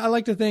 Well, I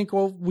like to think,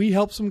 well, we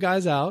helped some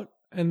guys out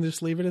and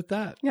just leave it at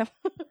that. Yeah.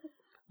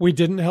 We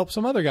didn't help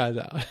some other guys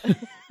out.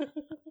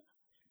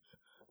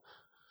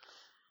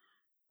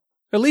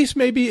 At least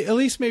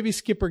maybe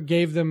Skipper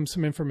gave them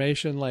some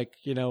information, like,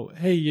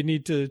 hey, you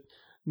need to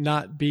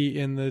not be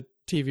in the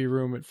TV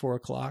room at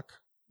 4:00.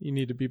 You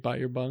need to be by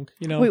your bunk.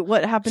 Wait,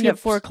 what happened at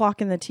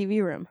 4:00 in the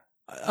TV room?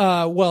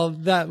 Well,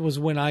 that was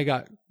when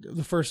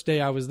the first day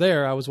I was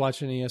there. I was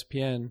watching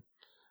ESPN,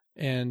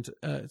 and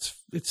it's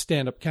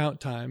stand-up count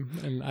time,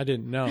 and I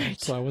didn't know,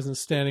 so I wasn't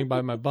standing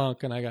by my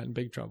bunk, and I got in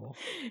big trouble.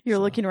 You're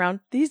looking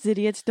around. These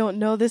idiots don't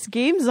know this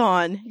game's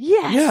on.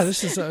 Yes. Yeah,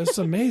 this is it's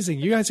amazing.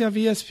 You guys have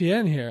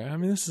ESPN here. I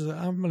mean,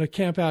 I'm going to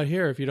camp out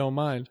here if you don't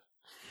mind.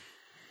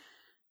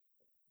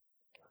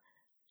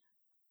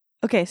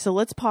 Okay, so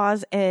let's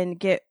pause and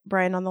get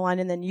Brian on the line,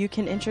 and then you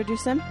can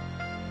introduce him.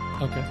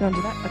 Okay. You want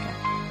to do that? Okay.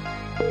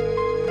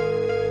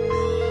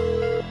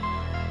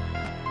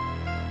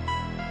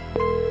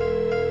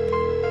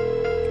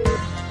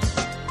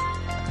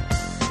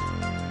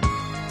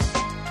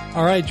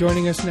 All right,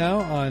 joining us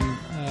now on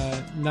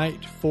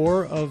night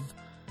 4 of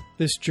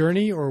this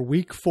journey, or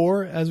week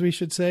 4, as we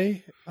should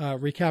say,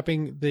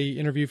 recapping the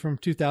interview from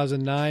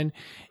 2009,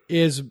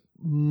 is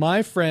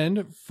my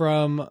friend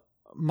from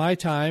my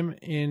time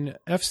in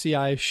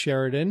FCI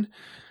Sheridan,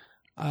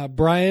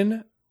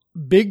 Brian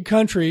Big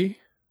Country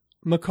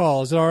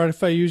McCall. Is it all right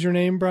if I use your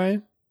name,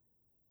 Brian?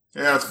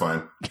 Yeah, that's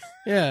fine.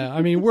 Yeah,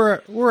 I mean,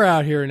 we're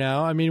out here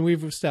now. I mean,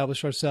 we've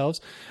established ourselves.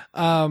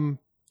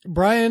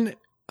 Brian,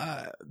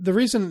 the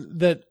reason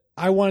that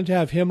I wanted to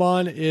have him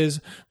on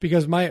is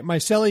because my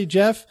cellie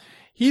Jeff,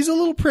 he's a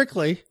little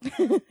prickly.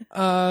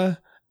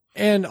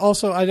 And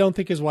also I don't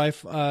think his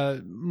wife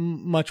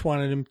much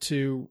wanted him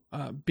to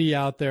be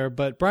out there,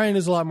 but Brian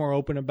is a lot more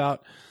open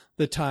about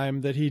the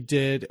time that he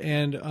did.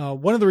 And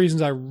one of the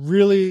reasons I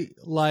really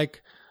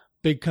like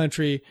Big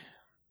Country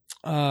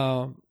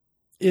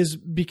is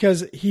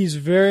because he's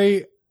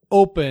very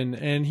open,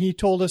 and he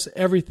told us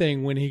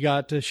everything when he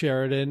got to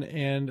Sheridan,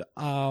 and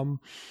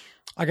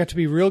I got to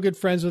be real good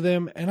friends with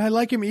him, and I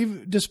like him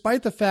even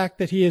despite the fact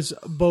that he is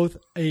both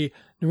a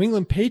New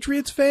England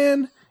Patriots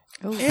fan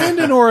and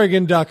an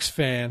Oregon Ducks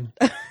fan.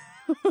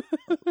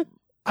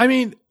 I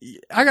mean,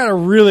 I gotta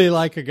really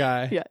like a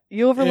guy. Yeah,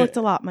 you overlooked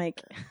a lot,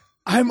 Mike.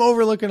 I'm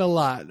overlooking a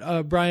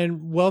lot.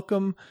 Brian,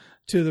 welcome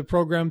to the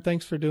program.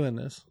 Thanks for doing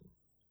this.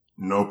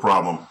 No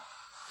problem.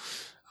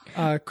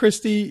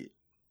 Christy,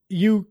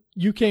 you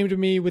came to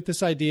me with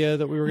this idea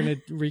that we were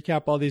going to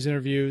recap all these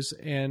interviews,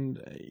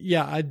 and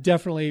yeah, I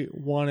definitely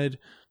wanted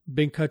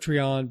Big Country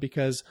on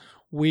because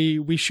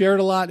we shared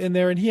a lot in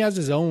there, and he has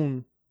his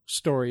own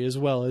story as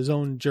well, his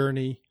own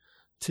journey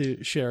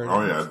to Sheridan.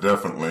 Oh yeah,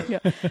 definitely. Yeah.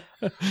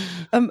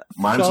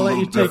 Mine's So I'll a let little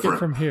you take different. it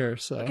from here.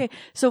 So Okay,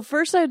 so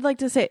first I'd like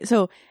to say,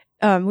 so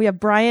we have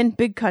Brian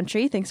Big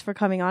Country. Thanks for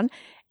coming on.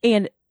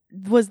 And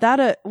was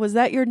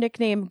that your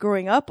nickname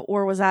growing up,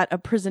 or was that a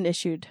prison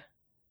issued?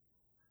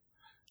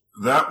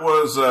 That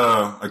was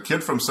a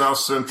kid from South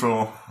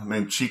Central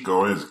named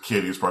Chico. He was a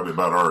kid. He was probably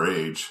about our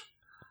age.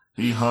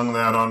 He hung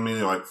that on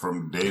me like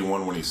from day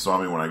one when he saw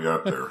me when I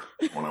got there,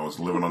 when I was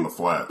living on the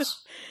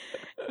flats.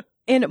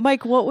 And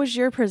Mike, what was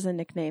your prison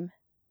nickname?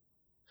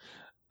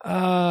 Did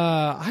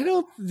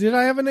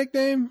I have a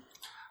nickname?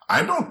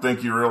 I don't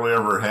think you really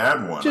ever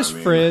had one. Just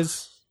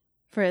Frizz.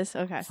 Frizz,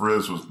 okay.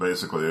 Frizz was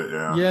basically it,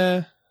 yeah.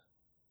 Yeah.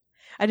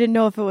 I didn't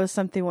know if it was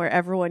something where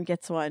everyone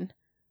gets one.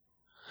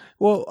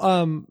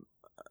 Well,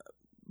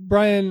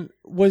 Brian,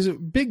 was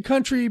it Big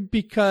Country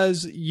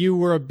because you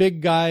were a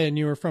big guy and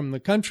you were from the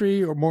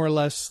country, or more or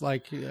less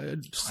like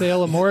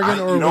Salem, Oregon?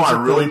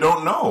 I really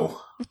don't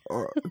know.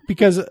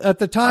 Because at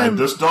the time, I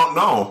just don't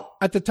know.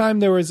 At the time,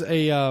 there was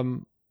a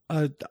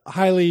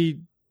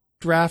highly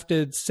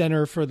drafted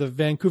center for the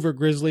Vancouver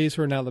Grizzlies,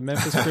 who are now the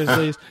Memphis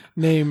Grizzlies,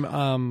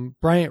 named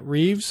Bryant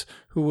Reeves,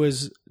 who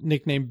was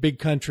nicknamed Big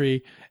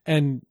Country.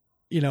 And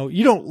you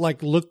don't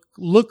like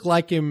look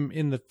like him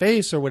in the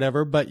face or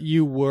whatever, but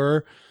you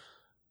are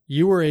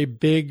a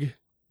big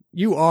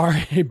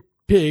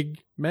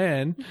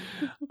man.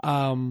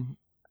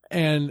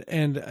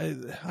 And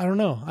I don't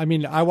know. I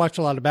mean, I watch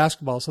a lot of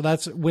basketball, so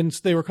that's when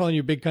they were calling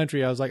you Big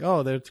Country. I was like,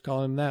 oh, they're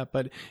calling him that.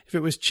 But if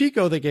it was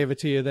Chico that gave it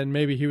to you, then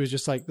maybe he was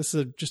just like, this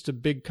is just a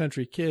big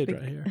country kid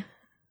right here.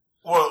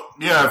 Well,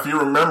 yeah, if you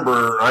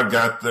remember, I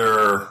got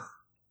there, it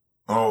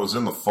was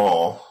in the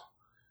fall,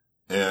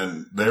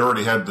 and they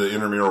already had the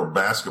intramural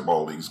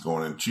basketball leagues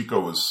going, and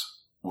Chico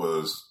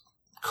was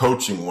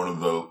coaching one of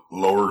the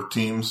lower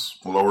teams,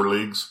 lower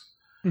leagues.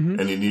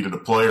 Mm-hmm. And he needed a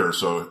player,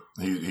 so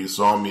he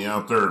saw me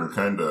out there and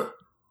kind of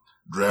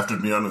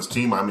drafted me on his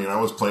team. I mean, I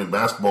was playing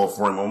basketball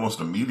for him almost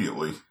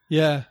immediately.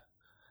 Yeah.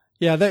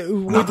 Not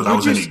that I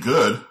was any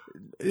good.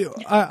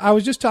 I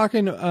was just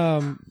talking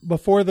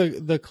before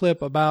the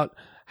clip about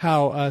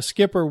how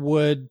Skipper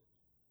would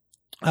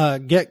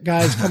get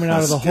guys coming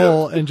out of the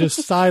hole and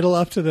just sidle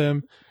up to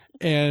them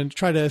and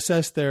try to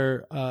assess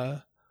their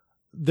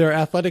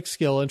athletic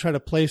skill and try to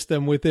place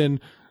them within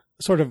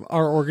sort of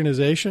our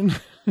organization.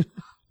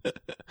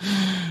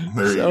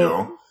 There you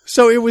go.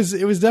 So it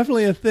was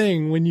definitely a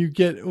thing when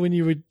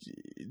you would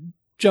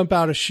jump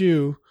out a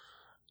shoe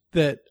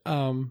that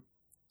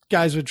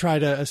guys would try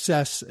to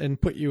assess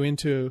and put you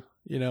into,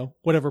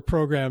 whatever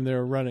program they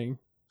were running.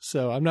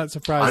 So I'm not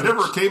surprised. I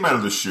never came out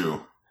of the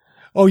shoe.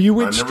 Oh, you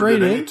went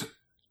straight in?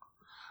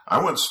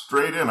 I went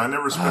straight in. I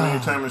never spent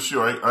any time in the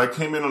shoe. I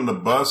came in on the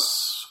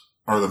bus,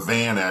 or the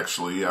van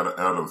actually, out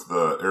of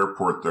the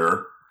airport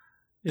there.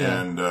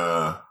 Yeah. And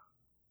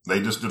they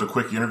just did a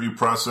quick interview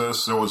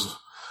process. I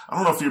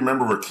don't know if you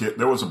remember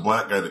there was a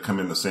black guy that come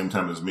in the same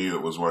time as me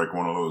that was like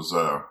one of those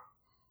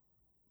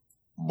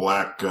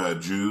black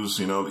Jews,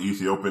 the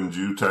Ethiopian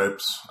Jew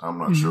types. I'm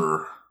not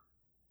sure.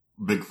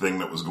 Big thing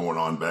that was going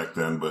on back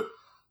then, but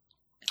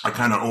I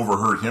kind of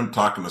overheard him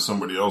talking to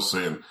somebody else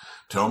saying,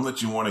 tell him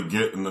that you want to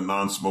get in the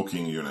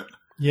non-smoking unit.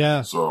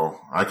 Yeah. So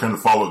I kind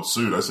of followed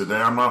suit. I said, hey,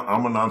 I'm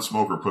a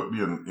non-smoker. Put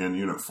me in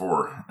unit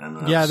 4.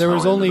 And there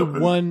was only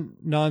one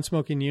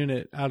non-smoking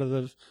unit out of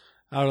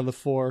the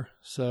 4.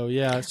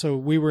 So so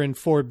we were in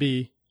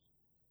 4B.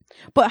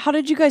 But how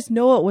did you guys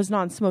know it was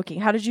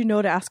non-smoking? How did you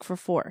know to ask for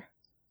 4?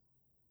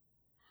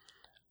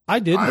 I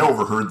didn't. I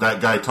overheard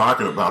that guy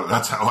talking about it.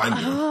 That's how I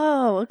knew.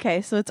 Oh,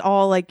 okay. So it's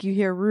all like you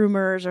hear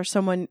rumors or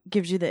someone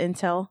gives you the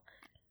intel.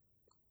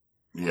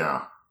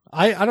 Yeah.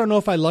 I don't know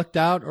if I lucked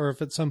out or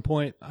if at some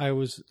point I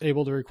was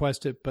able to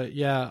request it, but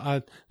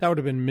that would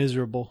have been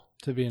miserable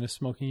to be in a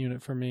smoking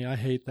unit for me. I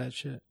hate that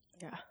shit.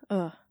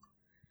 Yeah.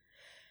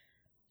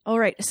 All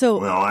right. So.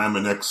 Well, I'm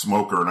an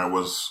ex-smoker and I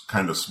was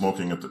kind of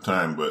smoking at the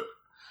time, but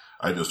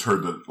I just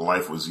heard that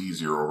life was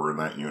easier over in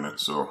that unit.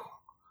 So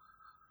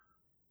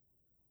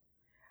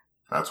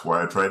that's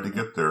why I tried to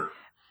get there.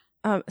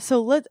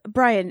 So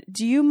Brian,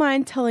 do you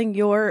mind telling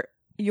your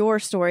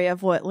story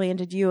of what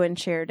landed you in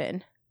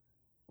Sheridan?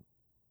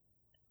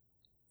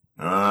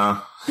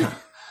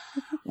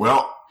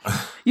 Well,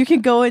 you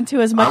can go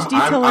into as much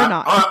detail or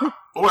not.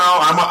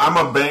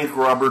 I'm a bank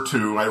robber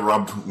too. I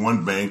robbed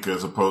one bank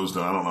as opposed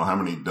to I don't know how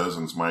many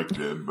dozens Mike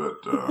did, but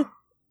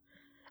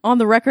on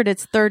the record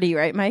it's 30,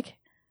 right, Mike?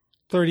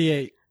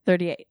 38.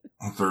 38.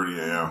 30,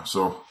 yeah.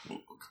 So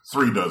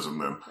 3 dozen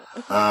then.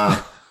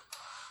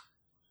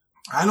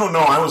 I don't know.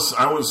 I was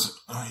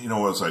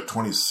was I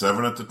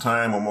 27 at the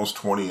time, almost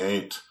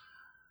 28.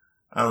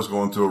 I was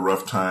going through a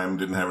rough time,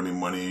 didn't have any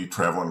money,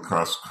 traveling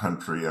across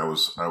country. I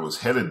was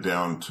headed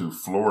down to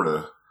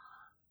Florida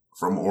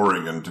from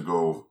Oregon to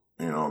go,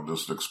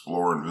 just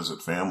explore and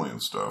visit family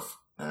and stuff.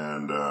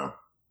 And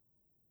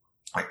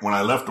when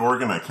I left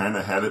Oregon, I kind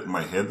of had it in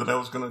my head that I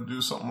was going to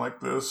do something like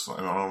this. I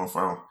don't know if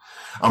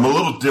I'm a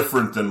little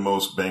different than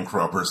most bank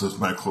robbers, as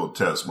Michael will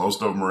attest.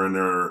 Most of them are in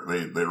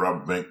there, they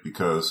rob a bank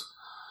because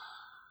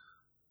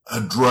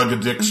a drug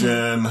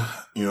addiction,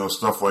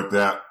 stuff like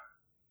that.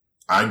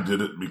 I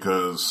did it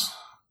because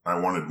I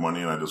wanted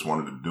money and I just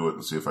wanted to do it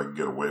and see if I could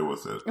get away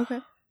with it. Okay.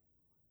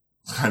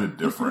 It's kind of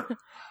different.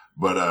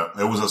 But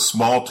it was a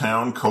small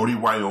town, Cody,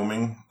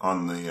 Wyoming,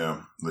 on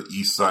the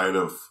east side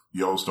of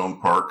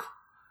Yellowstone Park.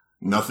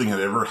 Nothing had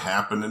ever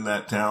happened in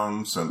that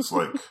town since,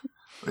 like,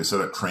 they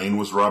said a train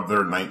was robbed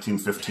there in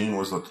 1915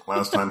 was the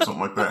last time something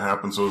like that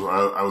happened. So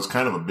I was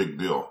kind of a big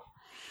deal.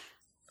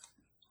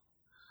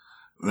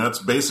 And that's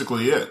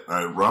basically it.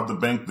 I robbed the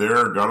bank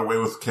there, got away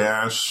with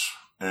cash,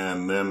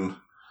 and then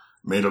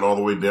made it all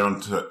the way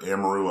down to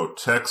Amarillo,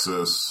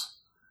 Texas.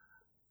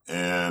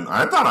 And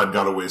I thought I'd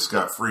got away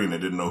scot-free, and they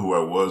didn't know who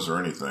I was or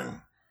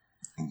anything.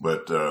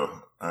 But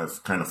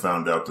I've kind of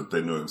found out that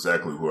they knew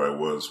exactly who I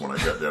was when I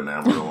got down to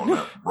Amarillo, and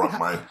that brought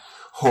my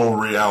whole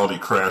reality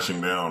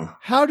crashing down.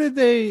 How did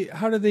they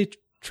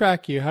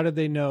track you? How did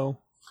they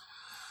know?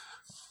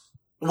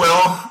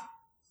 Well,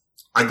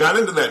 I got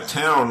into that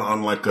town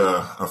on like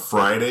a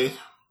Friday,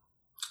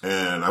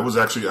 and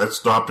I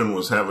stopped and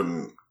was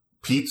having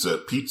pizza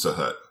at Pizza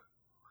Hut.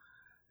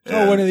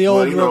 And, one of the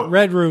old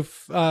red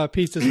roof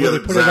pizzas where they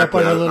put it up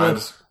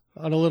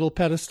on a little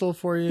pedestal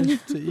for you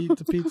to eat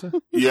the pizza.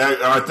 Yeah,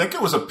 I think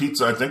it was a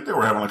pizza. I think they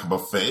were having like a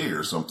buffet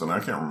or something. I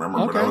can't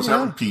remember, but I was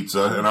having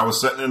pizza, and I was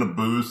sitting in a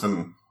booth,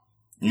 and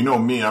you know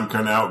me, I'm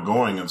kind of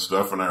outgoing and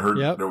stuff, and I heard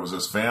there was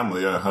this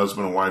family, a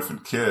husband and wife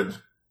and kid,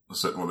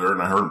 sitting with her,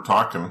 and I heard them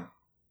talking,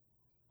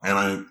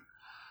 and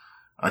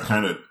I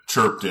kind of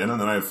chirped in, and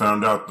then I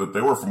found out that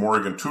they were from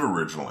Oregon too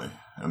originally,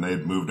 and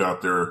they'd moved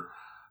out there.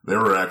 They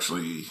were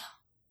actually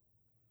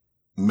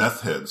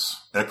meth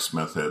heads,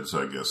 ex-meth heads,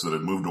 I guess, that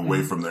had moved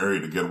away from the area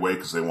to get away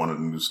because they wanted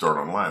a new start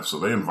on life. So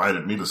they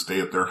invited me to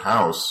stay at their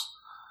house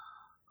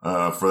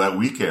for that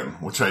weekend,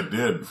 which I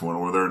did. Went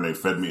over there and they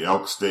fed me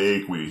elk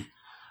steak. We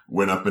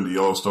went up into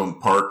Yellowstone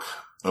Park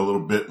a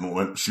little bit and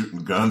went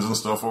shooting guns and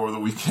stuff over the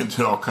weekend,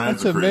 did all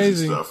kinds of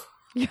crazy stuff.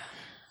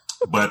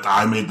 But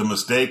I made the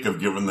mistake of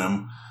giving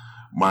them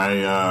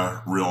my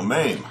real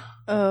name.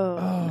 Oh.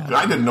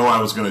 I didn't know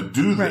I was going to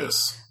do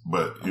this.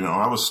 But, you know,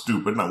 I was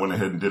stupid, and I went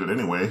ahead and did it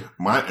anyway.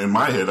 In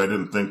my head, I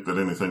didn't think that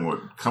anything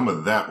would come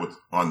of that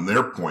on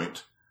their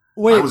point.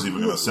 Wait, I was even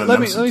going to send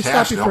them some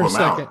cash to help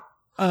them out.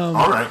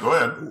 All right, go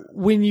ahead.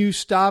 When you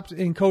stopped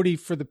in Cody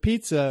for the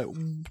pizza,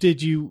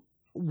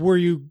 were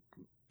you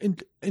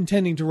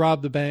intending to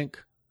rob the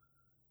bank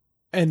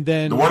and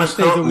then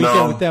stay the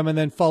weekend with them and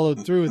then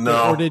followed through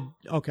with it?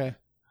 Okay.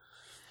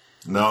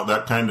 No,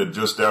 that kind of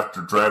just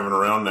after driving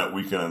around that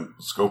weekend,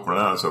 scoping it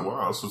out, I said,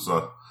 wow, this is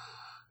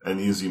an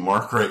easy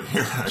mark right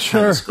here. I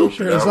kind of scoped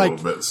it out a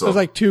little bit. So. There's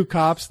like two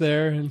cops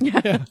there. And,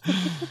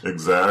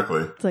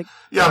 Exactly. It's like,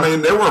 I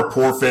mean, they were a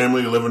poor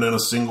family living in a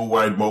single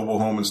wide mobile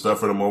home and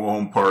stuff at a mobile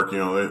home park. You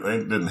know, they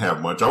didn't have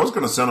much. I was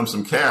going to send them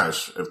some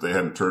cash if they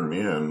hadn't turned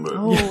me in, but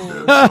they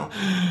did, so.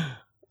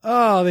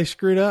 Oh, they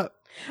screwed up.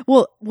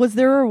 well, was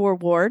there a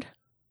reward?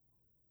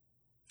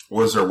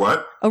 Was there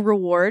what? A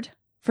reward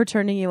for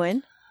turning you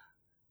in?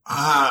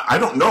 I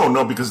don't know.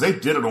 No, because they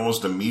did it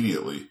almost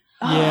immediately.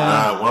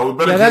 Yeah. Well, we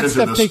better get that into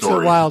stuff this takes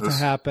story. a while to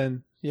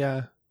happen.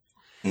 Yeah.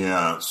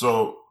 Yeah.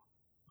 So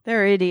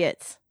They're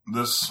idiots.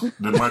 did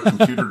my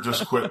computer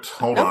just quit?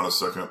 Hold on a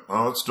second.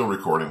 Oh, it's still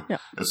recording. Yeah.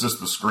 It's just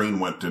the screen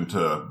went into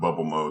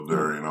bubble mode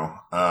there, you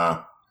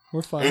know.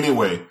 We're fine.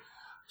 Anyway,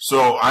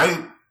 so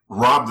I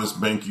robbed this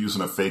bank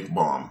using a fake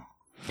bomb.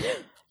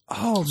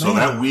 Oh, man. So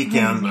that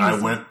weekend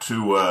I went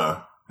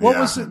to, what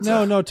was it?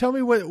 No. Tell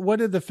me what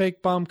did the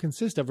fake bomb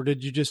consist of? Or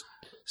did you just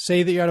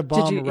say that you had a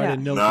bomb or write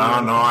a note? No,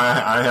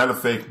 I had a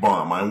fake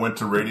bomb. I went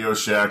to Radio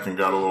Shack and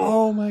got a little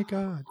oh my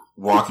God.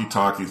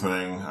 walkie-talkie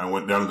thing. I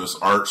went down to this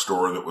art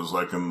store that was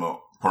like in the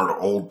part of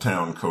Old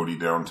Town, Cody,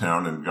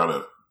 downtown, and got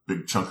a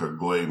big chunk of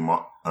gray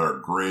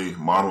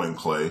modeling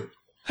clay.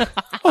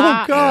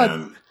 Oh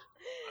God.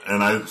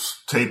 And I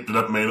taped it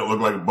up, made it look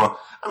like a bomb.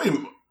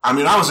 I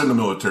mean, I was in the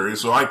military,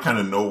 so I kind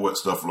of know what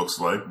stuff looks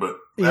like, but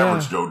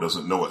average Joe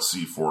doesn't know what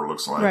C4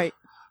 looks like. Right.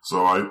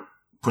 So I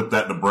put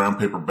that in a brown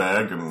paper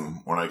bag, and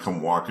when I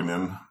come walking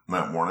in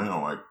that morning,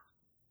 I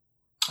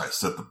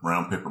set the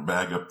brown paper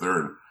bag up there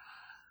and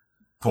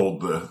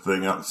pulled the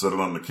thing out and set it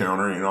on the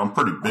counter. You know, I'm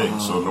pretty big,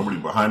 so nobody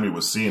behind me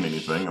was seeing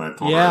anything. And I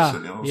told her, I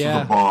said, this is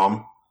a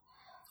bomb.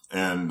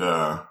 And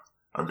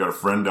I've got a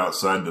friend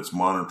outside that's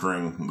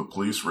monitoring the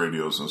police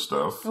radios and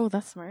stuff. Oh,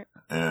 that's smart.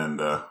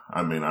 And I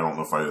don't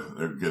know if I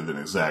give the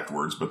exact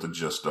words, but the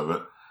gist of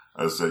it.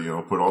 I said,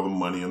 put all the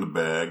money in the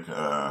bag.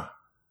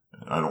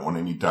 I don't want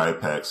any dye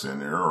packs in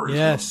there, or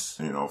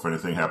if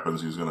anything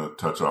happens, he's going to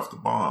touch off the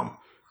bomb.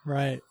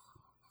 Right.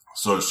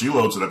 So she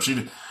loads it up.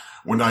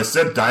 When I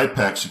said dye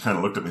packs, she kind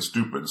of looked at me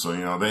stupid. So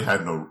they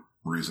had no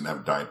reason to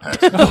have dye packs.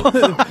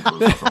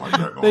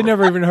 They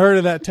never even heard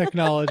of that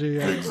technology.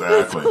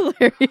 Exactly.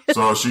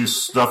 So she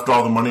stuffed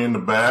all the money in the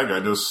bag. I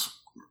just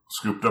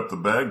scooped up the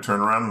bag,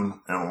 turned around,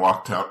 and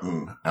walked out.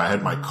 And I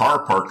had my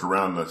car parked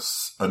around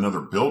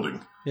another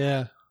building.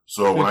 Yeah.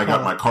 So when I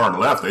got my car and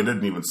left, they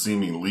didn't even see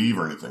me leave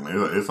or anything.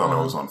 They thought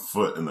I was on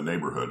foot in the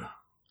neighborhood.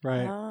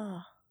 Right.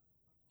 Ah.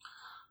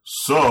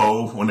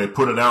 So when they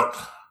put it out,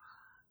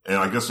 and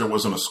I guess there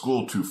wasn't a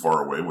school too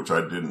far away, which I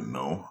didn't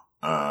know,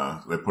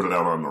 they put it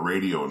out on the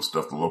radio and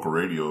stuff, the local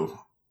radio,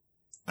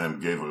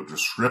 and gave a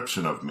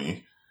description of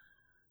me.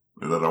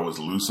 that I was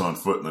loose on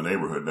foot in the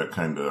neighborhood. That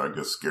kind of, I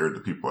guess, scared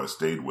the people I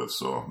stayed with.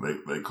 So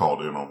they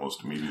called in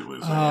almost immediately.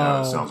 Saying,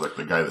 yeah, it sounds like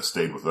the guy that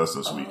stayed with us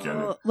this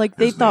weekend. Like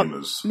they his thought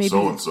name is maybe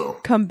so-and-so.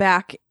 come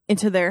back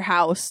into their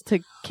house to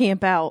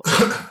camp out.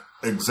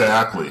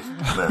 Exactly.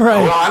 Right.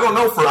 Well, I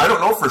don't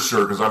know for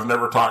sure because I've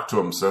never talked to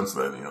him since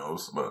then.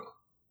 But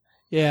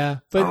Yeah,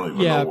 I don't but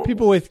even yeah, know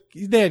people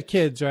they had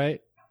kids,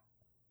 right?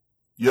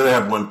 yeah, they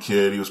had one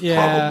kid. He was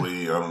Yeah.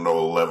 probably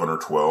 11 or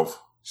 12.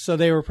 So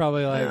they were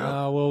probably like,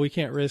 Yeah. oh, well, we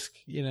can't risk,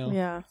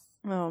 Yeah.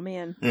 Oh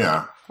man.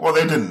 Yeah. Well,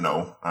 they didn't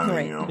know. I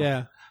mean, Right.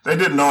 Yeah. they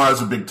didn't know I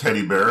was a big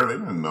teddy bear. They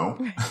didn't know.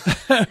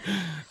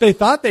 They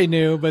thought they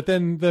knew, but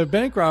then the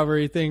bank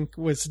robbery thing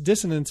was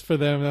dissonance for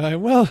them. They're like,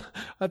 well,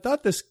 I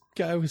thought this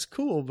guy was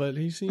cool, but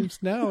he seems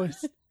now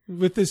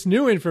with this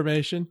new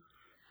information.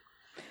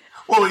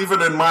 Well,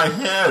 even in my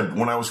head,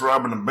 when I was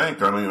robbing a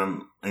bank, I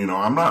mean,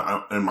 I'm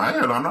not, in my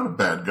head, I'm not a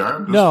bad guy.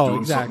 I'm just doing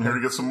exactly. something here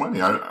to get some money.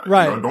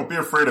 Right. Don't be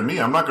afraid of me.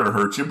 I'm not going to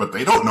hurt you, but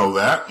they don't know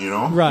that,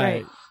 Right.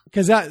 Right.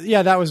 Because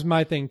that was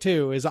my thing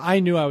too, is I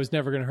knew I was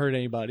never going to hurt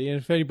anybody. And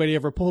if anybody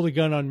ever pulled a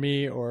gun on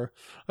me or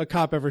a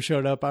cop ever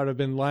showed up, I would have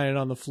been lying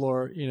on the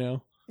floor,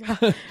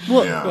 Well,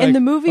 Yeah. in the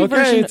movie okay,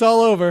 version, it's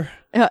all over.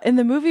 in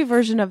the movie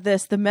version of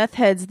this, the meth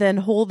heads then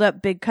hold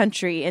up Big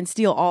Country and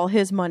steal all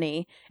his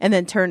money and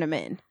then turn him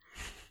in.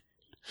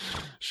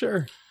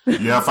 Sure.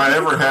 Yeah, if I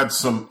ever had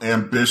some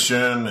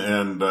ambition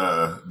and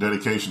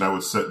dedication, I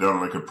would sit down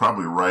and I could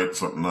probably write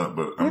something up,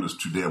 but I'm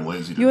just too damn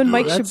lazy to do You and it.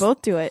 Mike should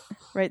both do it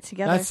right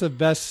together. That's the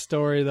best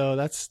story, though.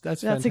 That's a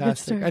fantastic. good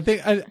story. I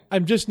think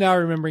I'm just now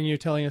remembering you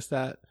telling us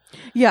that.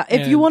 Yeah,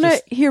 if And you want to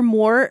just- hear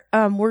more,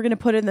 we're going to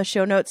put in the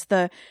show notes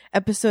the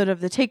episode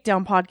of the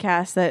Takedown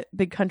podcast that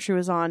Big Country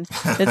was on.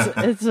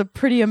 It's a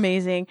pretty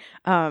amazing.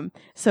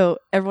 So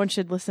everyone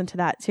should listen to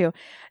that too.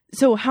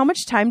 So how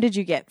much time did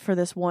you get for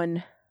this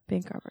one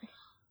bank robbery?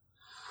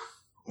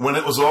 When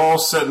it was all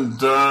said and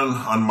done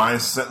on my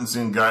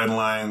sentencing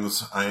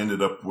guidelines, I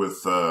ended up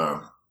with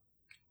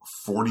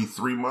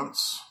 43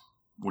 months,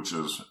 which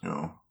is,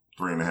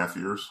 3.5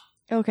 years.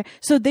 Okay,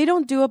 so they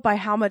don't do it by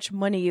how much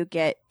money you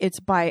get; it's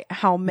by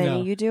how many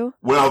No. you do.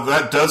 Well,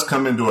 that does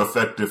come into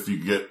effect if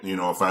you get,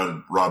 if I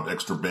had robbed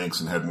extra banks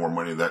and had more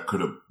money, that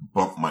could have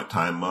bumped my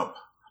time up.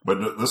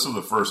 But this is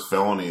the first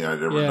felony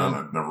I'd ever done.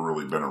 I'd never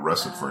really been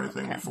arrested for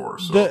anything before.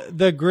 So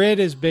The grid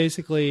is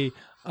basically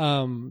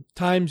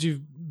times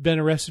you've been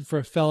arrested for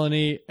a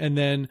felony, and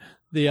then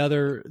the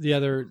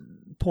other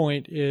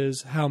point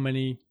is how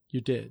many you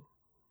did.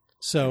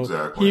 So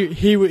Exactly.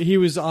 he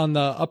was on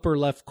the upper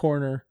left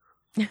corner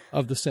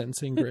of the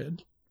sentencing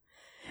grid.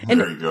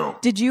 And there you go.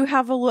 Did you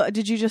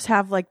just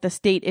have like the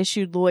state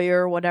issued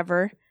lawyer or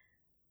whatever?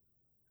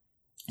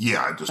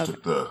 Yeah, I just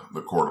took the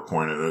court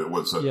appointed. It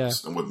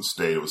wasn't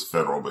state, it was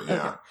federal, but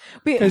yeah.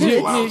 Because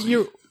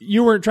Lousy.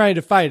 you weren't trying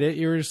to fight it.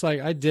 You were just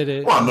like, I did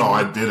it. Well, no,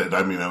 I did it.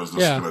 I mean, I was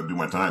just going to do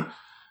my time.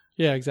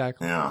 Yeah,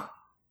 exactly. Yeah.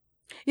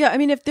 Yeah, I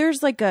mean, if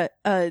there's like a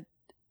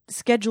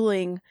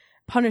scheduling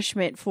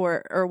punishment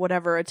for or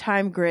whatever, a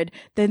time grid,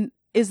 then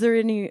is there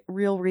any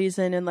real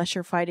reason, unless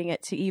you're fighting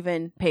it, to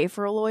even pay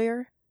for a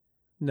lawyer?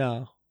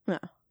 No.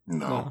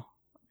 No.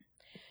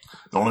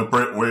 The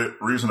only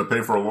reason to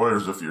pay for a lawyer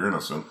is if you're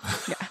innocent.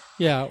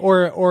 Yeah,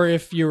 or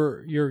if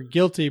you're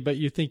guilty, but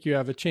you think you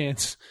have a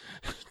chance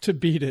to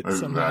beat it.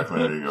 Somehow. Exactly.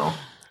 There you go.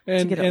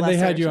 And get it they lesser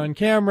had you or on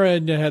camera,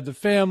 and you had the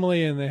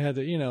family, and they had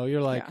the,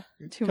 you're like,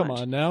 too come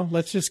much. on now,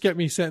 let's just get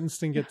me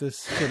sentenced and get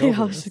this shit Yeah,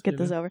 over let's with, just get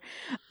this over.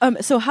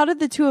 So how did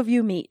the two of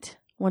you meet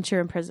once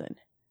you're in prison?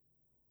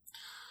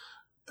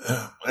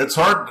 It's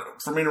hard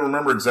for me to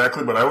remember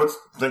exactly, but I would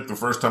think the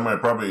first time I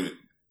probably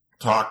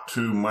talked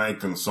to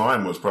Mike and saw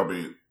him was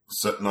probably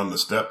sitting on the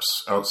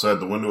steps outside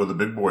the window of the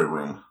big boy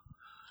room,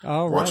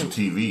 watching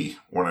TV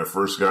when I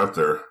first got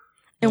there.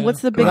 And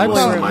what's the big And I boy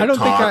listened to room? Mike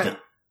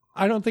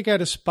I don't think I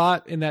had a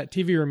spot in that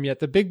TV room yet.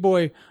 The big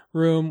boy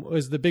room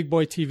was the big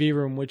boy TV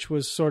room, which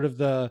was sort of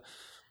the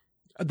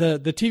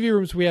TV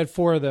rooms. We had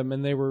 4 of them,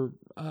 and they were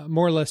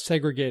more or less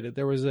segregated.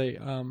 There was a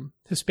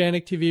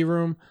Hispanic TV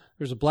room.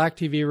 There was a black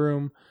TV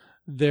room.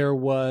 There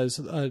was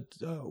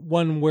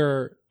one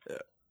where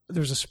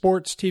there was a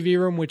sports TV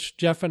room, which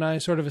Jeff and I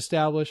sort of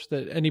established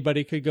that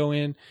anybody could go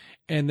in.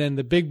 And then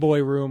the big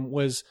boy room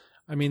was,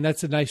 I mean,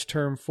 that's a nice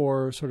term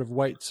for sort of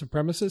white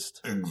supremacist.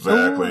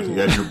 Exactly. You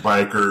had your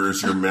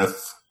bikers, your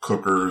meth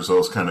cookers,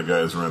 those kind of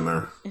guys were in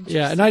there.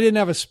 Yeah, and I didn't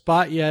have a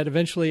spot yet.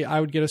 Eventually, I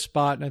would get a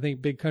spot, and I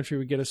think Big Country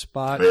would get a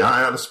spot. Yeah, I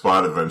had a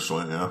spot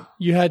eventually, yeah.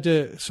 You had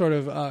to sort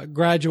of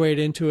graduate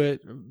into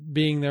it,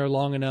 being there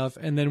long enough.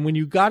 And then when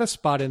you got a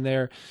spot in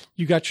there,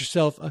 you got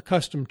yourself a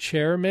custom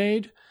chair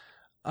made.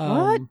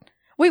 What?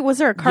 Wait, was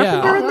there a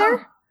carpenter in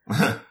there?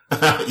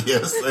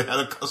 Yes, they had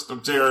a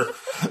custom chair.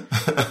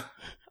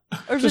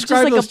 Or is it just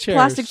Describe like a those chairs.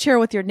 plastic chair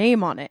with your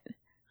name on it?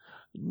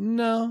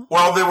 No.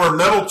 Well, they were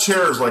metal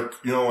chairs, like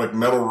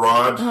metal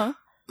rod Uh-huh.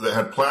 that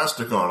had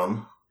plastic on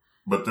them,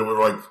 but they were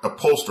like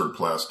upholstered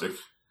plastic.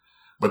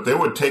 But they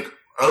would take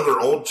other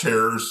old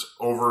chairs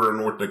over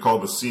in what they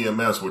called the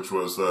CMS, which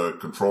was the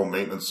Control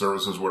Maintenance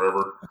Services,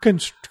 whatever. The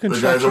guys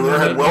Construction over there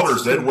had maintenance.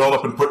 welders. They'd weld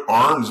up and put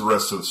arms the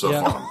rest of the stuff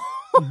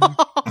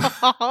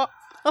Yeah. on.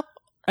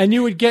 And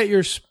you would get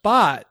your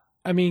spot.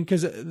 I mean,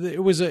 because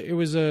there was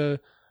a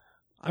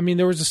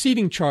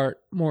seating chart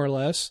more or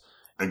less.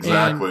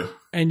 Exactly.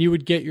 And you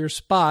would get your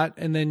spot,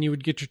 and then you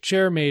would get your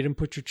chair made and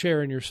put your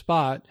chair in your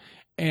spot.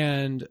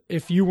 And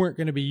if you weren't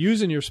going to be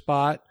using your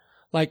spot,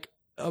 like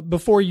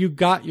before you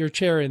got your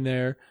chair in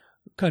there,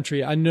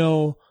 Country, I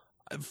know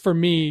for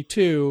me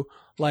too,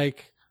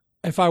 like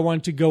if I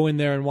wanted to go in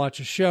there and watch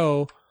a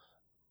show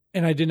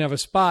and I didn't have a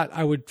spot,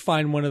 I would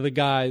find one of the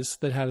guys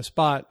that had a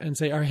spot and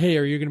say, "Oh, hey,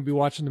 are you going to be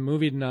watching the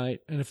movie tonight?"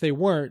 And if they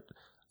weren't,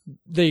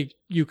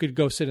 you could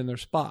go sit in their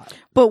spot.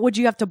 But would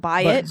you have to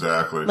buy it?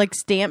 Exactly. Like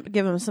give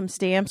them some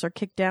stamps or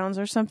kickdowns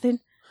or something?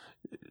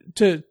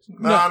 No,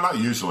 not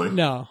usually.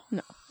 No.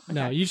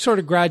 You sort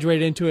of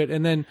graduate into it,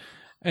 and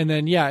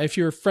then yeah, if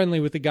you're friendly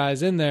with the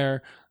guys in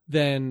there,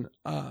 then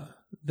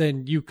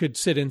you could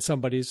sit in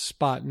somebody's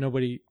spot.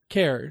 Nobody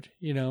cared,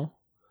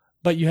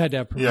 but you had to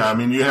have permission. Yeah, I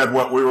mean, you had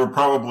we were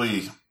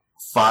probably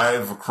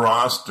 5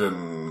 across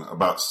and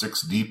about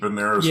 6 deep in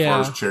there as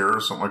far as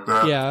chairs, something like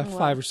that. Yeah,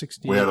 5 or 6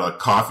 deep. We had a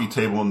coffee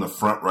table in the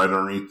front right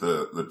underneath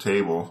the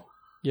table.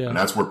 Yeah. And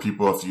that's where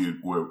people,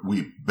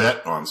 we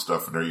bet on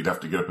stuff in there, you'd have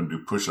to get up and do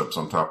push-ups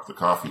on top of the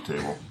coffee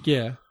table.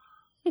 Yeah.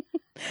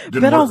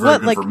 Didn't Bet work on very what,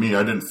 good like- for me.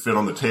 I didn't fit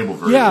on the table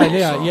very well.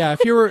 So. Yeah.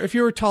 If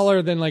you were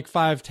taller than like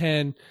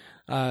 5'10",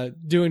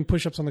 doing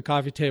push-ups on the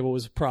coffee table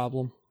was a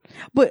problem.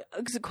 But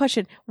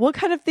question, what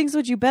kind of things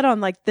would you bet on?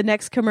 Like the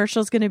next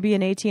commercial is going to be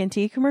an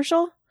AT&T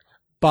commercial?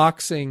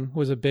 Boxing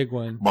was a big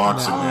one.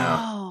 Boxing, yeah.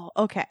 Oh,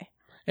 okay.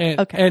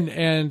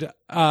 And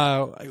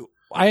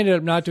I ended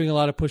up not doing a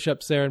lot of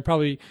push-ups there, and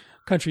probably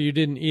Country you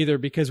didn't either,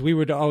 because we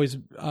would always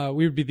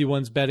we would be the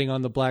ones betting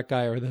on the black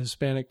guy or the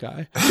Hispanic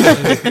guy.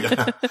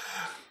 Yeah.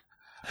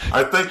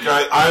 I think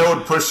I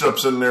owed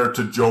push-ups in there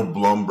to Joe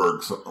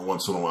Blumberg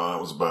once in a while.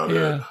 That was about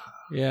it.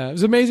 Yeah, it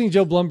was amazing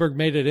Joe Blumberg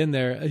made it in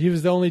there. He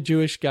was the only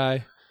Jewish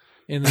guy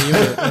in the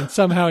unit, and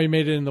somehow he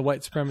made it in the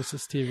white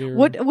supremacist TV room.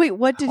 What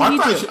did he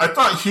do? I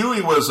thought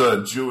Huey was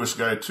a Jewish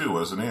guy too,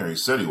 wasn't he? Or he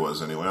said he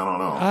was anyway. I don't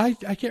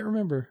know. I can't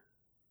remember.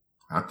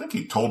 I think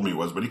he told me he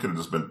was, but he could have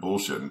just been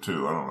bullshitting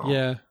too. I don't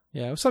know.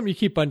 Yeah, it was something you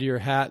keep under your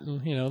hat,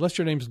 and unless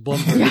your name's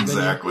Blumberg,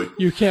 Exactly.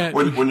 you can't.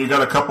 When you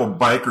got a couple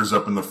bikers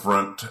up in the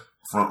front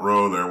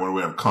row there, when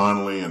we have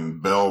Connolly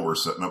and Bell were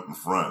sitting up in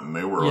front, and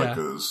they were like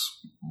as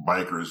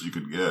biker as you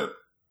could get.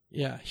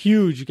 Yeah,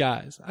 huge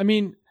guys. I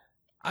mean,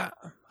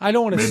 I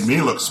don't want to made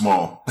me look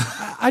small.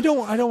 I don't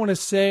want to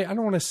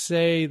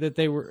say that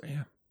they were.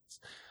 Yeah,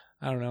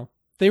 I don't know.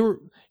 They were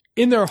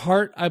in their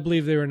heart. I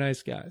believe they were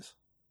nice guys.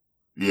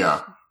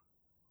 Yeah,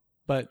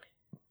 but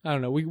I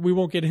don't know. We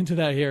won't get into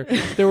that here.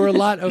 There were a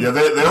lot of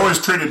they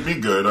always treated me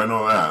good. I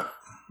know that.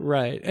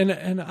 Right,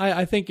 and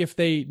I think if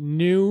they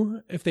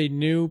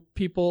knew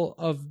people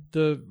of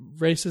the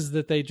races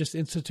that they just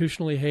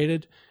institutionally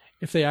hated,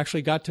 if they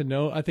actually got to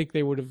know, I think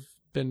they would have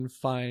been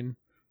fine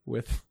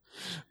with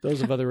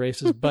those of other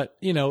races. But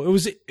it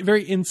was a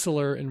very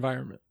insular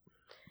environment.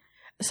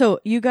 So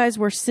you guys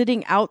were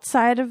sitting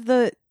outside of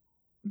the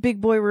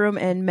big boy room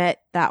and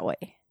met that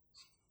way.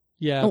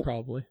 Yeah,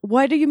 probably.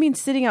 Why do you mean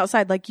sitting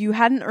outside? Like you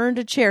hadn't earned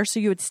a chair,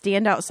 so you would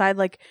stand outside,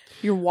 like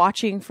you're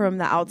watching from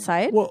the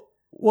outside?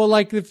 Well,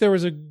 like if there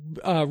was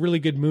a really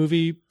good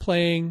movie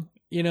playing,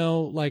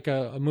 like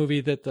a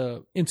movie that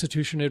the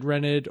institution had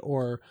rented,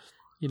 or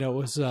it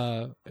was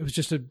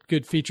just a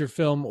good feature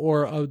film,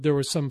 or there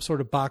was some sort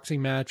of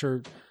boxing match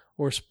or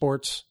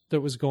sports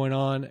that was going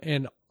on,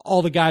 and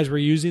all the guys were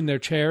using their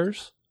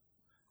chairs,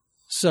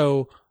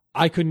 so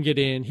I couldn't get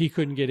in, he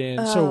couldn't get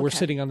in, so we're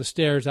sitting on the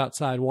stairs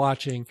outside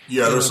watching.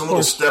 Yeah, there's some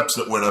little steps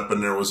that went up,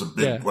 and there was a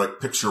big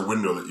picture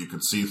window that you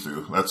could see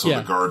through. That's so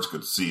the guards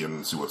could see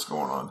and see what's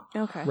going on.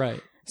 Okay,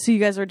 right. So you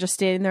guys were just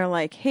standing there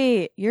like,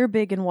 "Hey, you're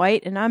big and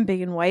white, and I'm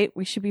big and white.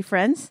 We should be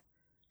friends."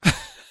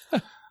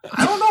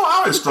 I don't know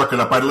how I struck it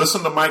up. I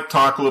listened to Mike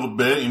talk a little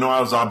bit. I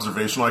was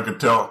observational. I could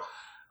tell.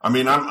 I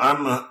mean,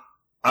 I'm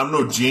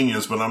no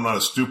genius, but I'm not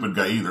a stupid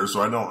guy either.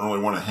 So I don't really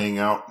want to hang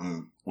out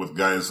with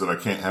guys that I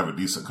can't have a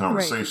decent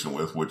conversation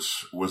with,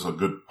 which was a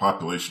good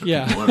population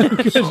of people in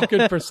there. So.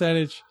 Good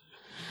percentage.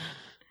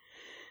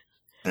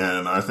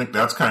 And I think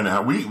that's kind of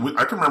how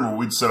I can remember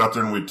we'd sit out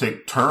there and we'd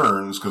take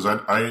turns, because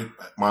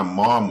my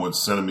mom would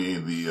send me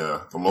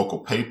the local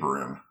paper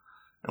in,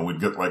 and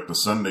we'd get like the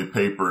Sunday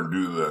paper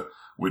and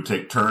we'd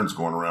take turns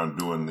going around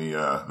doing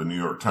the New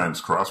York Times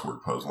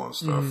crossword puzzle and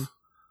stuff. Mm-hmm.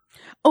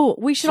 Oh,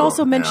 we should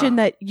also mention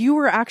that you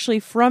were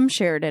actually from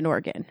Sheridan,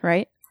 Oregon,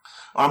 right?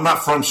 I'm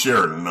not from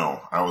Sheridan, no.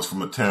 I was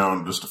from a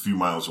town just a few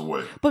miles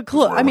away. But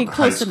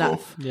close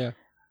enough. Yeah.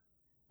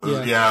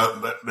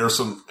 Yeah, there's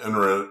some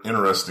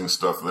interesting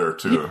stuff there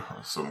too.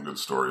 Some good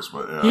stories,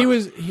 but yeah.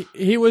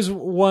 He was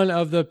one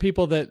of the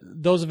people that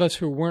those of us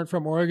who weren't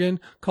from Oregon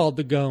called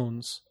the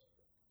Gones.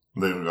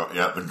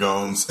 The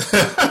Gones.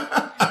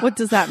 What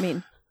does that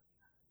mean?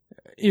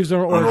 He was an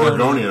An Oregonian.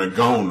 Oregonian, a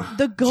Gone.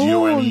 The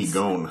G-O-N-E, Gones.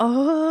 Gone.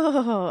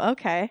 Oh,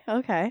 okay.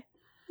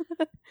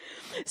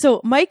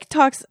 So Mike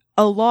talks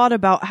a lot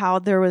about how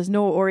there was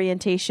no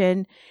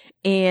orientation,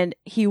 and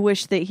he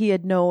wished that he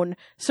had known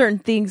certain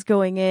things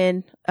going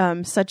in,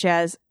 such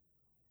as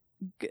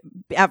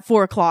at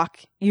 4:00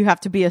 you have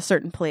to be a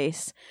certain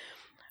place.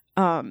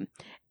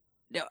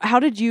 How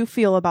did you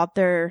feel about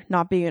there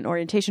not being an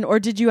orientation, or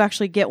did you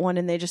actually get one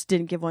and they just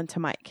didn't give one to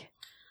Mike?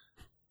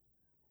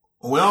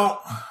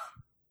 Well,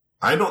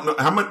 I don't know.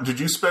 How much did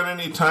you spend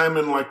any time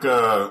in like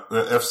the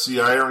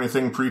FCI or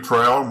anything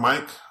pre-trial,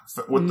 Mike,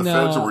 with the No.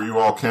 feds, or were you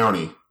all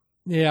county?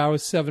 Yeah, I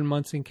was 7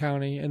 months in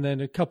county, and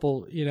then a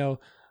couple.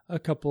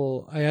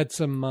 I had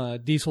some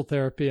diesel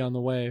therapy on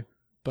the way,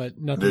 but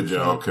nothing. Did you?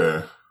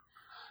 Okay.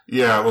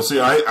 Yeah, well, see,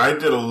 I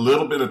did a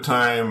little bit of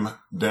time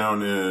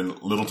down in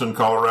Littleton,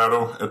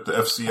 Colorado at the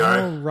FCI.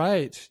 Oh,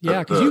 right.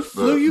 Yeah, At because you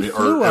flew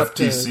or up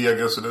FTC, to. I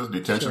guess it is,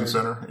 Detention Sure.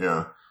 Center.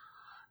 Yeah.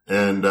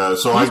 And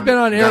so He's been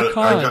on Air got-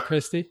 Con, I got-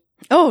 Christy.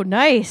 Oh,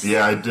 nice.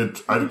 Yeah, I did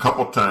a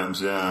couple times.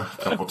 Yeah,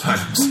 a couple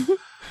times.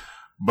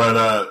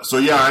 But, so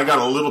yeah, I got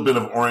a little bit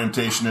of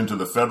orientation into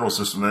the federal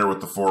system there with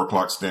the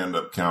 4:00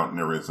 stand-up count and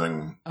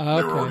everything. They were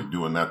Okay. already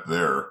doing that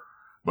there.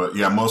 But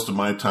yeah, most of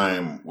my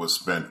time was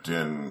spent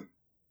in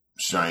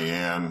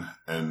Cheyenne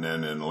and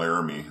then in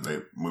Laramie.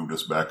 They moved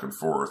us back and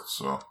forth.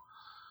 So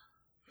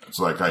it's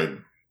like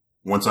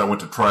once I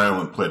went to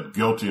trial and pled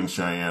guilty in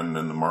Cheyenne,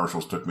 then the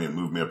marshals took me and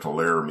moved me up to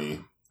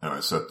Laramie. And I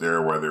sat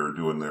there while they were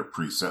doing their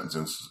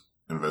pre-sentence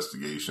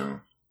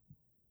investigation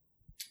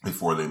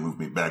before they moved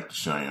me back to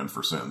Cheyenne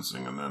for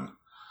sentencing. And then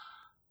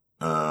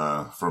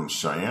from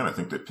Cheyenne, I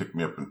think they picked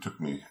me up and took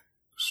me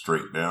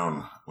straight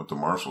down with the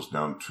marshals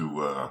down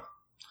to,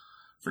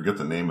 forget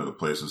the name of the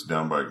place. It's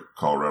down by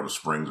Colorado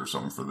Springs or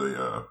something for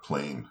the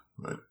plane.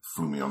 They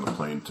flew me on the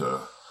plane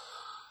to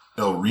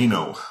El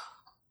Reno.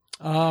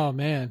 Oh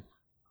man.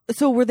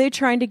 So were they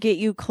trying to get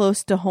you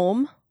close to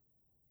home?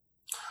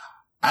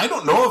 I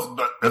don't know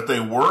if they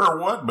were or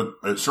what, but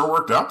it sure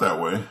worked out that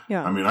way.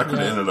 Yeah. I mean, I could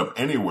have Yeah. ended up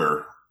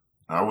anywhere.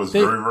 I was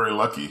They- very, very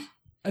lucky.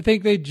 I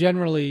think they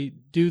generally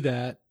do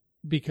that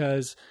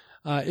because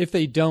if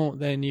they don't,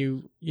 then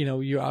you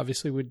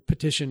obviously would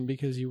petition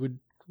because you would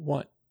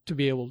want to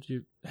be able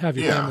to have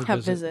your Yeah. family Have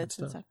visit visits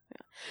and stuff. stuff.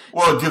 Yeah.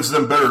 Well, it gives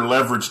them better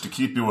leverage to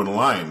keep you in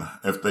line.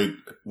 If they,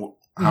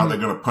 how are they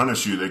going to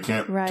punish you? They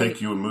can't Right.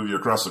 take you and move you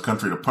across the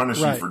country to punish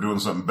you Right. for doing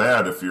something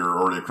bad if you're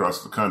already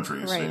across the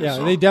country. You Right. see? Yeah,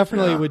 So, they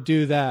definitely yeah. would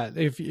do that.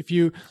 If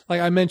you, like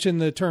I mentioned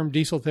the term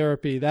diesel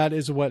therapy, that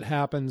is what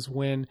happens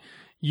when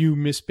you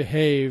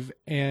misbehave,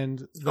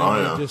 and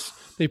then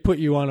they put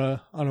you on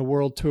a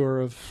world tour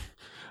of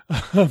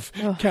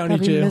county that'd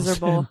be jails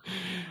miserable.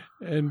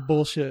 and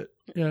bullshit.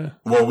 Yeah.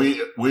 Well,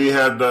 we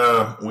had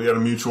a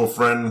mutual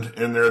friend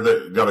in there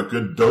that got a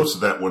good dose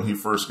of that when he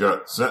first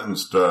got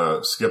sentenced.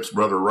 Skip's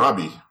brother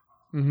Robbie.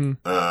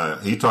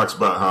 Mm-hmm. He talks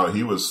about how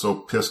he was so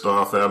pissed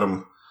off at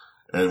him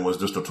and was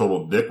just a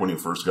total dick when he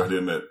first got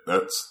in.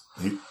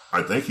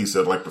 I think he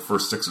said like the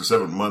first 6 or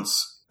 7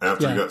 months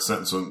after he got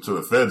sentenced to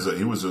the feds that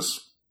he was just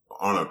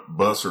on a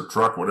bus or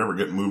truck, whatever,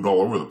 getting moved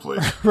all over the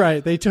place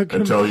Right. They took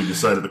him. until he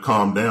decided to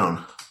calm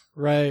down.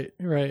 Right.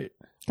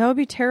 That would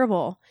be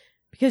terrible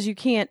because you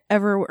can't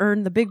ever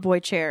earn the big boy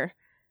chair.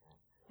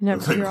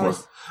 Like, You're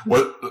always,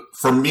 what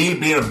for me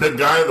being a big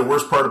guy, the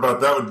worst part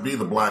about that would be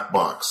the black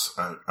box.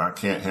 I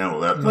can't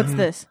handle that. what's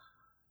this?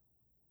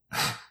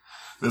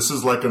 This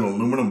is like an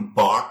aluminum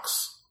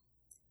box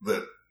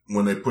that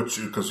when they put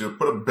you, because you'll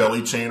put a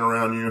belly chain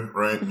around you,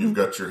 right? You've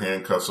got your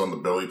handcuffs on the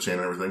belly chain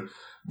and everything.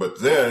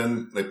 But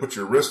then they put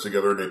your wrists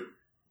together. They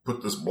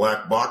put this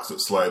black box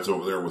that slides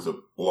over there with a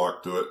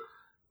lock to it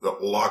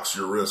that locks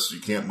your wrists. You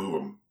can't move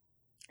them.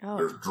 Oh.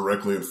 They're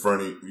directly in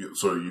front of you.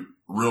 So you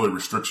really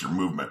restricts your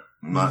movement.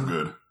 Not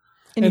good.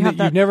 And you have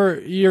that.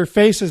 Your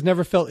face has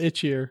never felt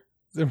itchier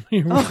than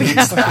when you were Oh,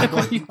 yeah.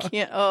 Exactly. You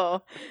can't.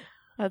 Oh,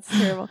 that's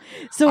terrible.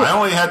 So, I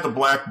only had the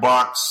black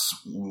box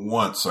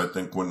once, I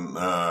think, when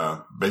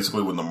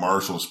basically when the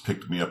marshals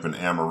picked me up in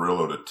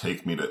Amarillo to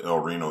take me to El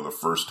Reno the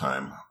first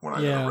time when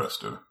I got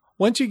arrested.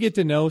 Once you get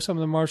to know some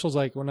of the marshals,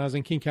 like when I was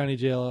in King County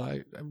Jail,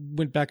 I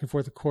went back and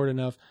forth to court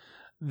enough.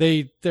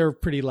 They're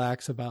pretty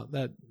lax about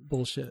that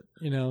bullshit.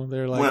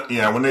 They're like,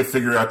 when they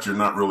figure out you're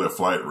not really a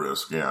flight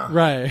risk, yeah.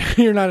 right,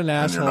 you're not an And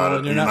asshole. you're not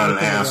an looking around.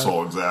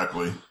 asshole,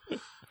 exactly.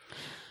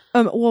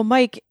 well,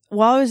 Mike,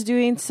 while I was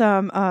doing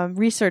some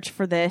research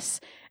for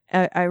this,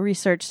 I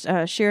researched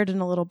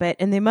Sheridan a little bit,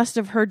 and they must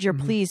have heard your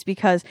pleas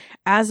because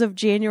as of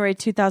January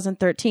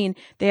 2013,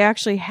 they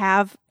actually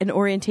have an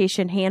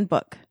orientation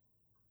handbook.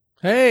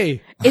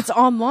 Hey, It's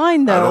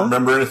online, I don't though.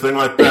 remember anything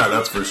like that,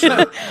 that's for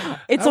sure.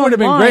 It's that would have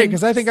been online. great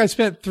because I think I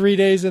spent 3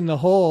 days in the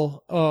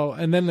hole. Oh,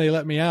 and then they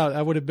let me out.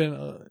 I would have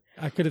been.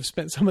 I could have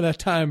spent some of that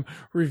time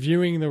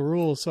reviewing the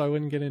rules so I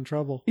wouldn't get in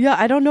trouble. Yeah,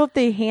 I don't know if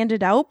they hand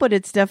it out, but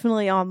it's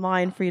definitely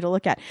online for you to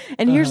look at.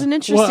 And here's an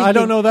interesting Well, I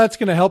don't thing. know that's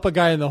going to help a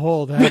guy in the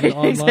hole to have an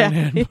online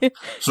Exactly. handbook.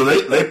 So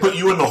they put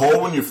you in the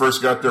hole when you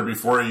first got there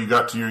before you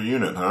got to your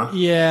unit, huh?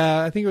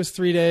 Yeah, I think it was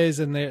 3 days,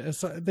 and they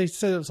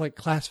said it was like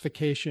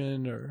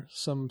classification or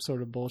some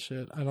sort of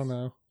bullshit. I don't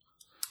know.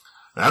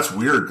 That's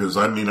weird because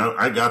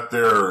I got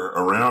there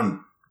around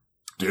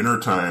dinner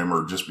time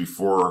or just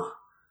before,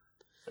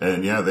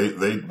 and yeah, they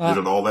did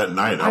it all that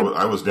night.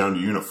 I was down to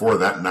Unit 4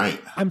 that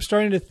night. I'm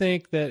starting to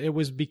think that it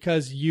was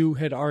because you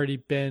had already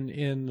been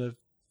in the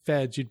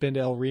feds. You'd been to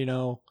El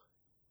Reno.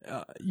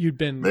 You'd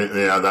been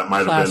that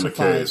might have been the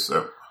classified. case.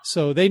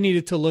 So they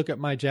needed to look at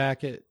my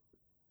jacket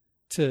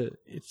to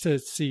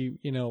see,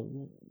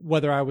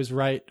 whether I was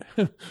right,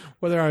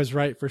 whether I was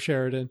right for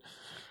Sheridan.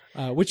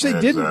 Which they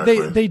didn't.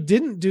 Exactly. They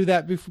didn't do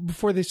that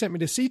before they sent me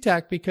to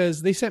SeaTac,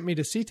 because they sent me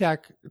to SeaTac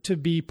to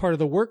be part of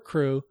the work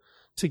crew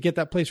to get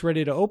that place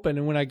ready to open.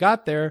 And when I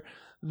got there,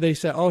 they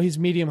said, "Oh, he's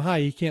medium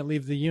high. He can't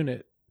leave the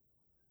unit."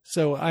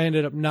 So I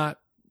ended up not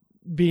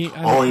being.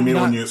 Oh, you mean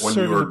not when you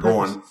serving were the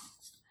purpose.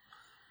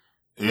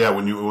 going? Yeah,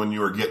 when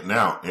you were getting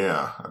out.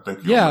 Yeah, I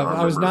think.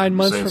 I was 9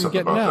 months saying from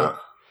something getting about out.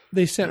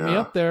 They sent me Yeah.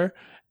 up there.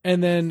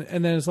 And then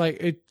it's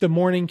like the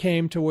morning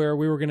came to where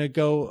we were going to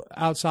go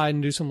outside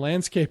and do some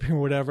landscaping or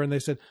whatever. And they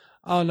said,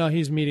 "Oh no,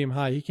 he's medium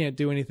high. He can't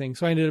do anything."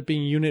 So I ended up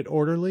being unit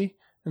orderly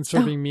and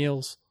serving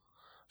meals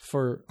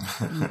for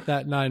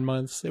that 9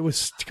 months. It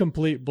was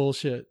complete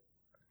bullshit.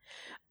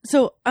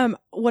 So,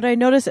 what I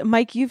noticed,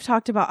 Mike, you've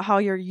talked about how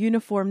your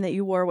uniform that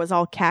you wore was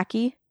all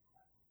khaki.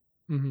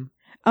 Mm-hmm.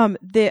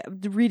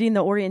 Reading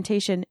the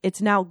orientation,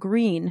 it's now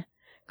green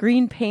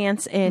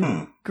pants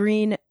and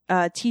green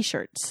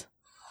t-shirts.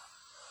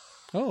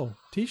 Oh,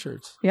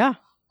 t-shirts. Yeah.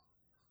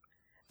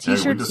 Hey, we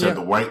T-shirts. just had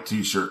the white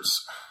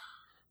T-shirts.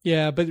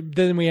 Yeah, but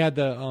then we had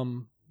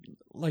the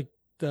like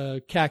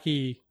the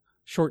khaki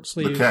short The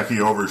sleeve.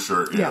 khaki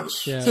overshirt, Yeah.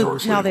 the Yeah.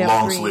 short So now sleeve, they have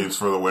long green. sleeves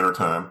for the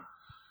wintertime.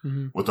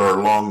 Mm-hmm. With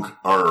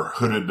our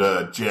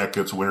hooded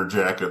jackets, winter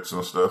jackets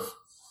and stuff.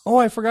 Oh,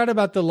 I forgot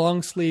about the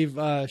long sleeve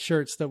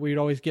shirts that we'd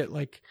always get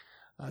like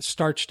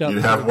starched up.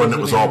 You'd for have one that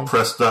was all visiting.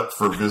 pressed up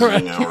for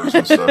visiting hours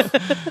and stuff.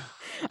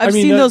 I've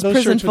seen those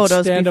prison shirts would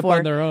photos stand before. up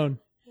on their own.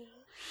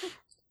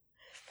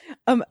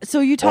 So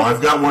you Well, talked.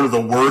 I've got one of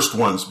the worst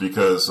ones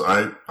because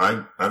I've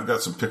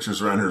got some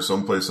pictures around here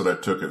someplace that I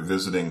took at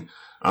visiting.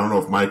 I don't know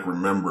if Mike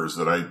remembers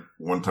that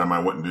one time I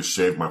went and just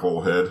shaved my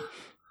whole head.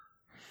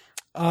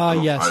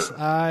 Yes,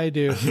 I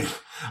do.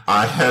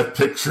 I have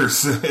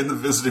pictures in the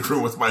visiting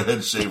room with my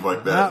head shaved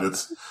like that. Wow.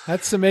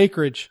 That's some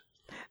acreage.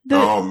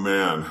 Oh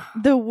man.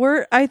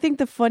 I think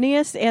the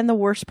funniest and the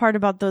worst part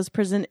about those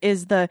prison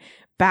is the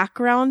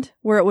background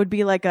where it would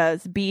be like a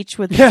beach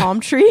with a palm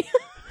tree.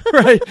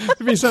 Right.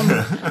 There'd be some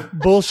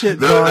bullshit.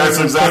 That's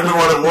drawing. exactly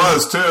what it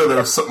was too. There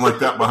was something like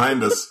that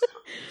behind us.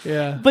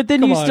 Yeah. But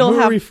then Come you on, still who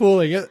have are we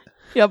fooling it?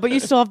 Yeah, but you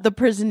still have the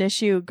prison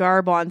issue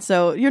garb on,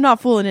 so you're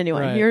not fooling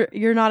anyone. Right.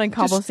 You're not in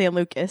Cabo San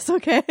Lucas,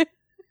 okay?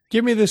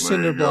 Give me the There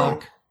cinder you go.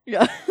 block.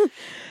 Yeah.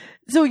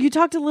 So you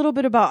talked a little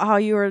bit about how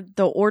you were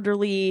the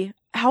orderly.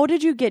 How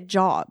did you get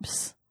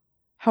jobs?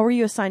 How were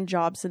you assigned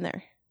jobs in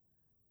there?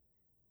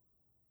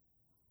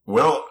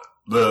 Well,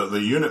 the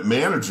unit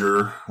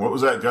manager, what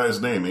was that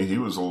guy's name? He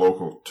was a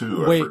local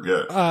too. I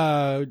forget.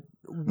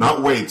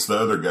 Not Waits, the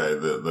other guy,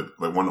 the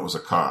one that was a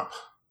cop.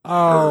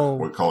 Or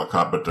we call it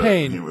cop, but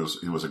Payne. he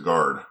was a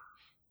guard.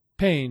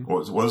 Payne.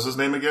 What was his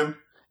name again?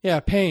 Yeah,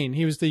 Payne.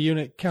 He was the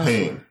unit counselor.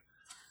 Payne.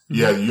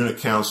 Yeah, the unit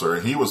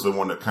counselor. He was the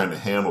one that kind of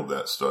handled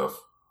that stuff.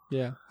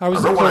 Yeah, I the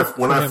remember clerk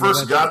when for I him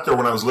first eventually. got there,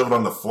 when I was living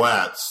on the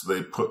flats,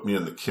 they put me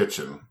in the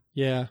kitchen.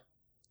 Yeah,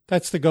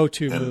 that's the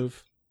go-to And-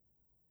 move.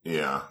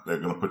 Yeah, they're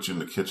going to put you in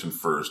the kitchen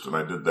first, and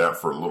I did that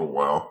for a little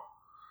while.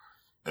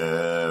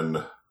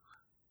 And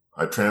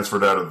I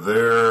transferred out of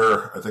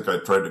there. I think I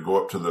tried to go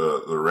up to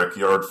the rec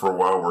yard for a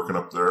while, working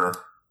up there.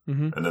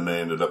 Mm-hmm. And then they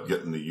ended up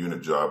getting the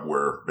unit job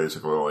where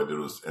basically all I did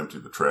was empty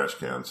the trash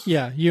cans.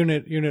 Yeah,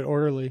 unit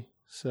orderly.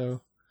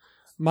 So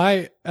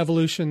my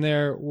evolution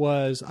there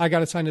was I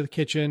got assigned to the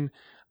kitchen,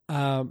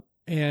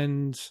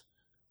 and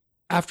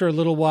after a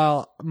little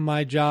while,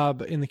 my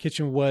job in the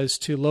kitchen was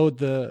to load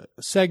the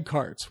seg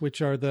carts,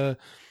 which are the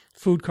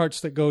food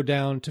carts that go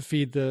down to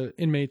feed the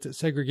inmates at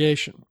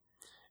segregation.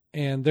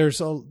 And there's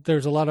a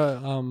lot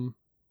of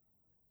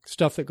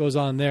stuff that goes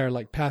on there,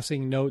 like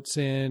passing notes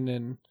in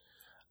and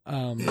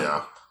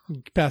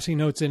passing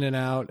notes in and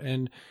out,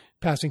 and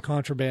passing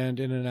contraband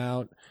in and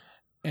out.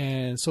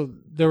 And so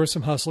there was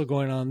some hustle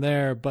going on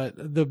there. But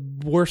the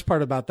worst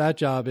part about that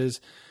job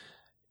is,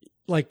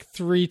 like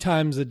 3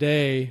 times a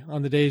day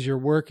on the days you're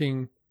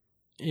working,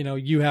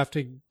 you have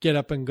to get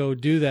up and go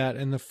do that.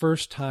 And the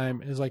first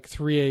time is like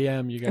 3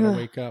 a.m. You got to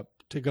wake up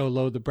to go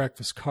load the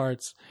breakfast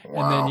carts.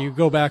 Wow. And then you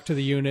go back to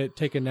the unit,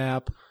 take a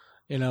nap,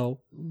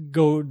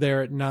 go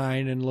there at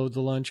 9 and load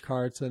the lunch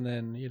carts, and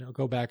then,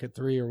 go back at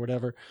 3 or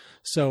whatever.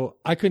 So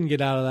I couldn't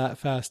get out of that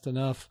fast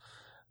enough.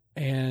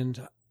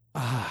 And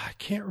I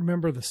can't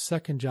remember the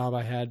second job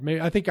I had.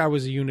 Maybe I think I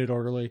was a unit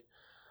orderly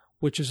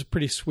which is a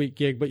pretty sweet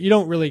gig, but you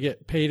don't really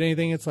get paid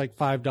anything. It's like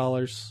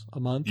 $5 a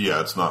month. Yeah,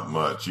 it's not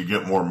much. You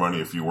get more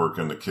money if you work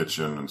in the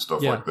kitchen and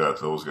stuff like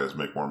that. Those guys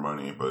make more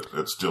money, but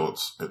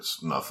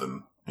it's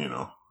nothing, you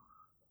know.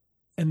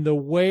 And the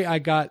way I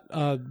got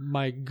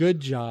my good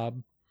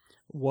job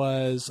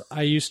was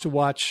I used to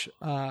watch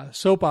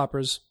soap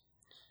operas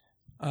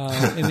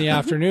in the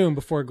afternoon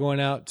before going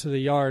out to the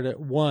yard at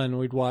 1.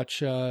 We'd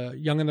watch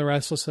Young and the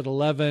Restless at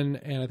 11,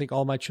 and I think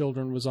All My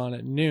Children was on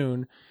at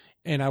noon.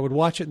 And I would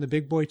watch it in the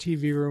big boy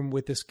TV room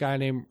with this guy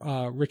named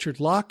Richard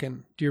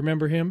Locken. Do you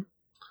remember him?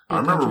 I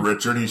remember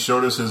Richard. He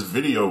showed us his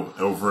video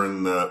over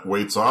in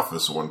Waite's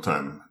office one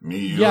time.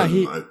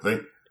 I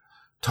think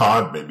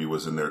Todd maybe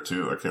was in there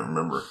too. I can't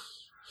remember.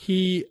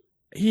 He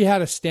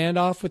had a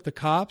standoff with the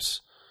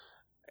cops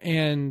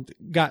and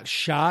got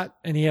shot,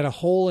 and he had a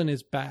hole in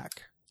his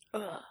back.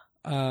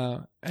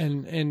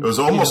 And it was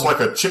almost like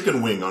a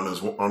chicken wing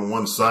on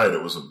one side.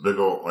 It was a big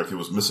old, like he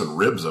was missing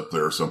ribs up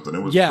there or something.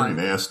 It was pretty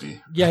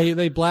nasty. Yeah,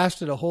 they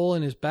blasted a hole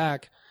in his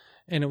back,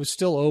 and it was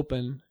still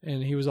open.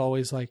 And he was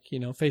always like,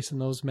 facing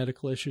those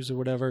medical issues or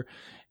whatever.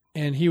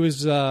 And he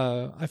was,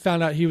 I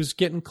found out he was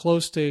getting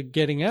close to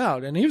getting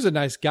out, and he was a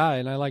nice guy,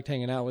 and I liked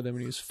hanging out with him,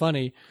 and he was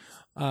funny.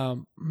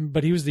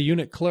 But he was the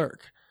unit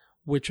clerk,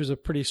 which was a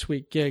pretty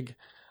sweet gig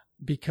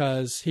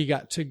because he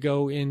got to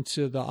go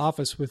into the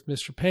office with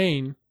Mr.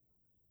 Payne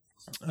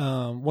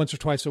once or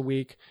twice a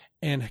week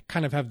and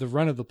kind of have the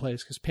run of the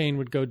place, because Payne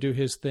would go do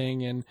his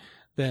thing, and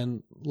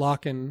then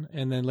Locken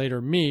and then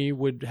later me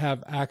would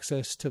have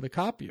access to the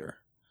copier,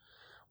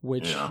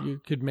 which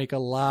you could make a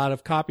lot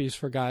of copies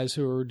for guys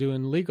who were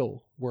doing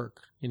legal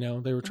work.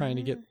 They were trying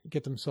to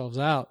get themselves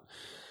out.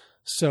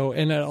 So,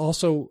 and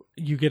also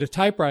you get a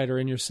typewriter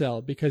in your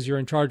cell because you're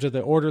in charge of the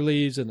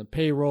orderlies and the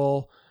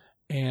payroll.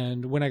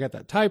 And when I got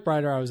that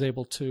typewriter, I was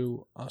able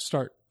to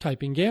start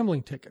typing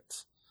gambling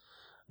tickets.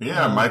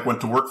 Yeah, Mike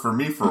went to work for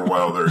me for a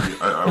while there.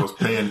 I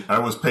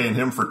was paying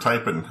him for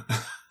typing.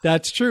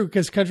 That's true,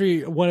 because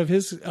Country, one of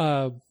his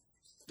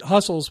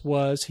hustles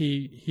was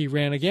he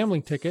ran a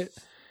gambling ticket,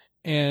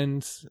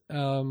 and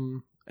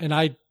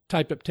I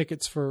typed up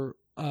tickets for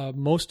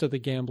most of the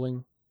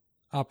gambling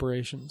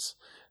operations,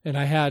 and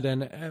I had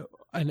an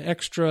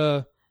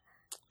extra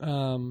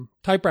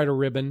typewriter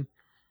ribbon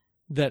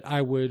that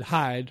I would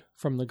hide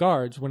from the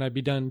guards when I'd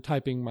be done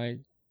typing my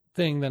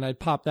thing. Then I'd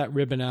pop that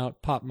ribbon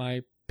out, pop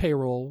my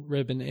payroll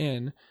ribbon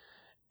in,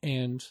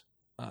 and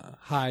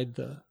hide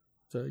the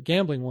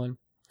gambling one.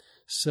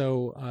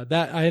 So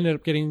that I ended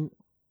up getting,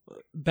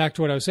 back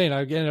to what I was saying,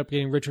 I ended up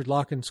getting Richard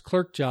Locken's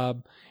clerk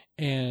job,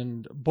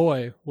 and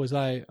boy, was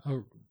I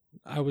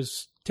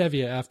was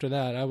Tevye after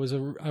that. I was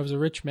a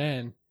rich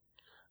man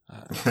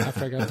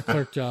after I got the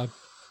clerk job.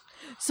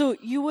 So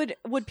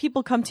would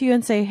people come to you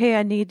and say, "Hey,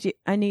 I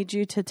need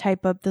you to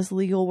type up this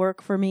legal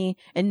work for me,"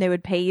 and they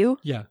would pay you?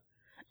 Yeah.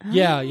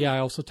 Yeah. I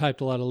also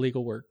typed a lot of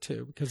legal work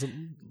too, because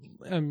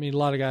a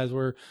lot of guys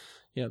were,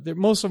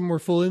 most of them were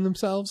fooling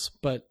themselves,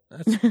 but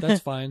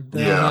that's fine.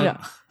 They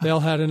all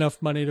had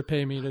enough money to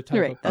pay me to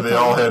type up. They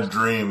all had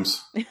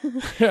dreams.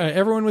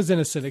 Everyone was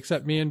innocent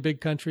except me and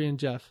Big Country and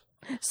Jeff.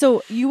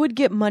 So you would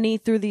get money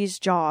through these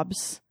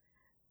jobs,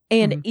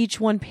 and each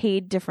one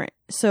paid different.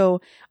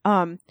 So,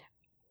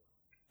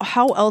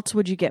 how else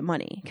would you get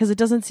money? Because it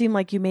doesn't seem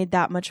like you made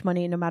that much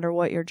money no matter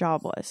what your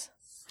job was.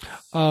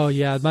 Oh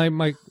yeah,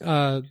 my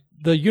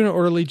the unit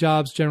orderly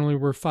jobs generally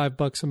were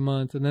 $5 a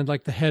month, and then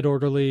like the head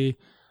orderly,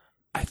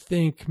 I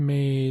think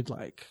made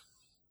like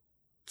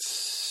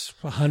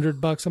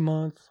 $100 a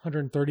month,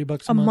 $130 a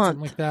month, something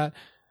like that.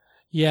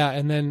 Yeah,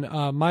 and then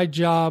my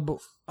job,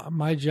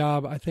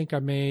 I think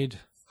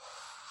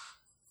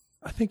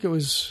it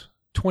was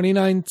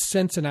 29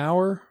 cents an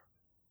hour.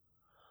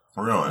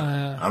 Really?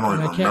 I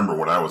don't even remember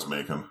what I was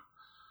making.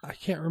 I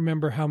can't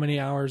remember how many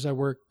hours I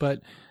worked,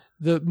 but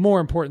the more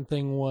important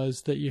thing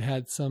was that you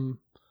had some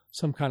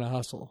kind of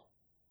hustle.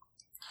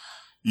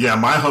 Yeah,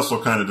 my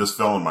hustle kind of just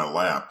fell in my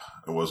lap.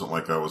 It wasn't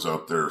like I was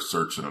out there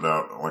searching it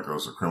out like I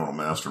was a criminal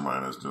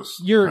mastermind. It's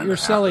just your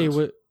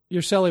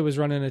celly was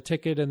running a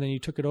ticket, and then you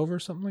took it over, or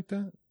something like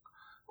that.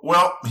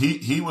 Well,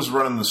 he was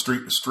running the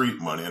street to street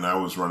money, and I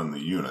was running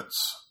the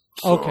units.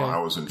 So I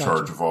was in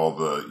charge of all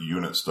the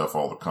unit stuff,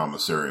 all the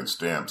commissary and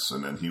stamps,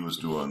 and then he was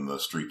doing the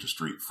street to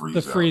street freeze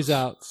outs. The freeze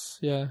outs,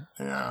 yeah.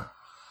 Yeah.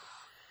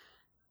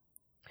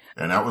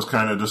 And that was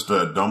kind of just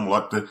a dumb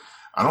luck that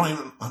let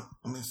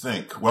me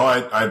think. Well,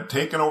 I'd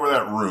taken over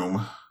that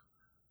room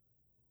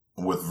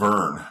with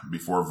Vern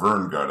before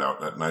Vern got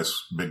out, that nice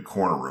big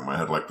corner room. I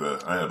had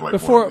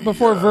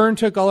before Vern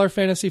took all our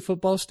fantasy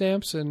football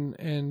stamps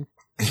and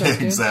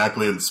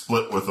exactly, and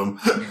split with them.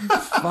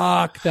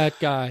 Fuck that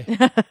guy.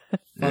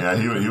 Yeah,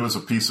 he was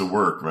a piece of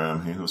work,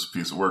 man. He was a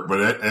piece of work.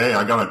 But hey,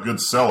 I got a good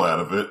sell out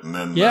of it, and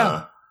then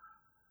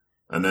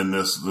and then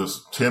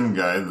this Tim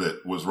guy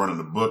that was running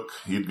the book,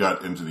 he'd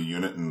got into the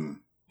unit, and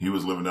he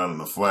was living down in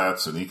the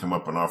flats, and he come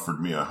up and offered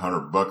me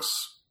 $100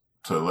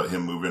 to let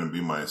him move in and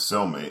be my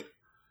cellmate,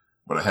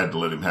 but I had to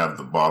let him have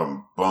the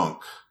bottom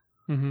bunk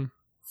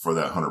for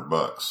that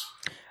 $100.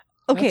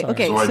 Okay, That's all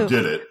right. okay. So I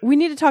did it. We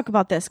need to talk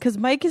about this because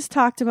Mike has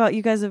talked about,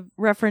 you guys have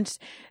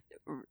referenced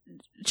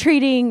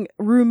trading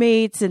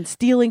roommates and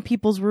stealing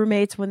people's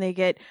roommates when they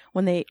get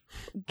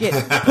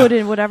put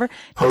in whatever.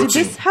 Poaching. Did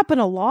this happen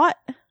a lot?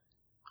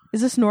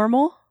 Is this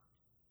normal?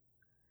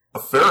 A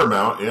fair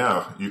amount,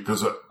 yeah.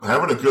 Because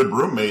having a good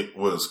roommate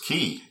was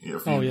key.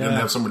 If you didn't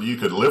have somebody you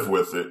could live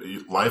with,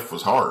 life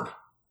was hard.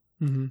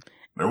 Mm-hmm.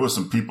 There was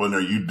some people in there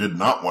you did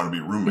not want to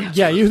be roommates.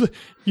 Yeah, with.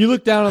 you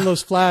look down on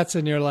those flats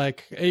and you're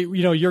like, hey,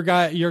 your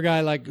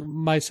guy like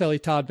my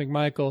Celly Todd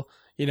McMichael,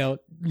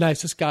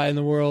 nicest guy in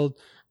the world,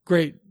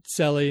 great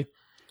Celly.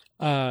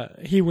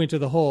 He went to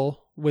the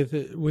hole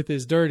with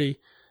his dirty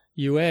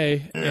UA,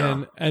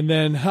 and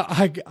then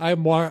I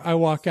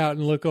walk out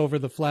and look over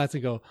the flats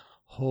and go,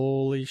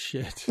 holy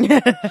shit.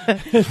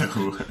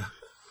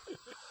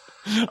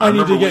 I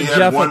need to get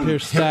Jeff up here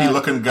stat.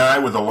 Hippie-looking guy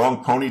with a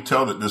long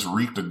ponytail that just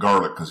reeked of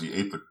garlic because he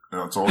ate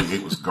that's all he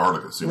ate was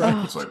garlic. It seemed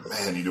like it's like,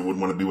 man, you wouldn't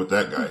want to be with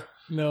that guy.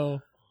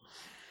 No.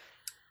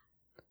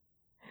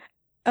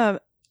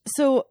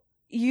 So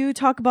you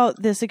talk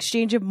about this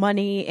exchange of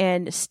money,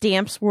 and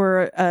stamps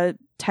were a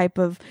type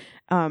of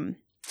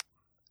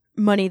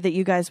money that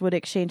you guys would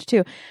exchange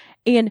too.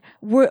 And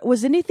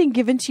was anything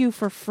given to you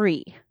for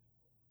free?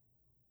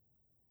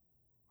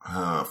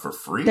 For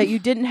free? That you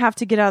didn't have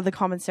to get out of the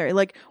commissary?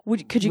 Like,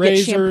 could you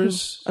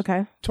Razors, get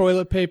shampoo? Okay.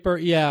 Toilet paper,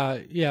 yeah.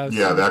 Yeah,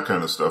 that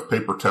kind of stuff.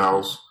 Paper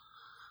towels.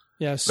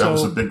 Yeah, that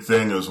was a big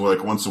thing. It was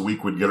like once a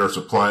week we'd get our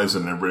supplies,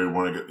 and everybody would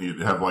want to get.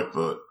 You'd have like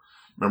the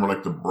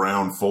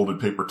brown folded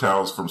paper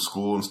towels from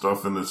school and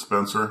stuff in the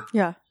dispenser.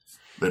 Yeah.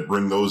 They'd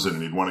bring those in,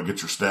 and you'd want to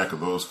get your stack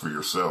of those for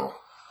your cell.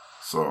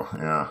 So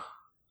yeah.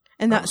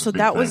 And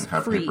that was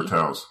have free. Paper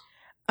towels.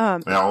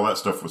 All that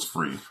stuff was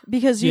free.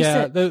 Because you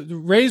said the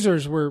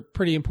razors were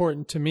pretty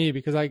important to me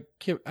because I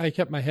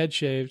kept my head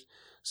shaved,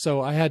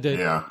 so I had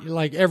to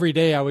like every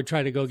day I would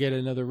try to go get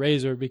another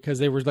razor because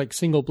they were like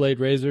single blade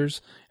razors,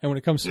 and when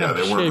it comes to they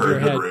shave weren't your very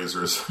good head,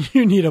 razors.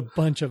 You need a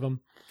bunch of them.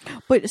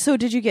 But so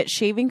did you get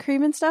shaving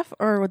cream and stuff,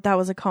 or that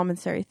was a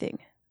commissary thing?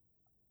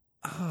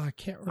 Oh, I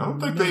can't remember. I don't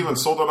think they even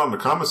sold it on the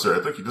commissary.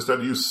 I think you just had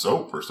to use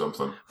soap or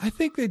something. I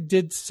think they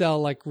did sell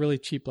like really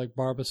cheap, like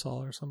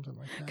Barbasol or something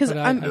like that. Because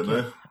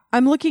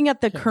I'm looking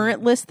at the current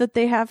remember. list that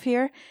they have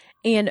here,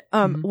 and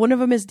one of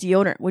them is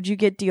deodorant. Would you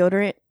get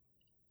deodorant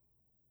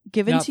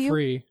given Not to you?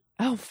 free.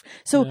 Oh,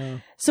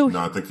 No,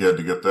 I think you had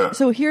to get that.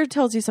 So here it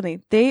tells you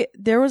something.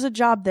 There was a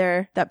job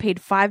there that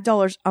paid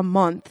 $5 a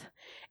month,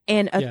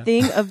 and a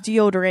thing of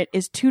deodorant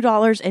is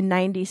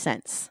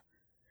 $2.90.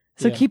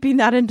 So keeping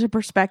that into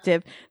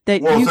perspective,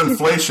 with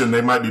inflation,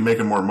 they might be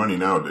making more money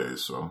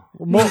nowadays. So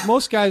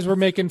most guys were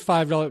making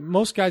 $5.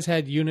 Most guys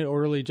had unit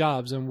orderly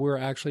jobs, and we're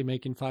actually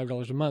making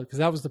 $5 a month because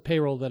that was the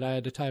payroll that I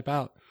had to type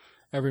out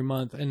every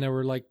month, and there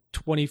were like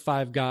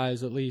 25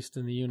 guys at least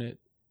in the unit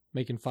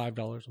making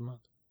 $5 a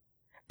month.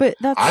 But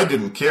I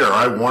didn't care.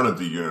 I wanted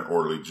the unit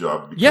orderly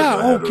job.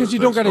 Because you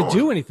don't got to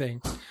do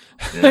anything.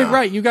 Yeah.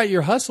 Right, you got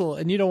your hustle,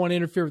 and you don't want to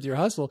interfere with your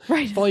hustle.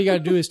 Right. If all you got to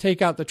do is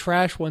take out the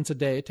trash once a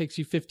day, it takes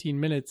you 15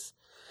 minutes.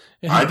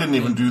 I didn't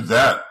even do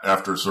that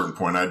after a certain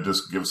point. I'd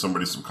just give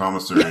somebody some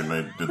commissary, and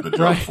they did the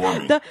job for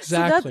me.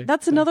 Exactly. So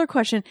that's another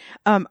question.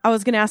 I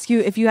was going to ask you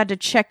if you had to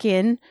check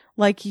in,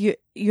 like you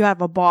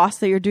have a boss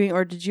that you're doing,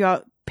 or did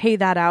you pay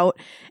that out?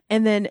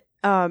 And then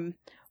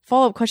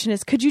follow-up question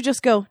is, could you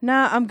just go,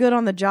 nah, I'm good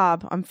on the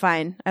job. I'm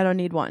fine. I don't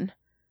need one.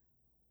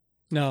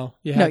 No,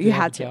 you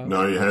had to.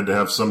 No, you had to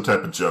have some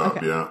type of job,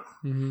 Okay. yeah.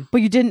 Mm-hmm.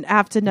 But you didn't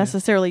have to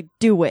necessarily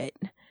do it.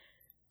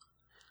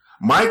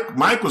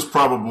 Mike was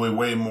probably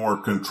way more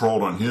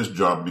controlled on his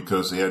job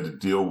because he had to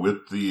deal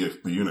with the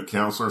unit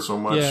counselor so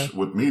much. Yeah.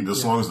 With me,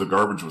 as long as the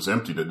garbage was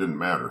emptied, it didn't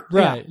matter.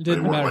 Right. It They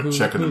didn't weren't matter like who,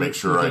 checking who, to make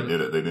sure who I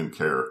did it. They didn't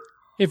care.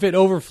 If it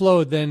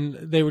overflowed, then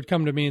they would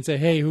come to me and say,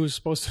 hey, who's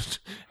supposed to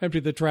empty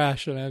the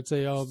trash? And I would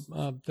say,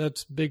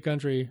 that's Big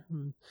Country.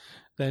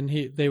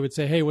 Then they would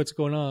say, hey, what's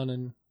going on?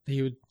 And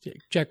he would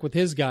check with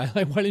his guy,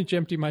 like, why didn't you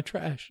empty my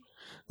trash?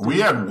 We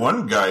had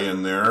one guy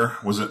in there,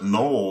 was it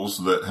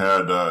Knowles, that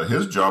had,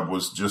 his job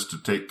was just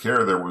to take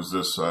care. There was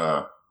this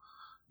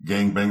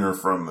gangbanger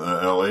from the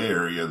LA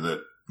area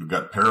that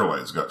got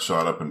paralyzed, got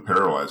shot up and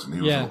paralyzed.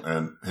 And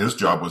and his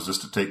job was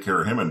just to take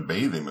care of him and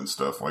bathe him and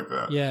stuff like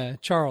that. Yeah,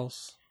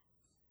 Charles,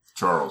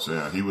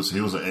 yeah. He was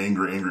an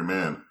angry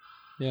man.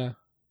 Yeah.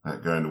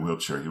 That guy in the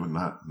wheelchair, he would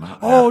not.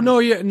 Oh,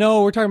 happy.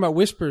 no, we're talking about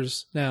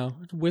Whispers now.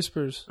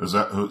 Whispers. Is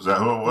that who it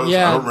was?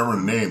 Yeah. I don't remember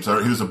the names.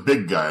 He was a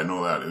big guy. I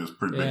know that. He was a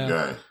pretty big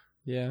guy.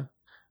 Yeah.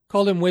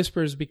 Called him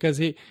Whispers because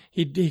he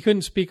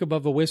couldn't speak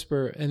above a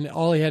whisper, and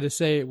all he had to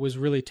say was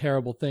really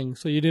terrible things.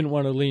 So you didn't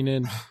want to lean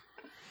in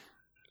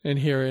and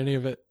hear any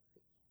of it.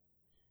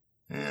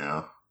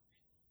 Yeah.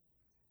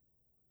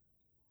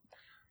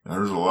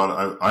 There's a lot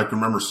of, I can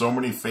remember so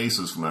many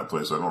faces from that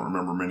place. I don't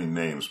remember many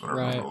names, but I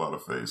remember a lot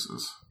of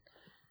faces.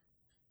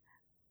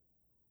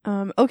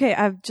 Okay,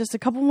 I have just a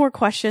couple more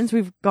questions.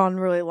 We've gone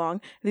really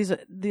long. This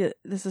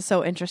is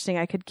so interesting.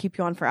 I could keep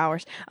you on for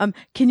hours.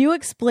 Can you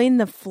explain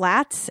the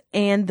flats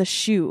and the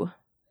shoe?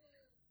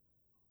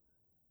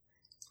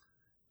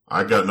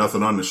 I got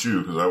nothing on the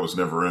shoe because I was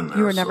never in there.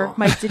 You were never, so.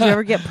 Mike, did you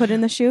ever get put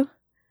in the shoe?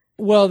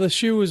 Well, the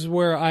shoe was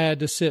where I had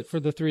to sit for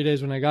the 3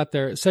 days when I got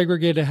there.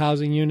 Segregated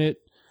housing unit.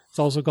 It's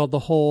also called the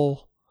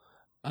Hole.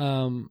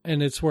 And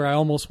it's where I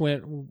almost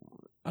went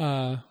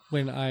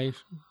when I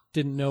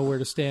didn't know where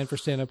to stand for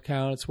stand-up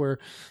count. It's where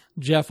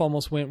Jeff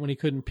almost went when he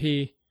couldn't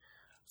pee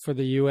for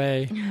the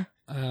UA.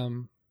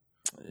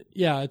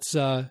 Yeah,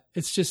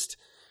 it's just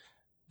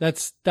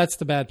that's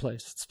the bad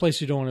place. It's a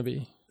place you don't want to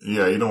be.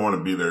 Yeah, you don't want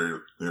to be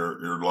there.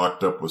 You're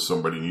locked up with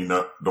somebody, and you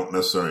don't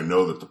necessarily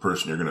know that the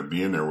person you're going to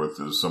be in there with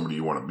is somebody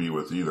you want to be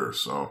with either.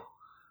 So,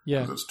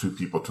 yeah, 'cause it's two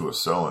people to a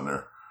cell in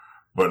there.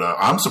 But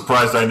I'm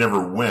surprised I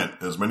never went.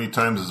 As many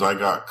times as I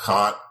got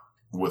caught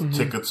with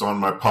tickets on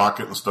my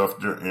pocket and stuff,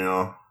 you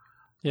know,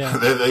 yeah,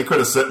 they could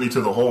have sent me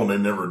to the hole, and they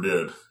never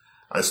did.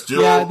 I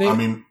still, Yeah,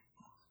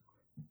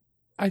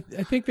 I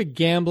think the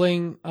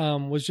gambling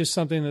was just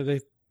something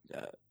that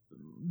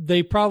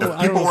they probably, if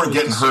I don't people know if weren't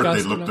it was getting hurt, they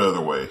discussed looked enough. the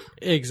other way.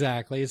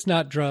 Exactly. It's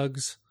not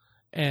drugs,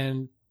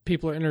 and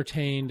people are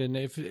entertained, and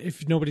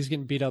if nobody's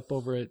getting beat up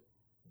over it,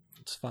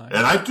 it's fine.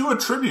 And I do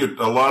attribute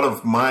a lot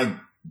of my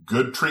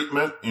good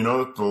treatment, you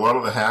know, a lot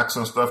of the hacks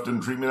and stuff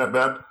didn't treat me that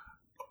bad.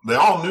 They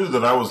all knew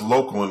that I was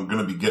local and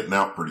going to be getting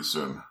out pretty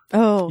soon.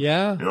 Oh.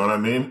 Yeah. You know what I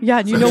mean? Yeah,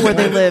 and you know where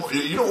they live.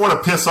 You don't want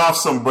to piss off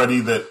somebody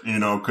that, you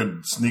know,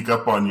 could sneak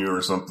up on you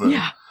or something.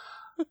 Yeah.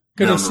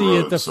 Gonna down the see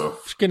road, at the so.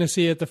 gonna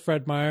see at the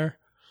Fred Meyer.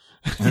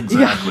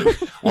 Exactly.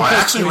 Well, I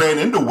actually ran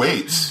into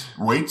Waits.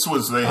 Waits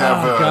was, they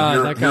have, Oh,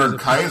 God, that here guy's in a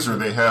Kaiser,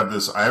 they have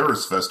this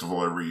Iris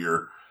festival every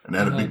year, and they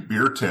had a big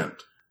beer tent.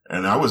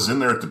 And I was in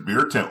there at the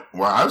beer tent.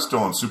 Well, I was still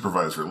on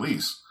supervised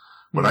release,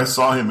 but I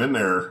saw him in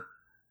there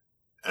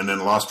and then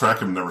lost track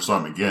of him, never saw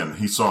him again.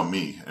 He saw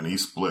me and he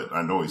split.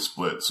 I know he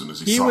split as soon as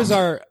he saw me. He was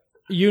our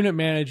unit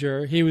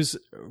manager. He was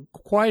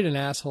quite an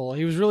asshole.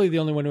 He was really the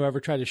only one who ever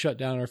tried to shut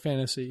down our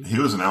fantasy He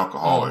was an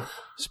alcoholic.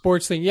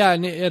 sports thing. Yeah,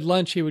 and at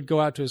lunch he would go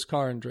out to his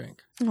car and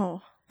drink.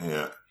 Oh.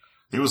 Yeah.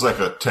 He was like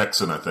a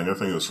Texan, I think. I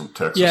think he was from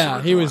Texas.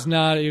 Yeah, he was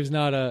not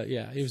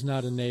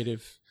a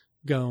native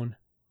Gone.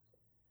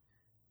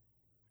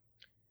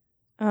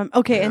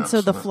 Okay, Yeah, and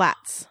so the so-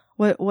 flats.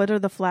 What are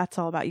the flats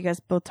all about? You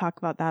guys both talk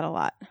about that a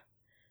lot.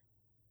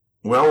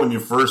 Well, when you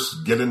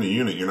first get in the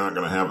unit, you're not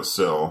going to have a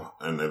cell,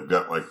 and they've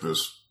got like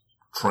this,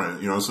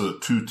 this is a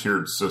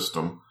 2-tiered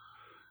system,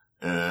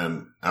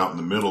 and out in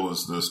the middle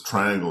is this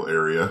triangle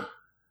area,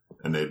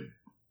 and that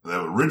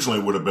originally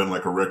would have been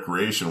like a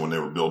recreation when they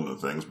were building the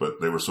things, but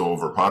they were so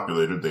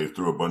overpopulated, they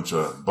threw a bunch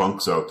of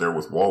bunks out there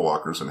with wall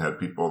walkers and had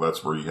people,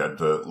 that's where you had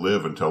to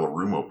live until a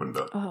room opened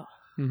up. Oh.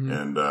 Mm-hmm.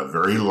 And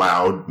very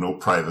loud, no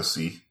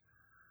privacy.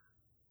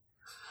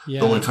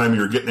 Yeah. The only time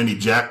you were getting any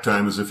jack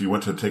time is if you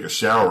went to take a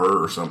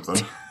shower or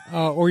something.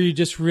 Or you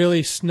just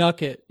really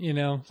snuck it, you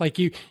know, like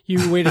you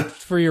waited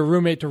for your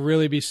roommate to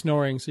really be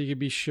snoring so you could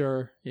be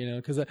sure, you know,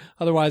 because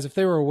otherwise if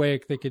they were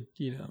awake, they could,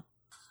 you know.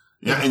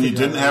 Yeah, and you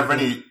didn't have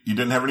any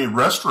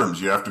restrooms.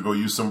 You have to go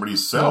use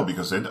somebody's cell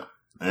because they don't.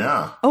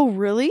 Yeah. Oh,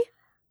 really?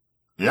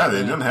 Yeah,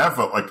 they didn't have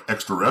like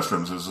extra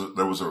restrooms.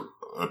 There was a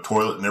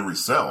toilet in every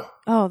cell.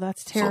 Oh,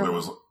 that's So terrible. there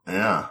was,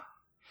 yeah.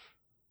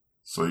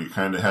 So you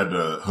kind of had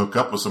to hook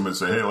up with somebody and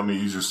say, hey, let me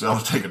use your cell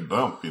to take a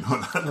dump. You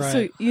know? Right. So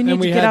you And need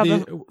we to get had out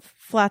of the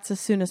flats as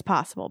soon as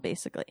possible,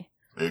 basically.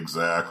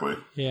 Exactly.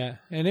 Yeah.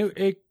 And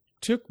it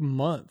took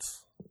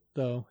months,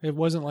 though. It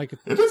wasn't like It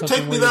didn't something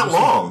take me where you that just-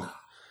 long.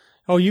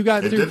 Oh, you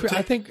got It through. did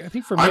I take-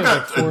 think for me, I it was like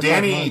got 4 or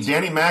 5 months.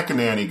 Danny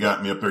McEnany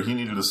got me up there. He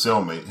needed a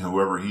cellmate,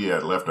 whoever he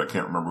had left. I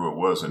can't remember who it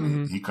was.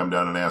 And he come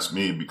down and asked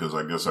me because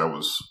I guess I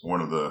was one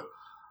of the,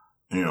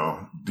 you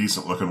know,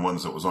 decent looking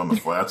ones that was on the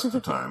flats at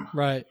the time.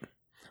 Right.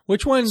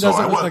 Which one So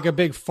doesn't I look went- like a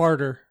big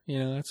farter? You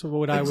know, that's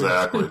what I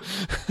Exactly.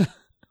 would.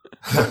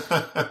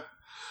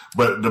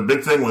 But the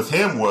big thing with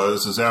him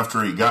is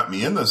after he got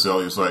me in the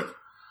cell, he's like,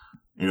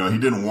 you know, he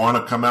didn't want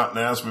to come out and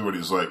ask me, but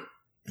he's like,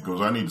 he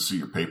goes, I need to see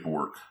your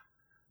paperwork.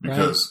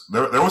 Because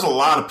there was a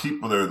lot of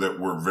people there that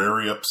were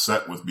very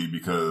upset with me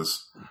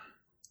because,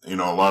 you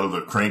know, a lot of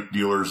the crank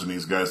dealers and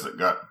these guys that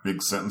got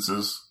big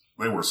sentences,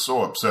 they were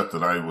so upset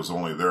that I was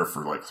only there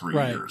for like 3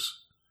 Right. years.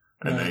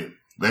 And Right.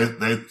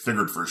 they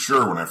figured for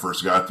sure when I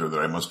first got there that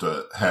I must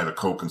have had a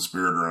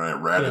co-conspirator and I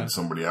ratted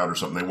somebody out or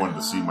something. They wanted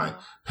to see my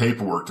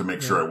paperwork to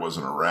make sure I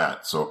wasn't a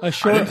rat. So A I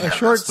short didn't have that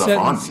short stuff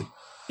on sentence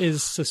me.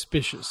 is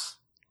suspicious.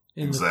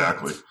 In the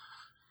Exactly. flats.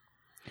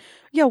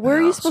 Yeah, where are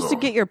Yeah, you supposed to so-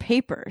 get your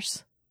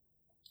papers?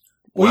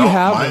 Well, you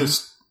have them.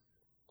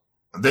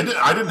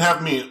 I didn't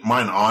have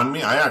mine on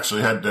me. I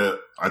actually had to.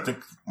 I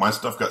think my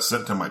stuff got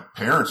sent to my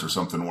parents or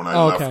something when I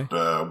left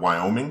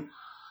Wyoming.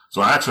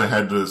 So I actually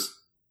had to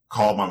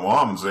call my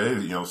mom and say,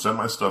 hey, you know, send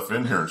my stuff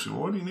in here. And she said,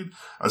 well, what do you need?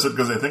 I said,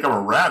 because they think I'm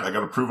a rat. I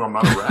got to prove I'm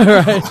not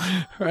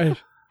a rat.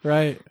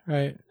 Right.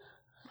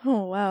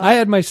 Oh, wow. I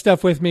had my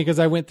stuff with me because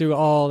I went through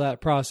all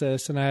that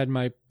process and I had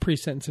my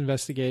pre-sentence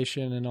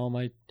investigation and all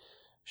my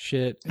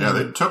shit. Yeah,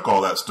 they took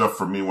all that stuff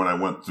from me when I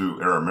went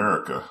through Air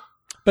America.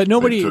 But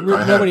nobody I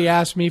nobody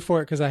asked me for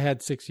it because I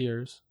had 6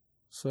 years.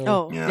 So,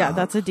 oh, yeah, Yeah.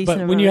 that's a decent but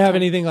amount when you of have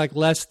time. anything like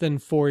less than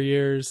 4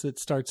 years, it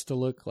starts to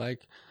look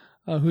like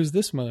who's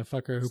this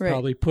motherfucker who Right.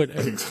 probably put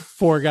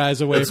 4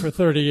 guys away for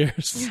 30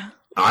 years?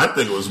 I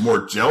think it was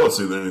more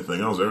jealousy than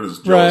anything else. They were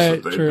just jealous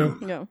Right, that they true.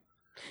 didn't. Yeah.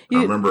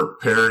 I remember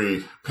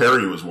Perry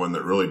was one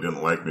that really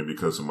didn't like me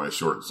because of my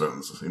short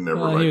sentences. He never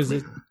Well, liked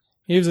me.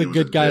 He was a was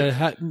good a guy dick.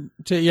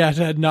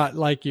 to not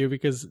like you,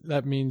 because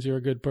that means you're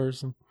a good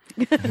person.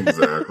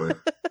 Exactly.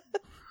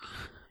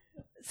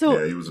 So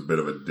Yeah, he was a bit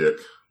of a dick.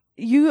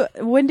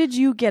 when did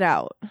you get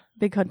out,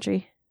 Big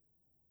Country?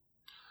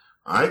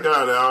 I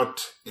got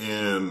out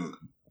in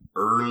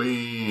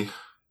early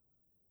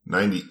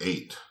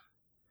 98.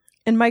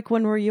 And Mike,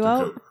 when were you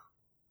out?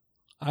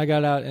 I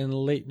got out in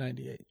late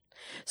 98.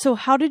 So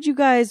how did you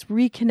guys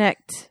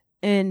reconnect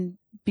and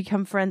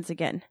become friends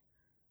again?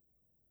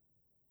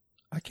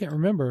 I can't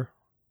remember.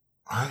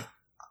 I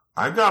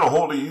got a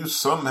hold of you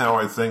somehow,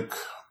 I think,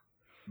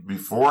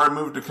 before I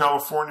moved to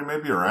California,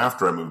 maybe, or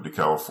after I moved to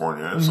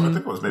California. So I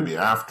think it was maybe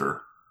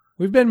after.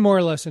 We've been more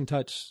or less in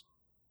touch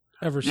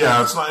ever since.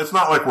 Yeah, it's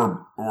not like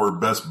we're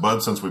best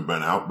buds since we've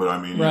been out, but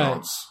I mean, you know,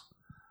 it's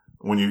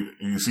when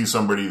you see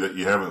somebody that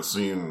you haven't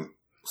seen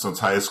since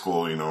high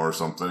school, you know, or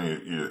something,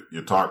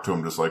 you talk to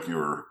them just like you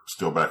were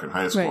still back in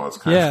high school. Right. That's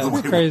kind of the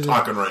way crazy. we're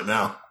talking right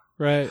now.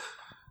 Right.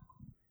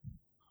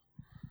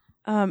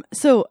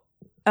 So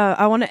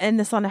I want to end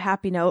this on a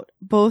happy note.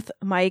 Both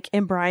Mike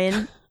and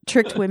Brian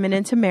tricked women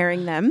into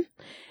marrying them.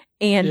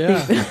 And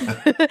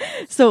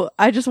so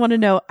I just want to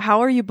know,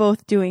 how are you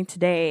both doing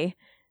today?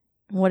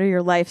 What are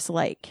your lives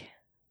like?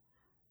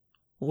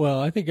 Well,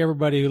 I think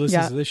everybody who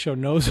listens to this show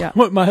knows Yeah.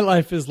 what my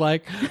life is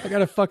like. I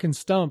got a fucking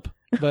stump,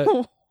 but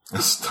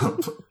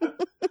Stump.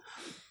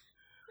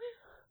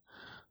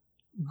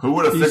 Who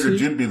would have figured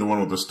you'd be the one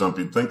with the stump?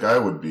 You'd think I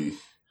would be.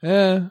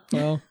 well,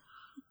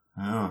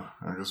 Yeah,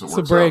 I guess it It's the works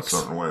out breaks.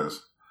 certain ways.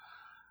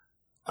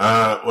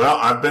 Well,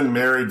 I've been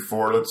married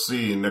for, let's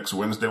see, next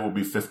Wednesday will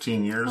be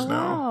 15 years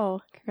now. Wow.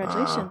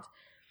 Congratulations.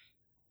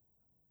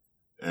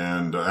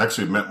 And I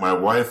actually met my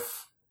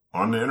wife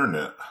on the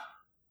internet.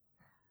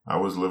 I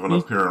was living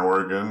up here in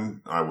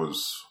Oregon. I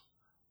was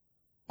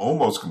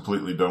almost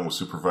completely done with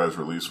supervised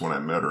release when I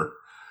met her.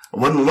 I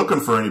wasn't looking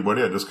for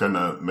anybody. I just kind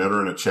of met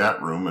her in a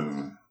chat room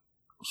and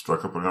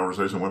struck up a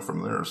conversation, went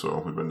from there.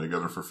 So we've been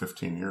together for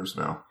 15 years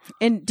now.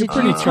 And did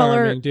pretty you tell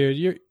her? charming, dude.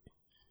 You're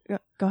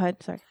Go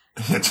ahead. Sorry.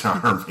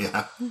 Charm,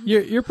 yeah.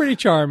 you're pretty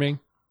charming.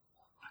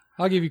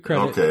 I'll give you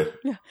credit. Okay.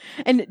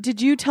 And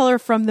did you tell her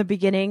from the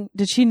beginning?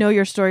 Did she know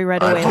your story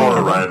right away? I told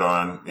her right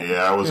on.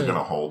 Yeah, I wasn't Good.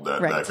 going to hold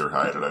that Right. back or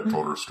hide it. I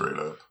told her straight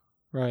up.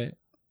 Right.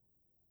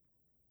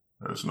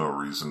 There's no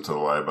reason to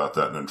lie about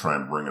that and then try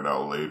and bring it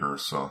out later.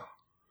 So,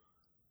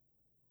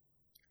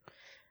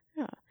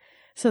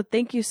 So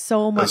thank you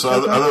so much. so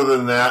other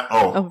than that,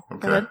 Go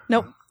okay. ahead.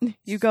 Nope.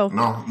 You go.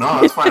 No,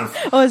 that's fine.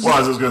 Oh, it's Well, I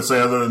was just going to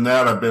say, other than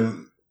that, I've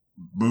been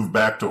moved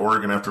back to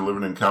Oregon after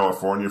living in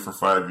California for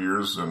 5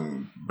 years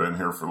and been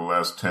here for the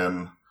last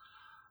 10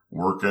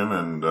 working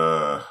and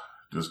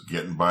just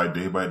getting by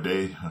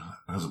day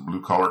as a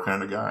blue collar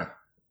kind of guy.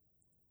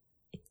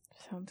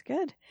 Sounds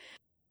good.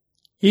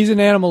 He's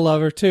an animal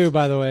lover too,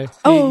 by the way.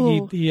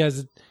 Oh. He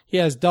has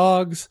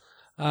dogs.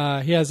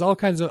 He has all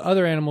kinds of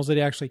other animals that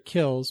he actually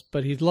kills,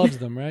 but he loves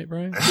them, right,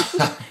 Brian?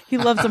 He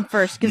loves them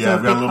first. Gives Yeah, them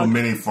I've a got big a little hug.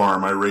 mini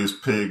farm. I raise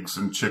pigs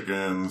and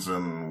chickens,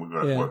 and we've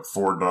got,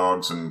 4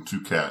 dogs and 2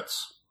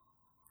 cats.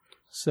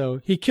 So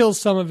he kills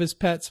some of his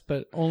pets,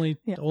 but only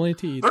to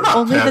eat They're them. not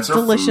Only pets, the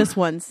they're delicious food.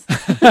 ones.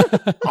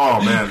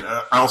 Oh, man.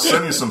 I'll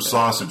send you some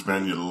sausage,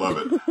 man. You'd love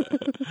it.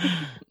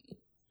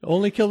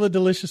 Only kill the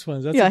delicious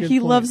ones. That's Yeah, a good he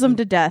point. loves them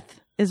to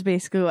death, is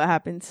basically what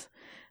happens.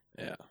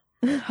 Yeah.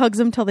 Hugs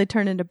them till they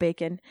turn into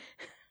bacon.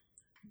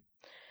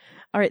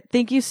 All right.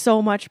 Thank you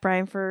so much,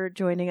 Brian, for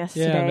joining us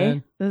Yeah, today.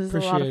 man. This is a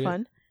lot of Appreciate it.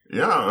 fun.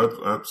 Yeah,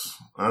 that's.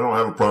 I don't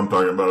have a problem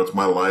talking about it. It's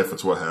my life.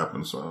 It's what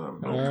happened, so I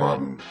have no All right.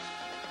 problem.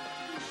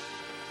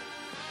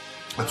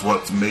 That's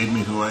what's made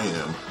me who I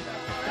am.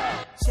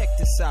 Check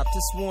this out,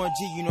 this Warren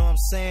G, you know what I'm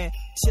saying?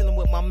 Chilling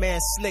with my man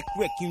Slick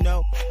Rick, you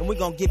know? And we're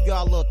gonna give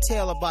y'all a little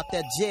tale about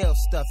that jail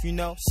stuff, you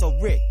know? So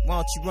Rick, why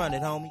don't you run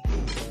it, homie?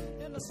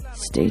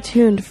 Stay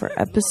tuned for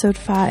episode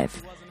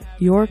 5,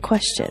 Your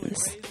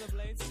Questions.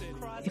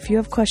 If you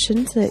have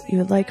questions that you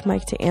would like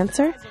Mike to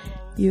answer,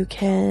 you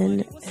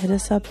can hit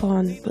us up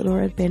on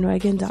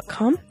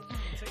littleredbandwagon.com,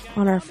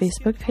 on our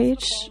Facebook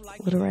page,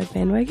 Little Red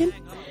Bandwagon,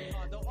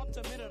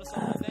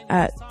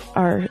 at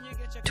our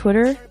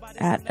Twitter,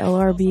 at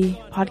LRB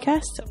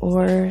Podcast,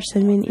 or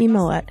send me an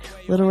email at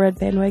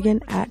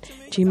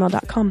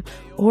littleredbandwagon@gmail.com.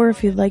 Or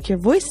if you'd like your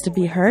voice to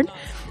be heard,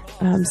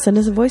 send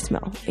us a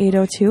voicemail,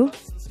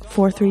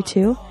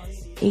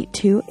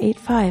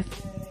 802-432-8285.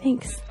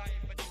 Thanks.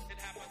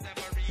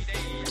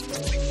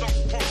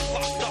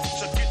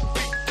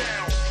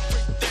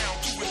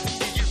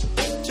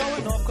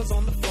 Showing off cause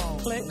on the phone,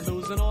 click,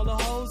 losing all the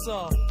hoes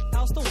off.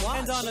 House to watch,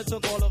 and Donna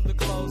took all of the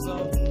clothes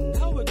off.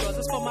 Hell with girls,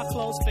 it's for my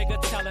clothes, figure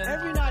telling.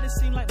 Every night it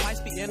seemed like mice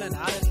be in and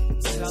out of.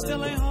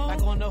 Still ain't home,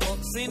 back on the hook,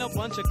 seen a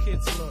bunch of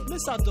kids look.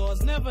 Miss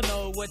outdoors, never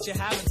know what you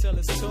have until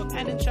it's took.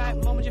 And in trap,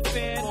 moment you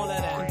fear, all of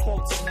that. And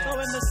quote snaps. So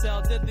in the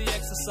cell, did the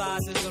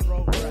exercises and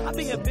rope raps. I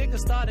be a bigger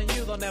star than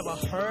you, though never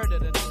heard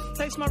of it.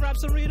 Takes my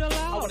raps to read aloud.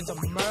 I wanted to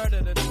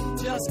murder it.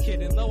 Just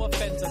kidding, though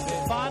offensive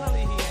it. Finally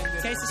he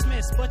ended. Case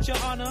dismissed, but your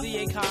honor,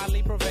 DA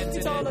kindly prevented it.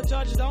 He told the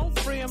judge, don't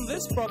free him,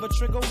 this brother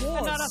trigger wars.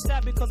 And not I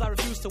stab because I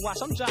refuse to watch,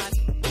 I'm giant.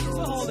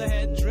 So hold the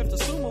head, drift,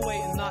 assume away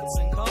in knots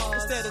and cars.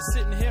 Instead of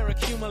sitting here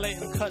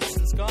accumulating cuts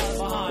and scars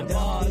behind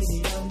bars.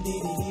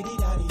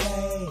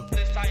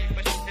 This type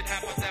of shit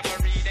happens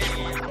every day.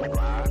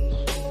 Riots,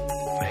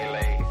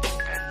 melee,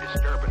 and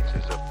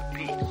disturbances of the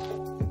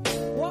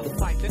peace. What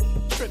fight then?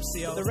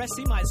 Tripsio. The rest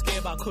he might scare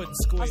about couldn't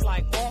squeal. I was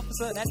like,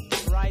 officer,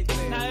 that's right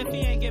there. Now if he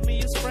ain't get me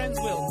his friends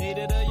will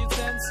needed a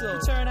utensil.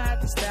 Turn, I had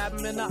to stab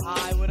him in the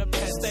eye with a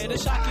pen. Stay the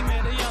shocky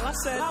man to yell. I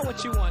said, now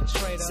what you want,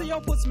 traitor? CO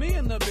puts me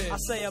in the bid. I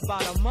say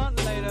about a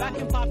month later. Back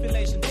in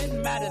population,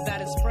 didn't matter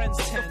that his friends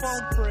tense. The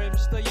phone privilege,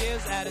 the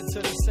years added to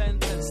the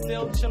sentence.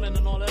 Still chilling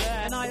and all of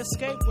that. And I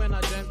escaped when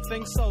I didn't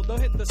think so. Though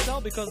hit the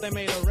cell because they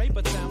made a rape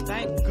attempt.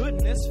 Thank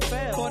goodness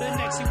failed. Caught her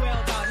next, he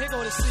wailed out. Here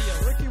go the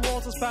CO. Ricky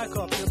Walters, back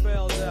up, you're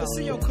bailed out.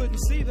 The CO couldn't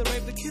see the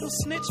rape. The kid'll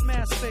snitch,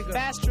 mass figure.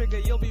 Fast trigger,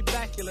 you'll be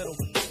back, you little.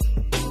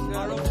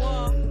 Au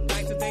revoir.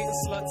 Back to dating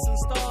sluts and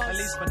stars. At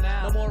least for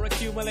now. No more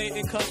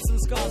accumulating cuts and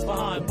scars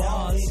behind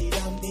bars. This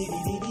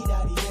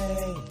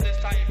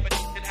type of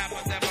shit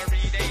happens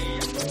every day.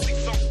 See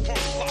some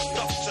punk locked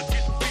up to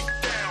get beat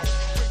down.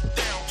 Break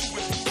down to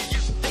his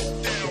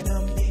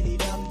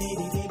down.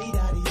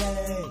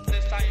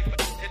 This type of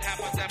shit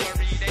happens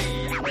every day.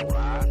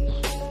 Riots,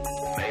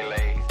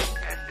 melee,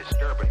 and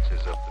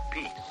disturbances of the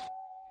peace.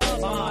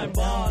 Behind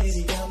bars.